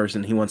for one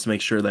person, he wants to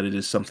make sure that it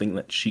is something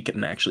that she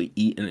can actually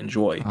eat and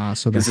enjoy.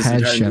 So the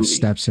head chef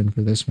steps in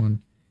for this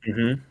one.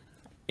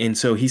 And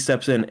so he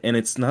steps in, and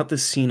it's not the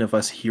scene of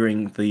us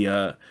hearing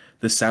the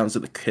sounds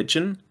of the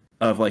kitchen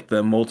of like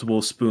the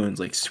multiple spoons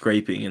like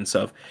scraping and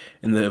stuff,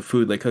 and the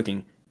food like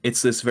cooking.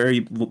 It's this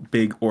very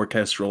big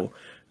orchestral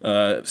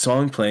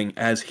song playing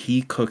as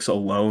he cooks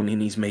alone,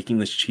 and he's making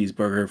this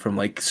cheeseburger from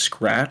like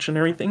scratch and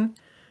everything.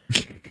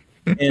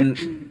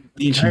 And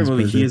the entire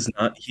movie, he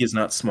has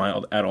not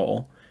smiled at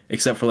all,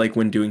 except for like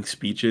when doing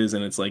speeches,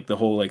 and it's like the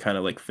whole like kind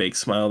of like fake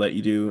smile that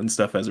you do and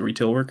stuff as a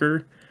retail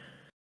worker.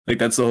 Like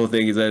that's the whole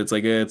thing, is that it's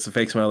like it's a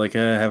fake smile, like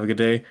have a good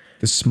day.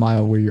 The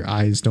smile where your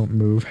eyes don't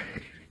move.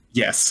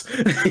 Yes,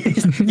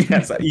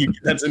 yes,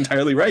 that's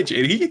entirely right,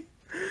 JD.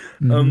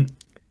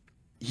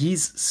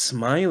 He's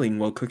smiling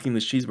while cooking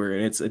this cheeseburger,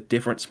 and it's a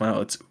different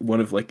smile. It's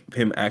one of like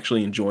him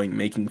actually enjoying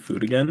making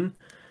food again.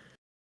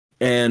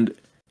 And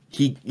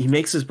he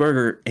makes this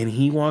burger, and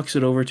he walks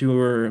it over to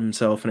her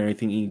himself and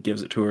everything. He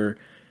gives it to her,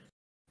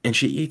 and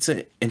she eats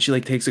it, and she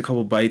like takes a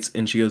couple bites,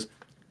 and she goes,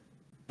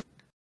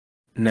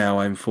 "Now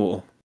I'm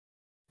full."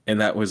 And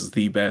that was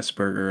the best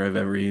burger I've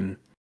ever eaten.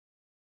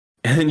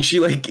 And she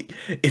like,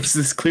 it's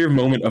this clear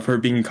moment of her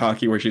being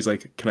cocky where she's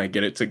like, "Can I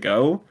get it to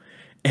go?"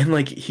 And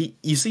like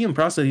you see him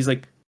process. He's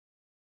like,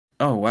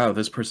 "Oh wow,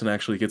 this person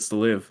actually gets to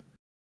live."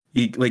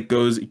 He like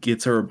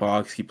gets her a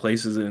box. He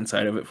places it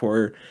inside of it for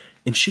her,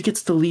 and she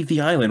gets to leave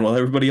the island while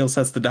everybody else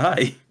has to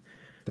die.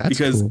 That's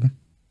cool.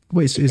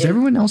 Wait, so is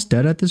everyone else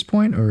dead at this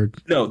point, or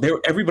no?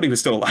 Everybody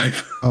was still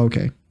alive. Oh,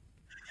 okay.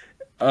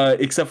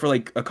 Except for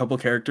like a couple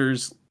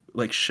characters,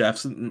 like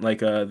chefs, like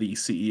the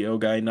CEO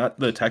guy, not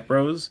the tech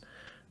bros.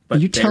 But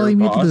are you telling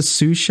me that the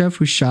sous chef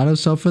who shot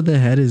himself in the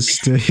head is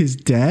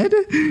dead? No,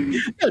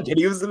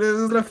 it was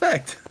an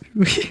effect.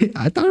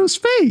 I thought it was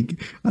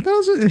fake. I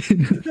thought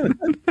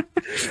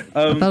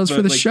it was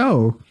for the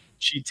show.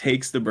 She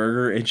takes the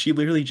burger and she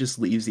literally just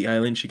leaves the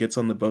island. She gets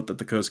on the boat that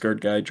the Coast Guard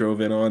guy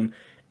drove in on,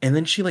 and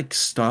then she like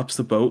stops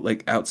the boat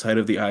like outside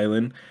of the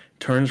island,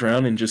 turns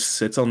around and just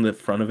sits on the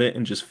front of it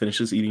and just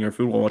finishes eating her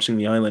food while watching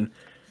the island.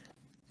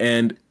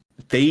 And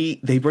they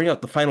bring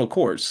out the final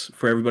course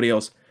for everybody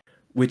else,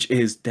 which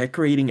is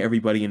decorating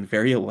everybody in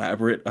very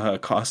elaborate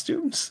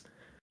costumes.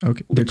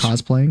 Okay, they're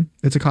cosplaying.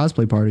 It's a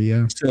cosplay party,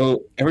 yeah.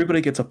 So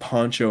everybody gets a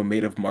poncho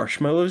made of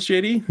marshmallows,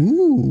 JD.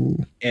 Ooh.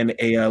 And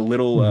a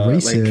little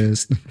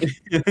racist.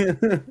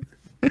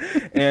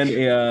 And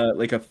a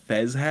like a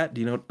fez hat.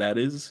 Do you know what that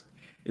is?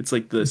 It's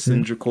like the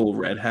cylindrical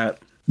red hat.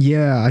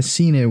 Yeah, I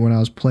seen it when I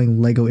was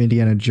playing Lego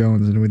Indiana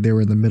Jones, and they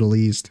were in the Middle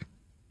East.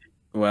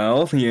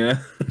 Well, yeah.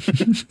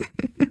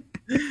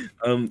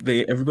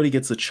 Everybody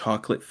gets a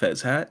chocolate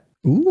fez hat.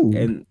 Ooh.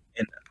 And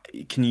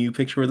can you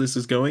picture where this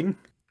is going?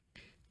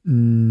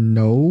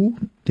 No,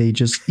 they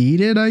just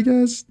eat it, I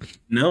guess.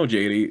 No,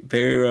 JD.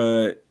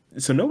 They're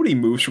so nobody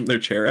moves from their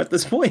chair at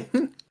this point.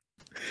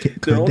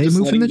 Could they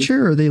move from the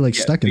chair, or are they like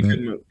stuck in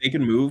there? They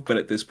can move, but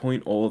at this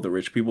point, all of the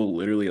rich people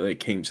literally like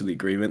came to the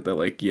agreement that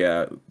like,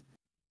 yeah,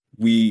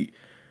 we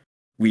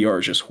are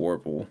just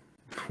horrible.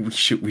 We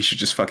should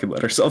just fucking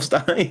let ourselves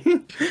die.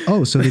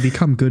 Oh, so they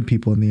become good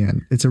people in the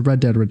end. It's a Red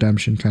Dead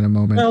Redemption kind of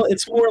moment. Well,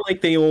 it's more like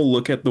they all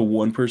look at the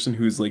one person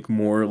who's like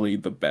morally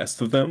the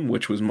best of them,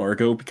 which was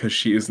Margot, because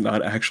she is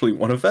not actually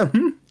one of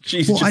them.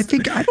 I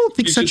don't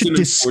think such a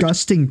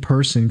disgusting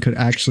person could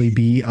actually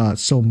be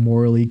so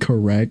morally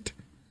correct,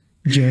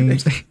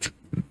 James.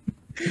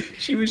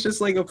 She was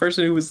just like a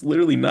person who was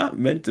literally not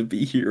meant to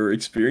be here or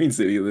experience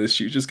any of this.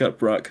 She just got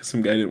brought because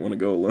some guy didn't want to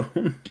go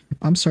alone.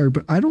 I'm sorry,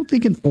 but I don't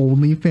think an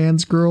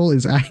OnlyFans girl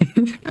is.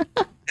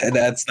 And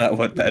that's not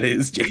what that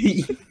is,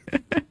 Jay.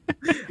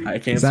 I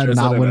can't. Is that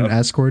not what an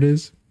escort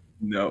is?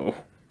 No.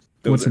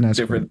 What's an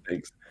escort? Different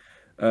things.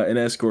 An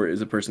escort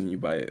is a person you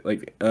buy it,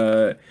 like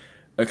a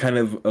kind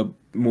of a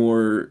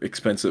more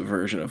expensive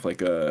version of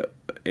like a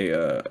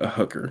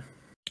hooker.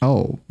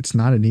 Oh, it's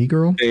not an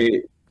e-girl?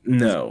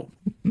 No,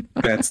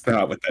 that's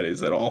not what that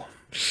is at all.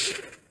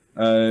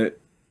 But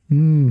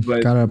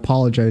gotta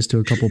apologize to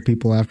a couple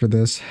people after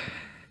this.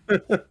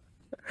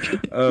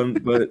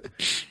 But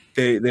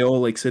they all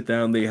like sit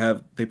down. They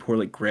pour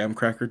like graham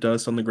cracker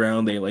dust on the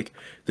ground. They like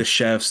the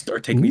chefs are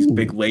taking these Ooh,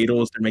 big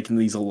ladles. They're making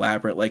these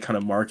elaborate like kind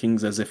of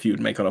markings as if you'd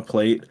make on a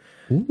plate.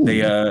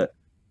 They ooh.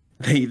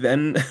 they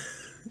then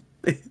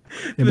You're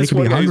this making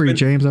me one guy who's hungry, been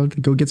James. I have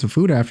to go get some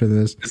food after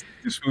this.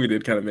 this movie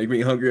did kind of make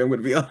me hungry. I'm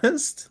gonna be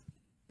honest.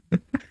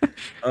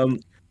 Um,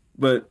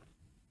 but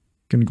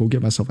Gonna go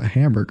get myself a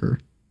hamburger.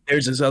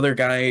 there's this other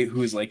guy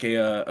who's like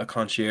a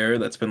concierge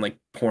that's been like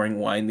pouring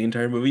wine the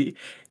entire movie,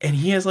 and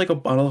he has like a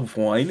bottle of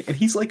wine, and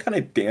he's like kind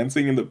of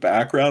dancing in the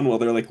background while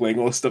they're like laying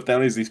all this stuff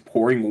down as he's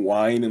pouring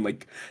wine and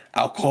like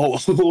alcohol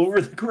all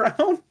over the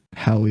ground.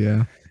 Hell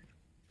yeah.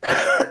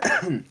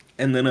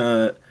 And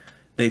then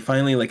they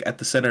finally like at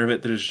the center of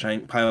it there's a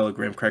giant pile of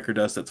graham cracker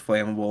dust that's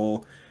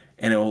flammable,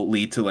 and it will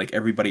lead to like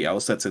everybody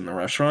else that's in the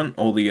restaurant,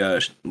 all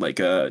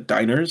the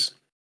diners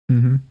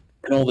Mm-hmm.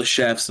 and all the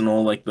chefs and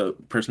all like the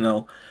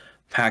personnel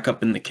pack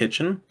up in the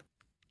kitchen.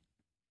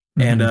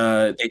 And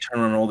Mm-hmm. they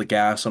turn on all the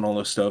gas on all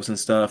those stoves and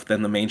stuff.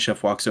 Then the main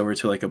chef walks over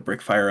to like a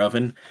brick fire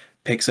oven,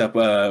 picks up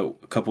a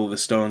couple of the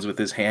stones with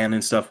his hand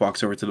and stuff,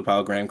 walks over to the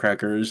pile of graham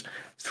crackers,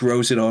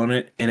 throws it on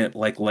it, and it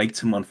like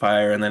lights him on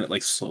fire, and then it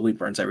like slowly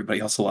burns everybody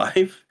else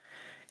alive.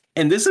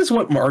 And this is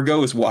what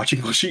Margot is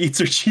watching while she eats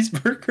her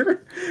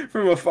cheeseburger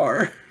from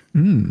afar.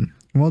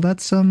 Well,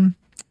 that's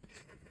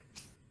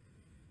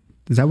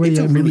is that where It's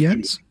the a movie really good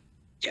ends?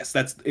 Yes,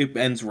 that's it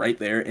ends right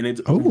there, and it's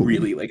Oh,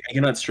 really like I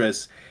cannot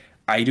stress.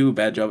 I do a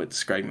bad job at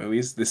describing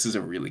movies. This is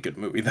a really good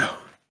movie though.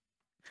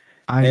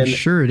 I'm And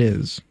sure it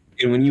is.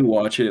 and when you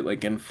watch it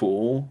like in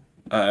full,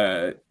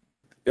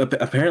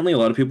 apparently a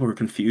lot of people were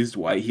confused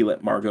why he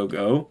let Margot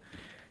go,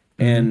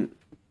 Mm-hmm. and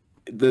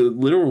the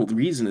literal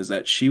reason is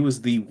that she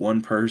was the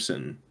one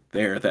person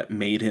there that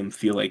made him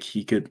feel like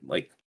he could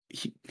like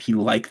he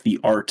liked the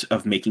art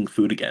of making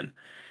food again,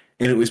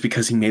 and it was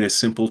because he made a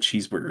simple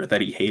cheeseburger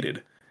that he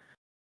hated.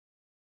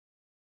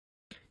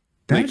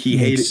 Like That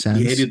makes sense.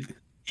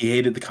 he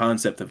hated the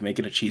concept of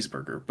making a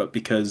cheeseburger, but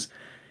because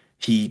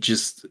he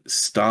just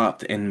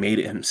stopped and made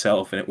it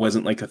himself, and it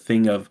wasn't like a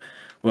thing of,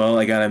 well,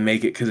 I gotta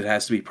make it because it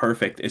has to be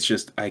perfect. It's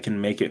just I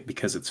can make it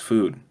because it's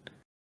food.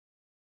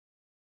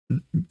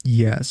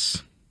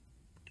 Yes.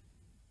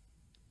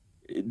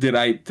 Did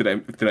I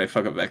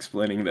fuck up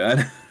explaining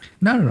that?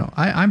 No.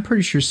 I'm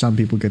pretty sure some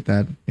people get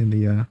that in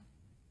the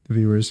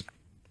viewers.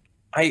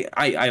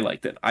 I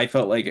liked it. I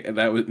felt like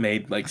that was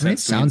made like I mean, it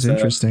sense to me. sounds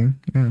interesting.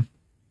 Yeah.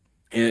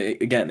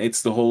 Again,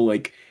 it's the whole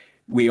like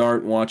we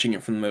aren't watching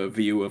it from the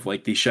view of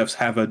like these chefs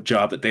have a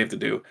job that they have to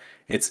do.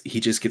 It's he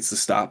just gets to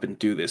stop and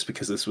do this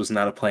because this was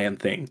not a planned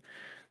thing.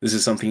 This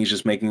is something he's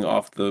just making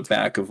off the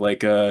back of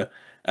like out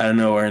of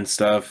nowhere and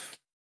stuff.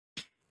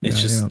 It's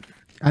Yeah, just yeah.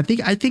 I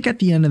think at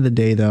the end of the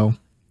day though,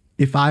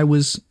 if I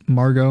was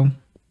Margot,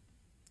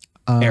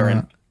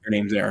 Aaron. Her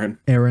name's Aaron.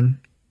 Aaron,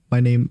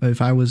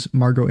 if I was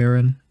Margot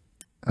Aaron,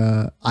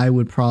 I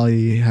would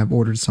probably have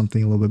ordered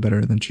something a little bit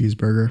better than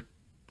cheeseburger.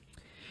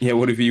 Yeah,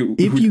 what if you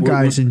If you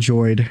guys what,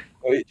 enjoyed,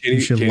 wait,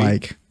 you should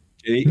like.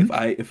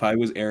 JD, if I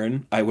was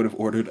Aaron, I would have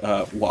ordered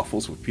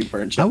waffles with peanut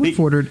butter and I would jelly. have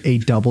ordered a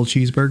double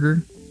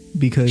cheeseburger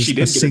because She a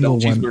did get a single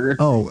double one cheeseburger.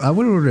 oh I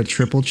would have ordered a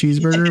triple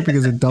cheeseburger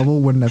because a double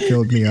wouldn't have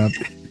filled me up.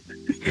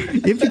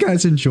 If you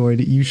guys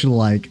enjoyed, you should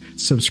like,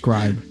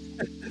 subscribe.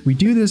 We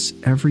do this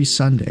every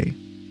Sunday.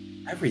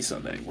 Every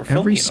Sunday. We're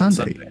Every filming it on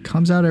Sunday.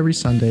 Comes out every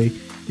Sunday.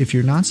 If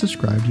you're not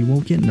subscribed, you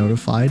won't get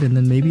notified, and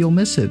then maybe you'll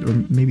miss it, or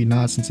maybe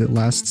not, since it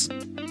lasts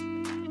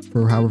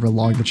for however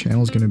long the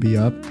channel is going to be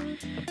up.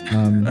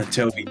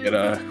 Until we get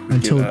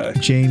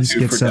James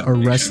sued gets for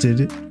defamation.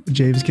 arrested.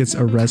 James gets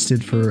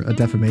arrested for a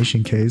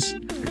defamation case.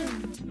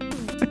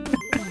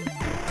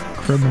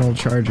 Criminal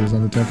charges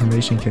on the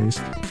defamation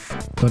case.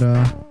 But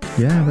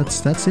yeah,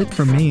 that's it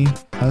from me.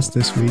 Us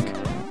this week.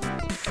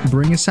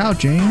 Bring us out,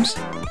 James.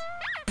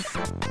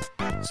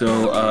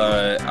 So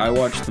I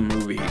watched the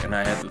movie and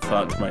I had the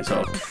thought to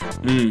myself,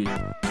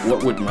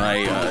 what would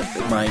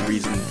my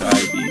reason to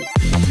die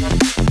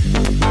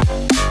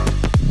be?